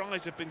where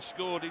tries have been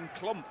scored in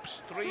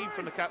clumps. 3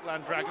 from the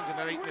Catalan Dragons in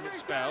an 8-minute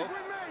spell,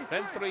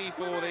 then 3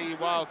 for the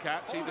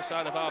Wildcats either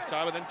side of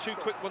half-time, and then 2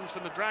 quick ones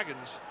from the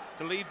Dragons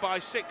to lead by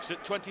 6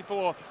 at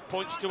 24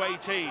 points to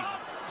 18.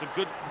 Some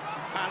good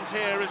hands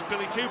here as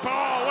Billy Tupou.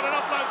 Oh, what an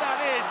offload that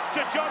is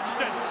to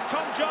Johnston.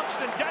 Tom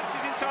Johnston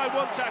dances inside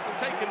 1 tackle,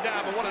 taken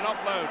down, but what an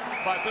offload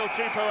by Bill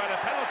Tupou, and a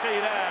penalty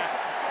there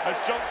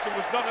as Johnston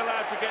was not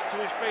allowed to get to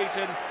his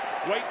feet, and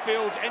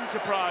Wakefield's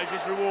enterprise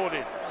is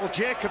rewarded. Well,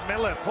 Jacob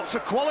Miller puts a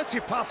quality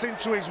pass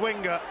into his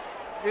winger.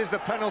 Here's the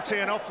penalty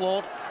and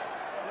offload.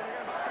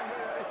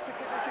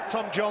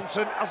 Tom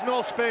Johnson has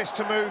no space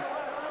to move.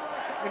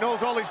 He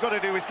knows all he's got to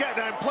do is get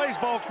down, plays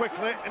ball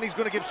quickly, and he's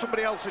going to give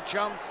somebody else a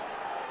chance.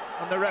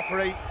 And the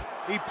referee,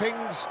 he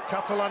pings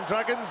Catalan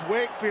Dragons.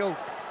 Wakefield,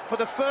 for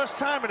the first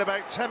time in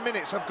about 10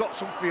 minutes, have got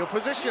some field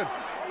position.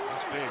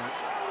 It's been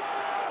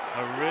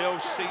a real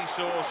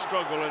seesaw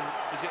struggle, and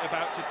is it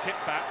about to tip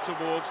back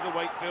towards the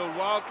Wakefield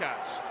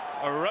Wildcats?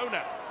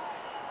 Arona.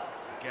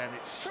 Again,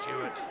 it's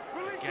Stewart.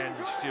 Again,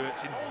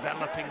 Stewart's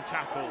enveloping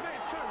tackle,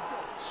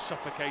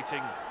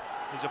 suffocating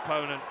his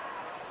opponent.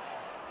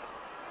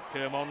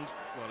 Kermond,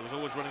 well, he was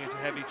always running into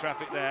heavy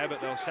traffic there, but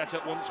they'll set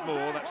up once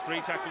more. That's 3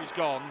 tackles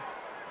gone.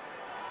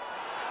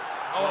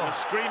 Oh, they're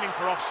screaming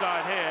for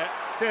offside here.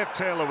 Dave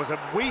Taylor was a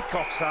weak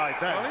offside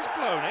there. Well, he's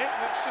blown it.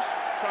 Let's just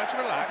try to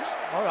relax.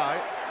 All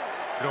right.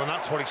 You know, and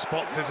that's what he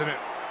spots, isn't it?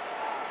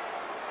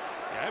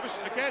 Yeah, it was,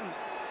 again...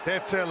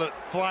 Dave Taylor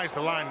flies the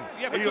line.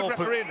 Yeah, but good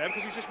referee in there,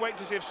 because he's just waiting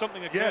to see if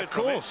something occurred. Yeah, of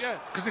course. Yeah,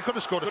 because they could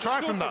have scored a try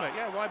from that.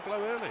 Yeah, why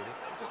blow early?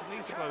 It doesn't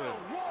need to blow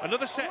early.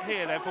 Another set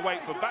here then for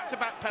Wakefield.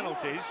 Back-to-back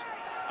penalties.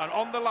 And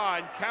on the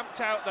line,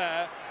 camped out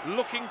there,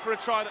 looking for a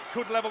try that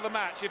could level the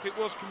match if it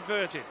was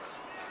converted.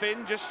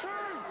 Finn just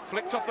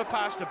flicked off the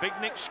pass to big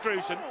Nick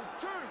Scruton.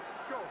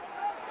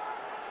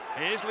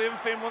 Here's Liam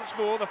Finn once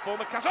more, the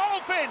former Cast... Oh,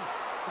 Finn!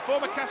 The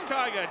former Cast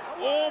Tiger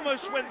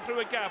almost went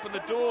through a gap, and the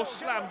door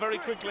slammed very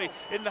quickly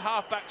in the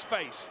halfback's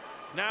face.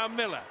 Now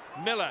Miller.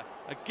 Miller,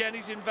 again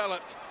he's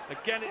enveloped.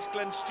 Again it's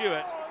Glenn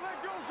Stewart.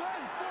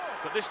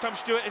 But this time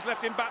Stewart is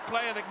left in back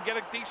play, and they can get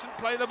a decent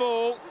play of the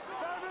ball.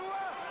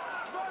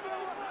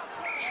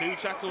 2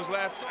 tackles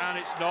left, and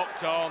it's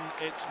knocked on.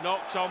 It's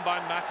knocked on by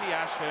Matty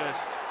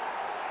Ashurst.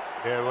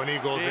 Yeah, when he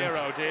goes in.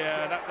 Oh dear,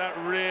 that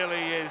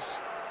really is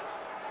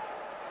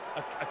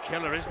a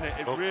killer, isn't it?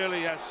 It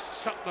really has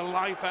sucked the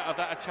life out of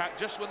that attack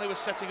just when they were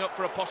setting up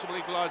for a possible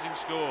equalising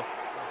score.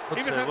 Even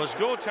if they hadn't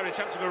scored, Terry,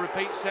 chance of a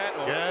repeat set.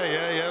 Or...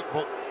 Yeah.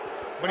 But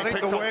when he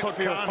picks out Todd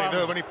Carney,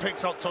 though, when he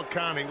picks out Todd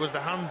Carney, was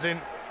the hands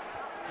in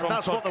from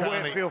That's Todd what the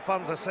Carney. Wakefield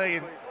fans are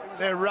saying.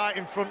 They're right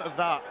in front of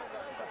that.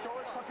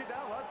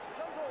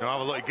 Now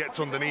have a look, he gets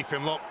underneath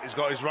him, look, he's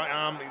got his right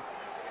arm, he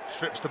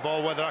strips the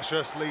ball, whether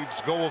Ashurst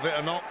leaves go of it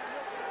or not.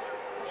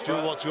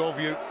 Stuart, what's your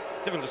view?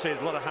 Difficult to say,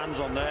 there's a lot of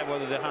hands on there,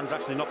 whether the hands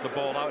actually knock the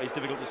ball out is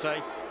difficult to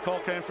say. Call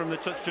came from the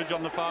touch judge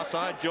on the far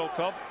side, Joe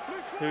Cobb,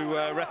 who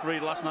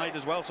refereed last night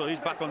as well, so he's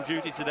back on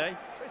duty today.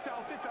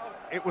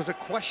 It was a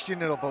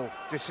questionable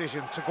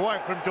decision to go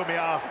out from dummy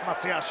half,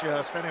 Matty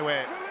Ashurst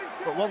anyway,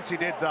 but once he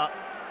did that,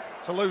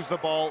 to lose the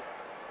ball,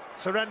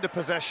 surrender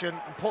possession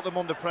and put them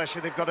under pressure,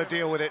 they've got to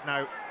deal with it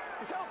now.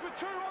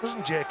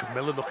 Doesn't Jacob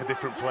Miller look a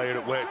different player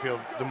at Wakefield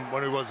than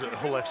when he was at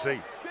Hull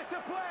FC?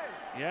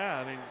 Yeah,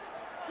 I mean,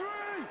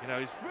 you know,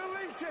 he's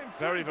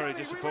very, very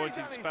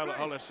disappointing spell at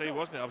Hull FC,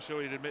 wasn't it? I'm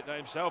sure he'd admit that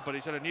himself, but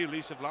he's had a new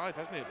lease of life,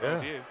 hasn't he, at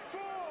Bellevue?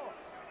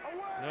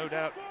 No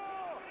doubt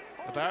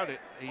about it.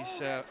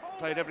 He's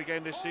played every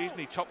game this season.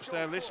 He tops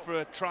their list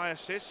for try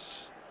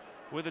assists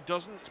with a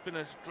dozen. It's been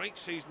a great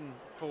season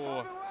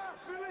for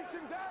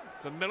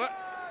Miller.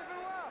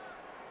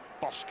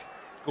 Bosk.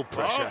 Good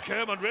pressure. Oh,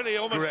 Kerman really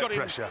almost Great got him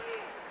pressure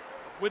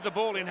with the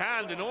ball in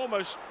hand and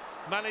almost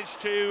managed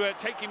to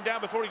take him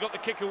down before he got the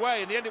kick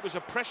away. In the end, it was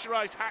a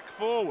pressurised hack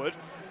forward,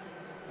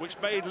 which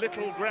made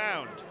little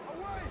ground.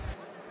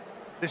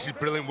 This is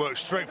brilliant work,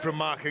 straight from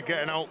marker,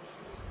 getting out.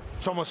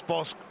 Thomas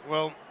Bosk,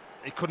 well,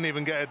 he couldn't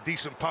even get a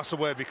decent pass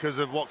away because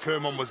of what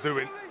Kerman was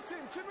doing.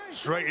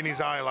 Straight in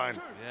his eye line.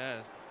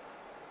 Yeah,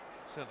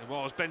 certainly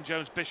was. Ben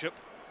Jones-Bishop,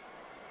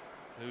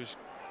 who's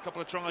a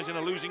couple of tries in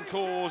a losing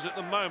cause at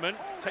the moment,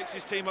 takes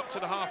his team up to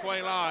the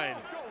halfway line.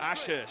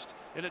 Ashurst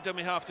in at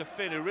dummy half to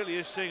Finn, who really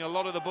is seeing a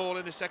lot of the ball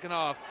in the second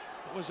half.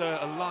 It was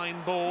a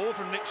line ball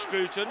from Nick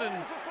Scruton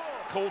and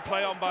called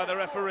play on by the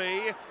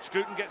referee.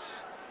 Scruton gets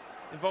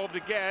involved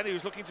again. He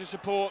was looking to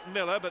support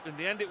Miller, but in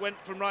the end it went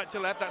from right to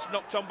left. That's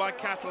knocked on by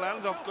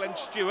Catalans off Glenn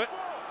Stewart.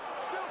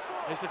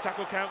 Is the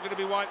tackle count going to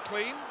be wiped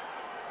clean?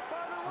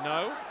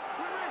 No.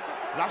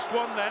 Last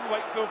one then.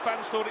 Wakefield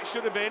fans thought it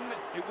should have been.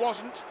 It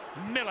wasn't.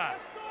 Miller.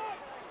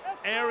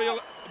 Aerial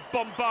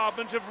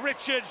bombardment of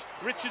Richards.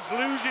 Richards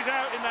loses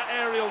out in that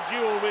aerial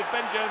duel with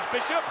Ben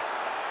Jones-Bishop.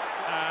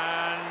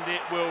 And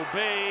it will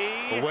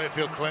be... Well,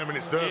 Wakefield claiming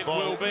it's their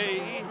ball. It will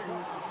be...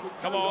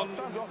 Come on.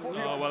 Oh,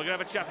 well, we're going to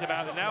have a chat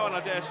about it now, and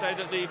I dare say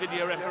that the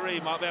video referee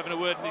might be having a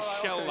word in his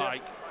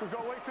shell-like. We've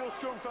got Wakefield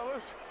scrum,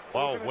 fellas.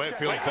 Wow,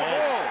 Wakefield's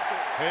ball.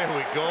 Here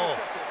we go.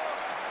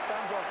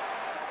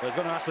 He's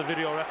going to ask the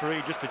video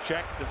referee just to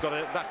check. They've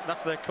got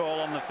that's their call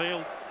on the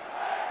field.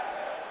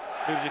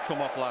 Who does it come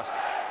off last?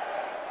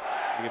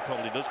 I think it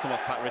probably does come off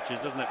Pat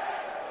Richards, doesn't it?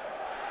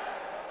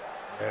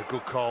 Yeah,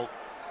 good call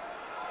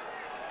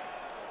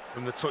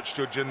from the touch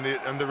judge and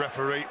the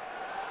referee.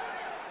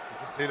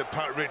 You can see that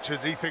Pat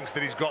Richards, he thinks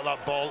that he's got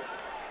that ball.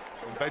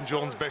 And Ben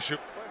Jones-Bishop,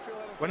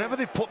 whenever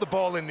they put the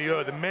ball in the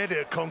air, they made it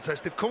a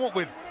contest. They've come up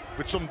with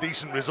some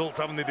decent results,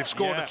 haven't they? They've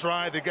scored a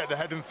try, they get the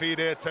head and feed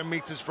here, 10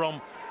 metres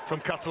from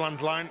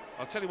Catalan's line.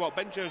 I'll tell you what,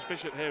 Ben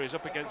Jones-Bishop here is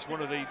up against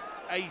one of the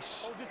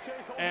ace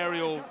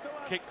aerial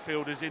kick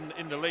fielders in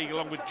the league,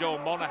 along with Joel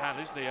Monaghan,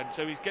 isn't he? And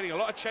so he's getting a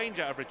lot of change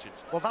out of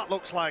Richards. Well, that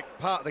looks like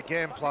part of the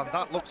game plan.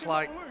 That looks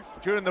like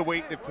during the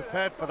week they've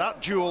prepared for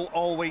that duel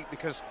all week,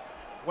 because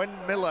when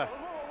Miller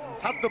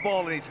had the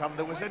ball in his hand,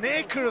 there was an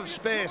acre of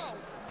space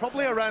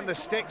probably around the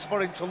sticks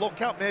for him to look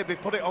at, maybe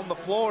put it on the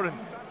floor and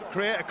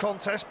create a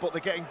contest, but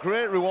they're getting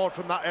great reward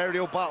from that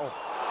aerial battle.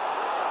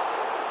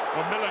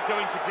 Well, Miller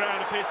going to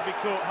ground appeared to be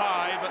caught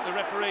high, but the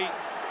referee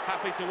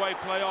happy to wave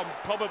play on,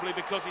 probably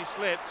because he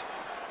slipped.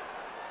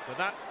 But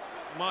that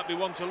might be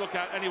one to look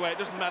at anyway. It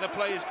doesn't matter,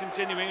 play is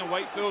continuing, and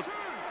Wakefield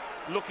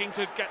looking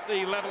to get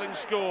the levelling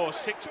score.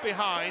 6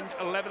 behind,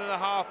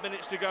 11.5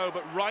 minutes to go,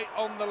 but right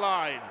on the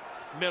line.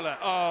 Miller,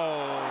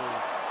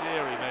 oh,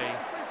 dearie me.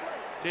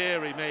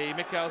 Dearie me,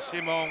 Michael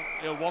Simon,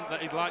 he'll want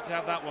that. He'd like to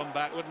have that one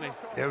back, wouldn't he?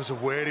 Yeah, it was a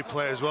weary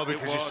play as well,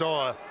 because you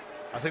saw,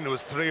 I think there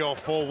was 3 or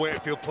 4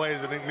 Wakefield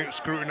players. I think Nick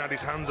Scruton had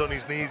his hands on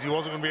his knees. He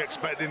wasn't going to be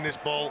expecting this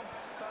ball.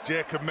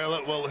 Jacob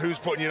Miller, well, who's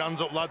putting your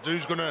hands up, lads?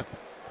 Who's going to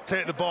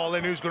take the ball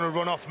in? Who's going to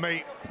run off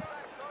me?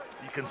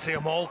 You can see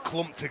them all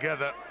clumped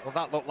together. Well,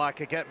 that looked like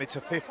a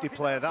get-me-to-50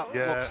 play. That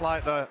looks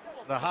like the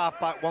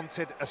half-back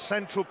wanted a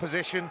central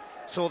position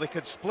so they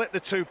could split the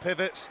 2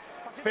 pivots,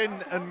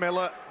 Finn and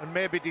Miller, and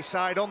maybe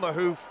decide on the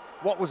hoof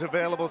what was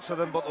available to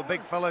them. But the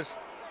big fellas,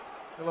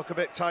 they look a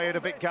bit tired,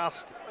 a bit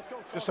gassed,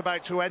 just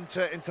about to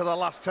enter into the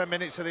last 10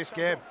 minutes of this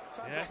game.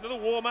 Yeah, it's another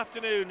warm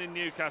afternoon in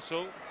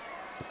Newcastle,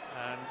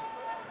 and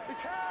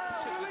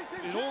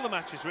in all the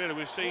matches really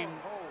we've seen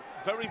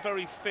very,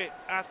 very fit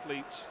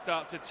athletes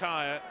start to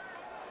tire.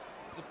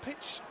 The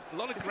pitch, a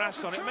lot of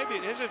grass on it. Maybe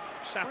it is a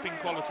sapping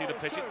quality of the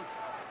pitch.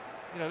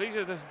 You know, these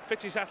are the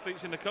fittest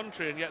athletes in the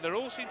country, and yet they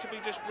all seem to be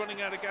just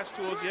running out of gas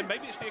towards the end.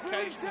 Maybe it's the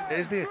occasion. It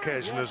is the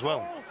occasion as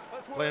well.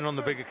 Playing on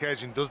the big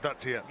occasion does that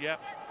to you. Yeah.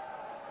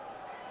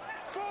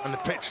 And the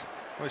pitch,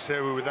 let's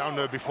say we were down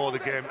there before the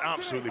game,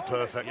 absolutely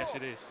perfect. Yes,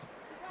 it is.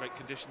 Great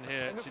condition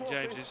here at St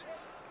James's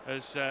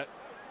as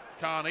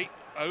Carney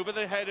over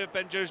the head of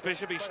Ben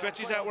Jones-Bishop. He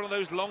stretches out one of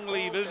those long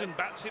levers and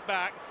bats it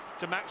back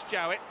to Max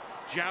Jowett.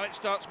 Jowett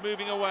starts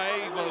moving away.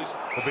 Well,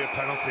 there'll be a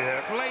penalty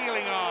here.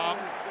 Flailing arm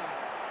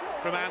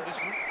from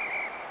Anderson.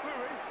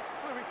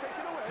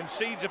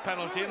 Concedes a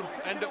penalty and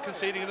end up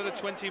conceding another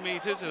 20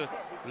 metres. A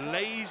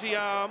lazy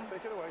arm.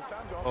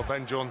 Well,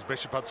 Ben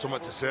Jones-Bishop had something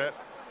to say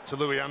to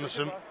Louis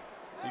Anderson.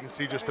 You can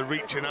see just the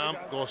reaching arm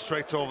go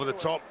straight over the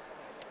top.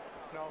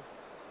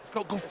 He's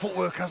got good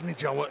footwork, hasn't he,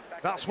 Jowett?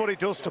 That's what he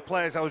does to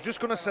players. I was just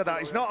going to say that.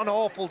 He's not an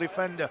awful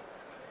defender,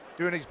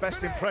 doing his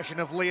best impression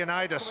of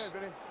Leonidas.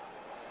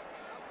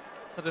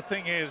 But the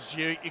thing is,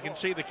 you can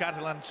see the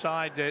Catalan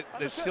side,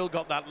 they've still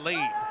got that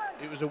lead.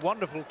 It was a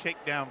wonderful kick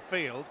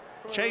downfield.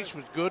 Chase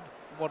was good.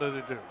 What did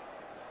they do?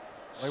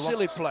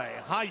 Silly play.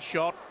 High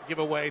shot, give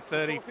away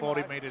 30,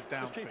 40 metres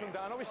downfield. Keep him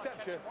down. I know he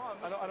stepped you.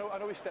 I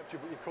know he stepped you,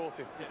 but you caught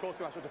him. You caught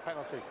him after a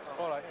penalty.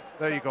 All right.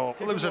 There you go.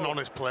 Well, it was an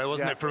honest play,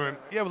 wasn't it, from him?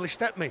 Yeah, well, he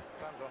stepped me.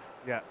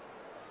 Yeah.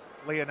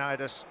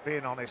 Leonidas,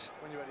 being honest,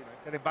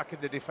 getting back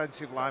in the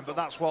defensive line, but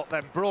that's what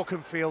them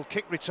broken field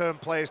kick return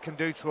players can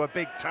do to a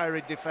big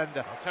tiring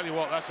defender. I'll tell you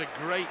what, that's a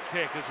great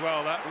kick as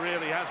well. That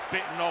really has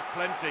bitten off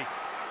plenty.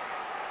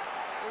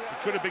 He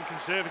could have been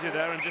conservative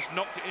there and just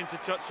knocked it into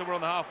touch somewhere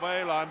on the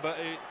halfway line, but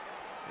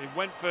he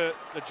went for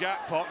the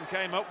jackpot and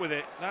came up with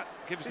it. That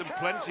gives them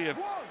plenty of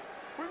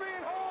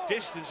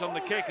distance on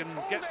the kick and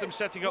gets them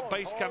setting up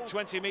base camp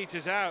 20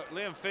 metres out.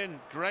 Liam Finn,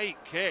 great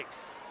kick.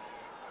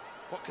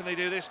 What can they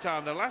do this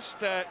time? The last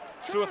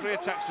 2 or 3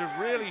 attacks have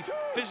really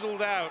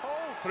fizzled out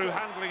through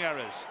handling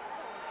errors.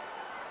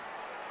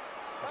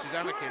 This is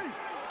Anakin.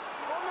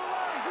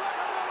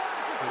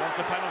 They want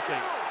a penalty.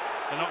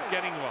 They're not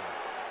getting one.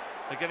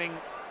 They're getting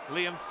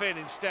Liam Finn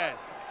instead.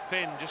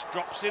 Finn just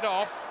drops it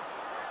off.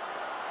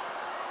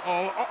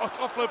 Oh,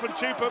 offload from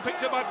Tupou,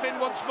 picked up by Finn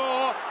once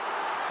more.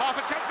 Half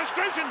a chance for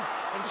Scruton.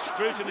 And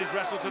Scruton is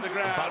wrestled to the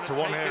ground. Back to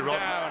one here, Rod.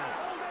 Down.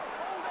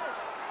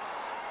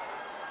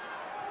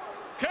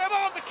 Come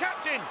on, the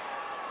captain!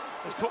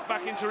 Has put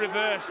back into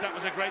reverse. That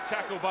was a great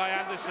tackle by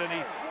Anderson.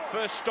 He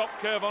first stopped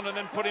curve on and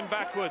then put him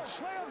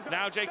backwards.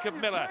 Now Jacob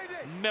Miller.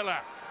 Miller.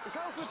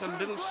 Just a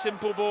little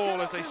simple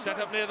ball as they set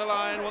up near the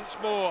line once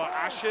more.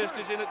 Ashurst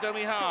is in at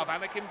dummy half.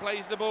 Anakin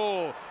plays the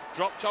ball.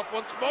 Dropped off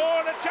once more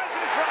and a chance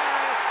at a try.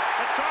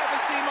 A try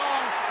for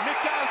Simon.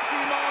 Michael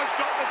Simon's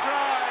got the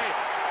try.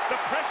 The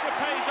pressure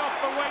pays off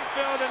for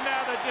Wakefield and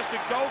now they're just a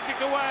goal kick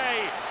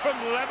away from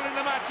levelling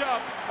the match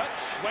up at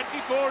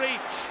 24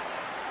 each.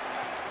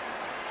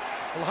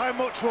 Well, how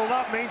much will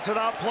that mean to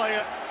that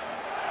player?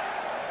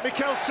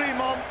 Michael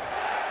Simon,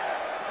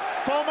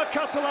 former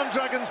Catalans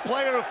Dragons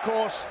player, of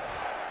course.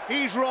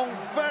 He's run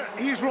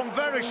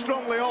very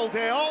strongly all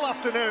day, all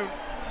afternoon,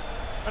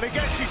 and he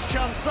gets his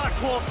chance that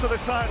close to the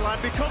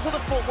sideline because of the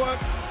footwork,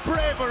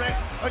 bravery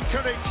and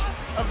courage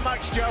of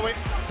Max Jowett,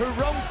 who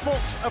wrong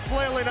foots a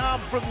flailing arm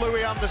from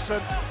Louis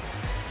Anderson.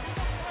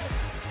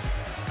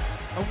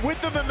 And with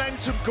the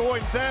momentum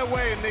going their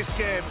way in this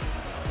game,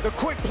 the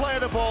quick play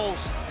of the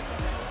balls.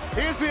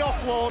 Here's the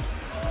offload.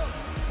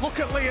 Look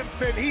at Liam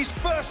Finn. He's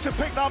first to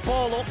pick that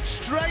ball up,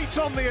 straight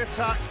on the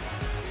attack.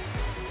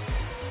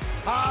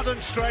 Hard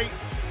and straight,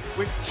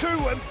 with 2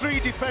 and 3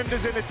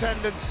 defenders in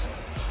attendance.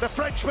 The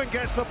Frenchman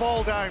gets the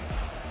ball down.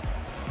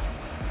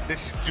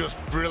 This is just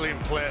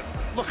brilliant play.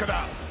 Look at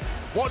that.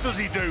 What does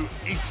he do?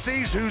 He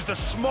sees who's the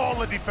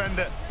smaller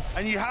defender,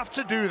 and you have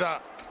to do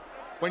that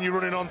when you're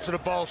running onto the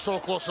ball so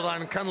close to the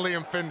line. Can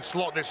Liam Finn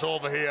slot this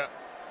over here?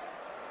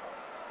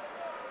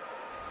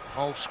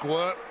 All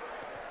square.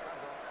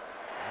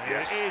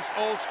 Yes. It is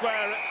all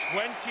square at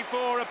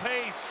 24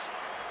 apiece.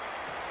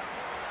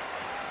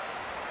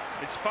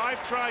 It's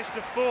 5 tries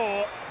to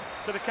 4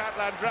 to the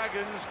Catalans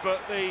Dragons, but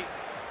the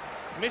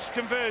missed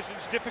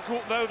conversions,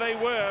 difficult though they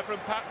were from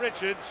Pat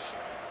Richards,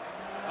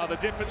 are the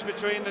difference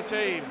between the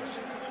teams.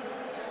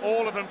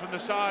 All of them from the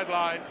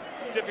sideline.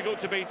 It's difficult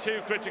to be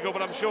too critical,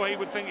 but I'm sure he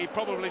would think he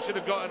probably should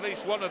have got at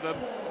least one of them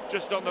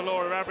just on the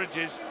law of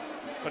averages.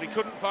 But he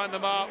couldn't find the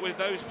mark with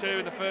those 2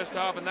 in the first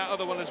half and that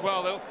other one as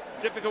well. The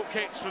difficult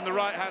kicks from the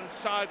right-hand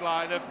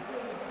sideline have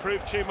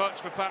proved too much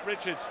for Pat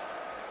Richards.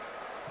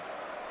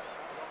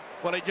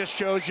 Well, it just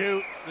shows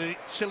you the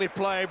silly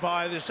play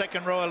by the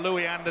second rower,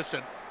 Louis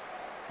Anderson.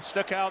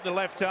 Stuck out the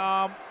left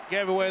arm,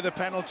 gave away the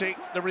penalty.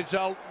 The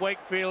result,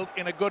 Wakefield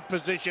in a good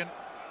position,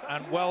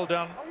 and well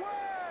done,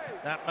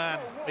 that man,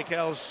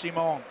 Michael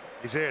Simon.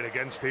 He's here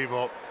again,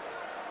 Steve-O.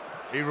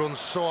 He runs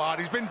so hard.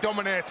 He's been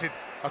dominated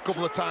a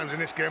couple of times in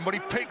this game, but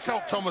he picks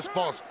out Thomas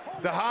Boz,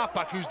 the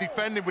halfback who's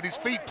defending with his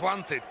feet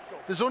planted.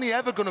 There's only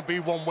ever going to be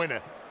one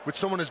winner, with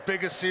someone as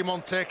big as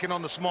Simon taking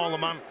on the smaller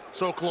man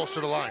so close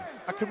to the line.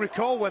 I can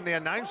recall when they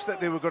announced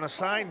that they were going to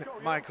sign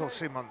Michael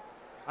Simon,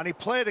 and he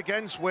played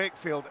against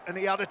Wakefield, and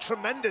he had a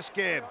tremendous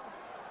game.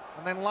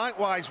 And then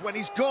likewise, when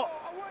he's got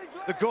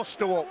the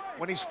gusto up,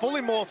 when he's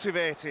fully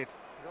motivated,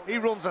 he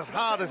runs as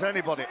hard as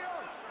anybody.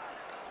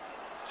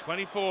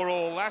 24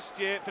 all. Last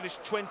year it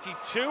finished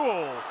 22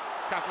 all.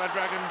 Catalans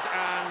Dragons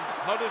and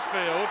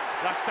Huddersfield.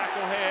 Last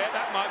tackle here.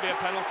 That might be a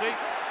penalty.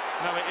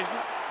 No, it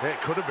isn't.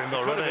 It could have been,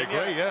 though, right? I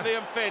agree, yeah.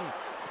 Liam Finn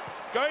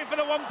going for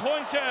the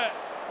one-pointer.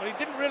 Well, he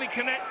didn't really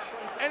connect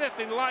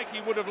anything like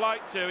he would have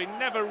liked to. He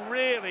never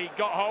really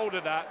got hold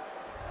of that.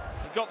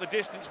 He got the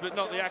distance, but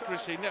not the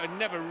accuracy.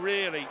 Never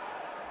really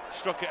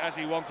struck it as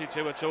he wanted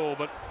to at all.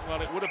 But,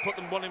 well, it would have put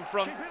them 1 in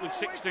front with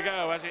 6 to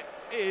go. As it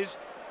is,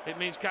 it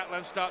means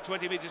Catalans start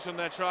 20 metres from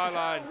their try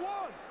line.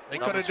 They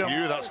could have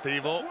done that,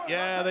 Steve-O.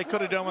 Yeah, they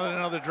could have done with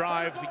another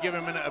drive to give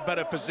him in a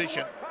better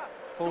position.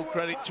 Full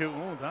credit to,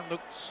 that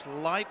looked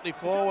slightly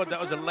forward. That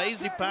was a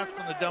lazy pass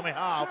from the dummy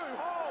half.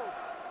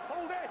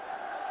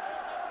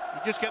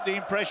 You just get the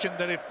impression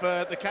that if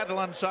the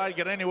Catalan side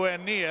get anywhere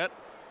near,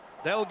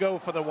 they'll go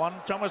for the one.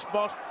 Thomas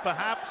Boss,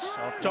 perhaps,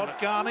 or Todd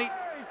Carney.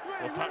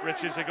 Well, Pat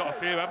Richards, they've got a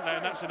few, haven't they?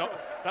 And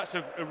that's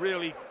a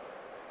really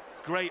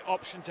great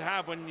option to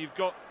have when you've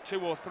got 2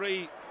 or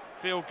 3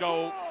 field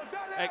goal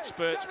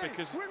experts,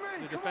 because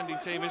the defending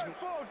team isn't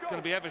going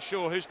to be ever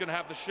sure who's going to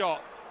have the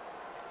shot.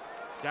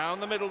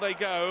 Down the middle they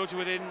go to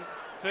within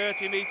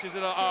 30 metres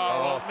of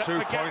the... two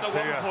forget points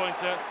the here.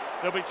 one-pointer.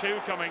 There'll be two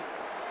coming.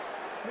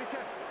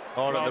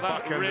 Or at the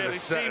that back end of the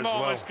set as Simon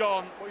well. has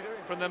gone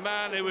from the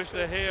man who was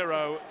the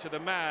hero to the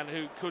man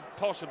who could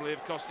possibly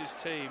have cost his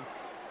team.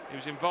 He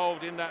was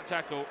involved in that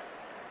tackle.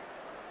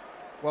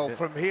 Well,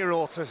 from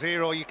hero to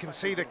zero, you can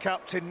see the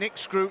captain, Nick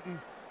Scruton.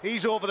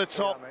 He's over the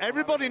top.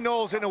 Everybody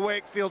knows in a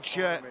Wakefield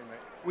shirt,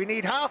 we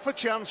need half a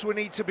chance, we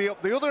need to be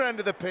up the other end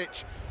of the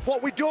pitch.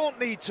 What we don't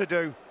need to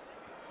do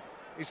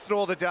is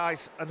throw the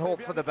dice and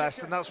hope for the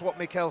best, and that's what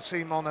Mikel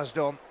Simon has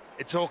done.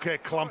 It's okay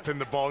clamping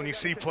the ball, and you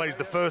see players,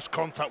 the first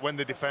contact when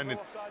they're defending,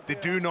 they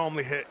do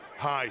normally hit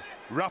high,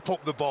 wrap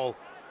up the ball,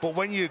 but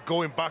when you're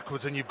going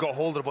backwards and you've got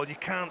hold of the ball, you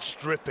can't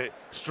strip it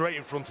straight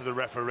in front of the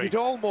referee. You'd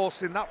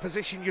almost, in that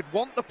position, you'd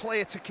want the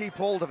player to keep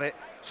hold of it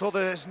so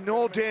there's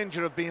no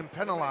danger of being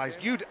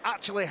penalised. You'd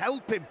actually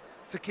help him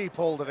to keep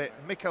hold of it.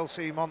 Mikel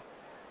Simon,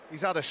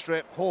 he's had a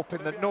strip,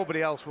 hoping that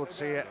nobody else would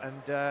see it,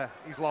 and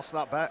he's lost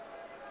that bet.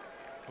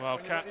 Well,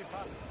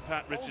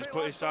 Pat Richards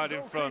put his side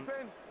in front.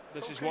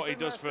 This is what he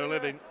does for a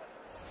living.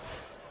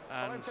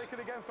 And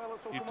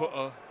you put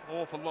an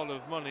awful lot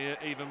of money,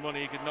 even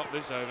money, he could knock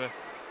this over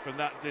from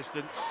that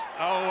distance.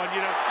 Oh, and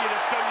you'd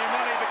have done your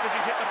money because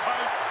he's hit the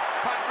post.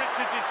 Pat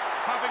Richards is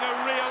having a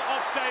real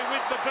off day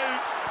with the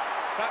boot.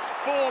 That's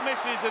 4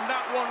 misses, and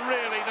that one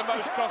really the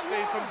most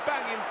costly from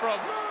bang in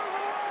front.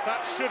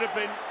 That should have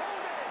been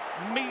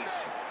meat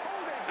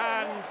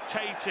and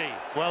tatey.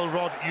 Well,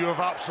 Rod, you have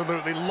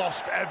absolutely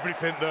lost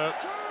everything there.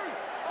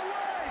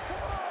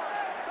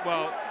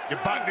 Well, you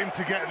backed him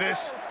to get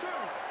this,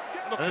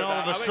 and all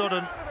of a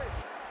sudden,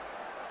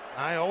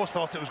 I always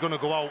thought it was going to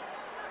go out.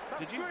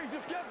 Did you?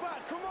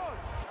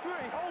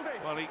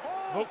 Well, he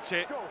hooked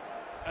it,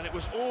 and it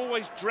was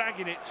always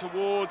dragging it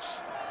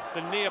towards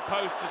the near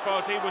post as far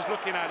as he was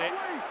looking at it.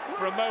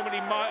 For a moment,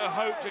 he might have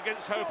hoped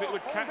against hope it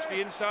would catch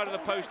the inside of the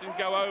post and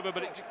go over,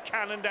 but it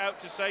cannoned out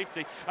to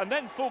safety. And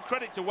then full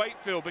credit to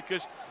Wakefield,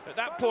 because at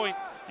that point,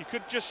 you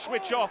could just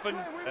switch off and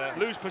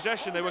lose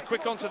possession. They were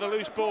quick onto the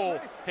loose ball.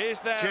 Here's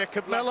their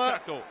Jacob last Miller.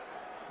 tackle.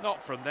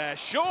 Not from there,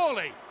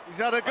 surely. He's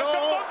had a goal. That's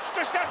a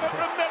monstrous effort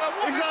from Miller.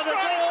 What He's a had a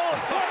strike! goal.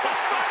 What a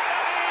strike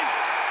that is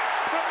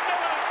from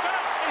Miller.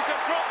 That is a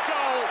drop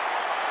goal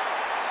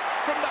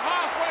from the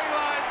halfway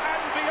line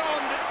and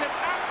beyond. It's an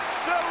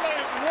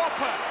absolute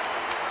whopper,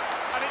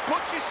 and it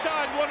puts his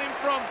side one in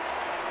front.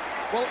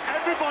 Well,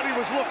 everybody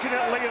was looking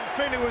at Liam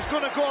Finn, who was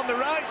going to go on the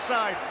right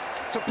side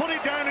to put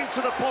it down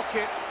into the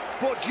pocket,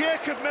 but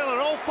Jacob Miller,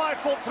 all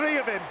 5'3"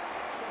 of him,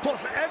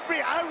 puts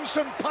every ounce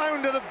and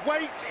pound of the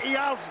weight he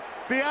has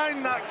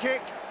behind that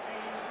kick.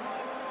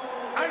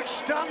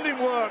 Outstanding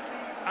work.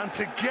 And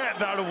to get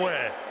that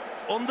away,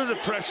 under the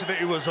pressure that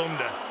he was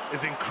under,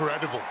 is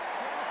incredible.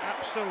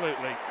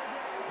 Absolutely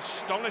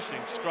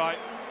astonishing strike.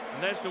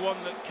 And there's the one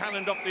that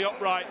cannoned off the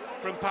upright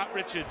from Pat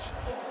Richards.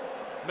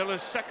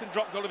 Miller's second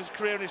drop goal of his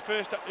career and his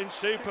first in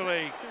Super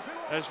League.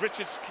 As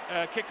Richards'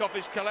 kick-off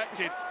is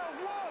collected.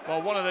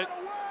 Well, one of the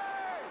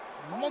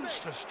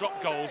monstrous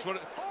drop goals. Do you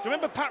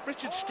remember Pat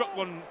Richards struck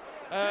one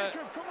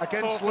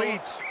against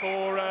Leeds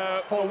for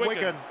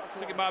Wigan? I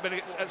think it might have been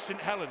at St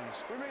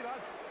Helens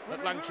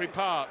at Langtry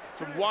Park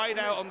from wide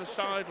out on the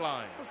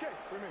sideline.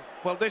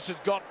 Well, this has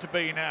got to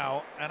be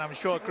now, and I'm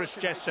sure Chris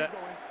Chester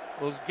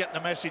will get the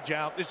message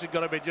out. This has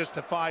got to be just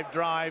a 5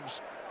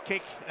 drives,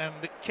 kick and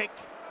kick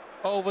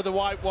over the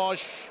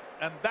whitewash,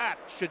 and that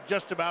should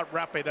just about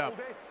wrap it up.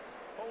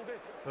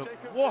 But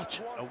what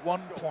a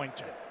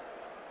one-pointer.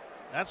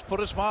 That's put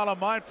a smile on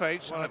my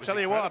face, Well, and I'll tell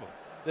you incredible.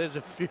 what, there's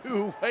a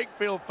few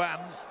Wakefield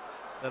fans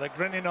that are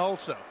grinning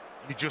also.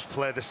 You just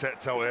play the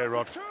sets out here,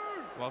 Rod.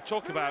 Well,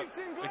 talk about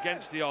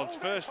against the odds.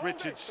 First,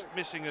 Richards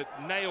missing a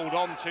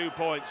nailed-on 2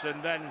 points,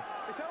 and then,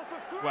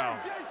 well,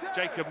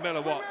 Jacob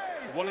Miller, what,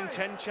 1 in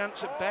 10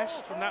 chance at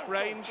best from that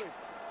range?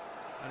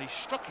 And he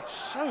struck it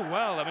so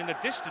well. I mean, the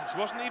distance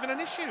wasn't even an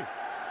issue.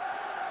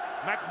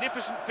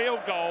 Magnificent field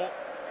goal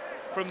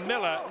from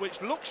Miller,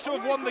 which looks to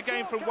have won the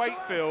game from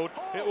Wakefield.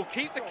 It will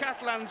keep the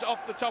Catalans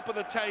off the top of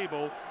the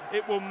table.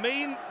 It will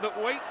mean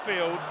that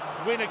Wakefield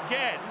win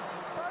again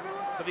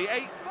for the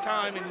 8th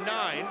time in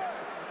 9.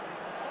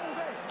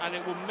 And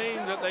it will mean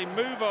that they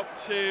move up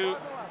to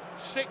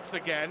 6th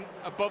again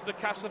above the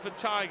Castleford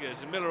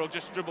Tigers. And Miller will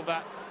just dribble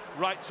that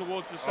right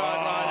towards the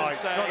sideline and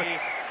say,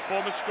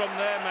 form a scrum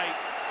there, mate.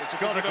 It's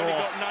got to go. You've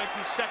only got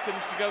 90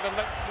 seconds to go the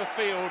length of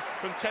the field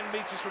from 10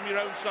 metres from your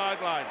own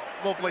sideline.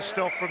 Lovely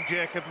stuff from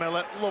Jacob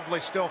Miller, lovely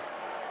stuff.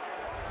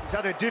 He's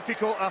had a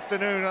difficult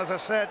afternoon, as I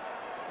said.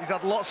 He's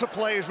had lots of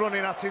players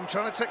running at him,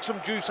 trying to take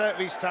some juice out of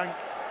his tank.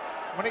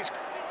 When it's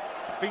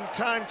been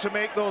time to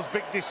make those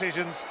big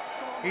decisions,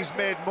 he's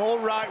made more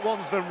right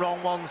ones than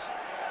wrong ones.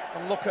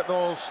 And look at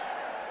those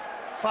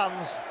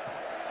fans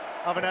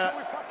having a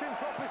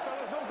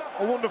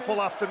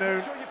wonderful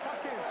afternoon.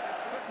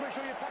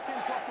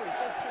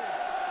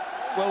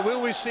 Well,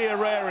 will we see a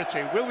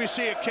rarity? Will we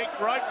see a kick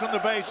right from the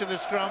base of the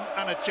scrum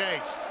and a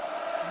chase?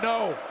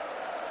 No.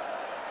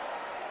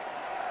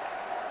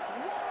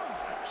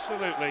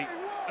 Absolutely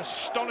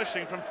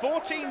astonishing from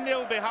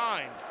 14-0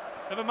 behind.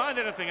 Never mind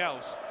anything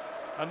else.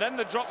 And then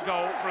the drop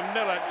goal from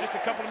Miller just a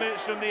couple of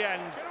minutes from the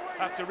end,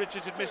 after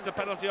Richards had missed the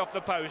penalty off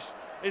the post.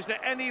 Is there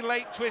any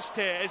late twist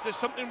here? Is there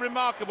something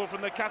remarkable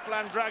from the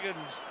Catalan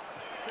Dragons?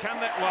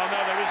 Can they? Well,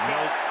 no, there is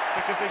not,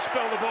 because they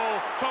spill the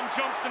ball. Tom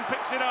Johnston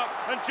picks it up,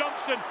 and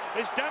Johnston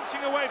is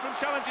dancing away from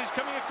challenges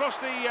coming across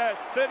the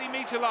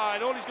 30-metre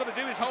line. All he's got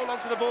to do is hold on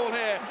to the ball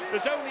here.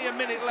 There's only a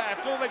minute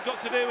left. All they've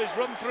got to do is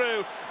run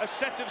through a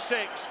set of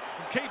 6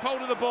 and keep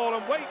hold of the ball,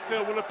 and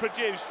Wakefield will have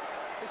produced,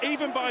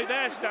 even by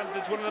their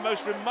standards, one of the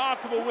most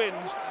remarkable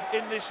wins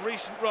in this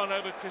recent run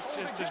over Chris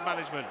Chester's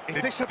management. Is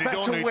this a better win?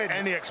 They don't need win?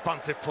 any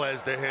expansive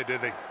players here, do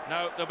they?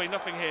 No, there'll be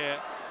nothing here.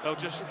 They'll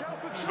just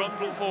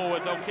trundle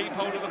forward. They'll keep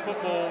hold of the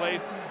football.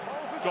 They've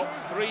got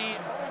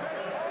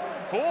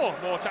 4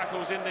 more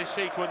tackles in this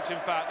sequence, in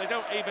fact. They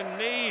don't even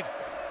need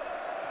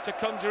to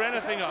conjure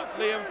anything up.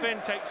 Liam Finn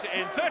takes it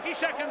in. 30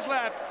 seconds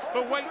left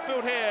for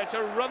Wakefield here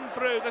to run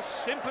through the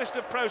simplest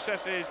of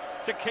processes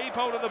to keep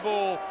hold of the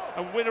ball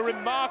and win a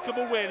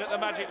remarkable win at the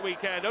Magic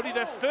Weekend. Only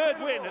their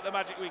 3rd win at the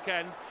Magic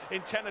Weekend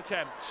in 10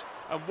 attempts,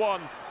 and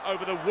 1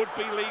 over the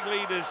would-be league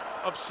leaders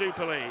of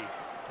Super League.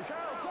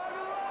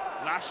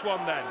 Last one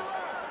then.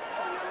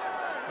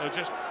 They'll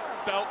just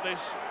belt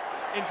this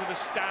into the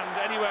stand.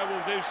 Anywhere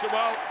will do. So,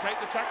 well, take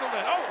the tackle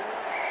then. Oh!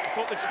 I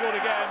thought they'd scored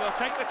again. They'll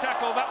take the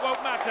tackle. That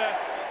won't matter.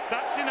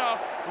 That's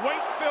enough.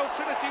 Wakefield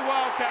Trinity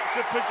Wildcats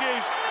have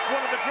produced one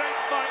of the great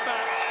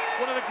fightbacks,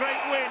 one of the great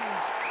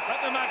wins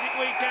at the Magic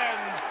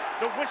Weekend.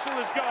 The whistle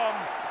has gone.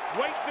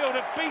 Wakefield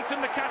have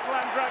beaten the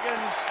Catalan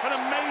Dragons. An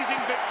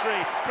amazing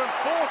victory from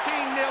 14-0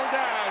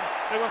 down.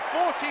 They were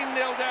 14-0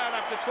 down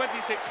after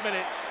 26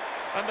 minutes.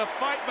 And the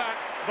fight back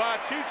via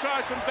 2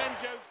 tries from Ben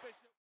Jones.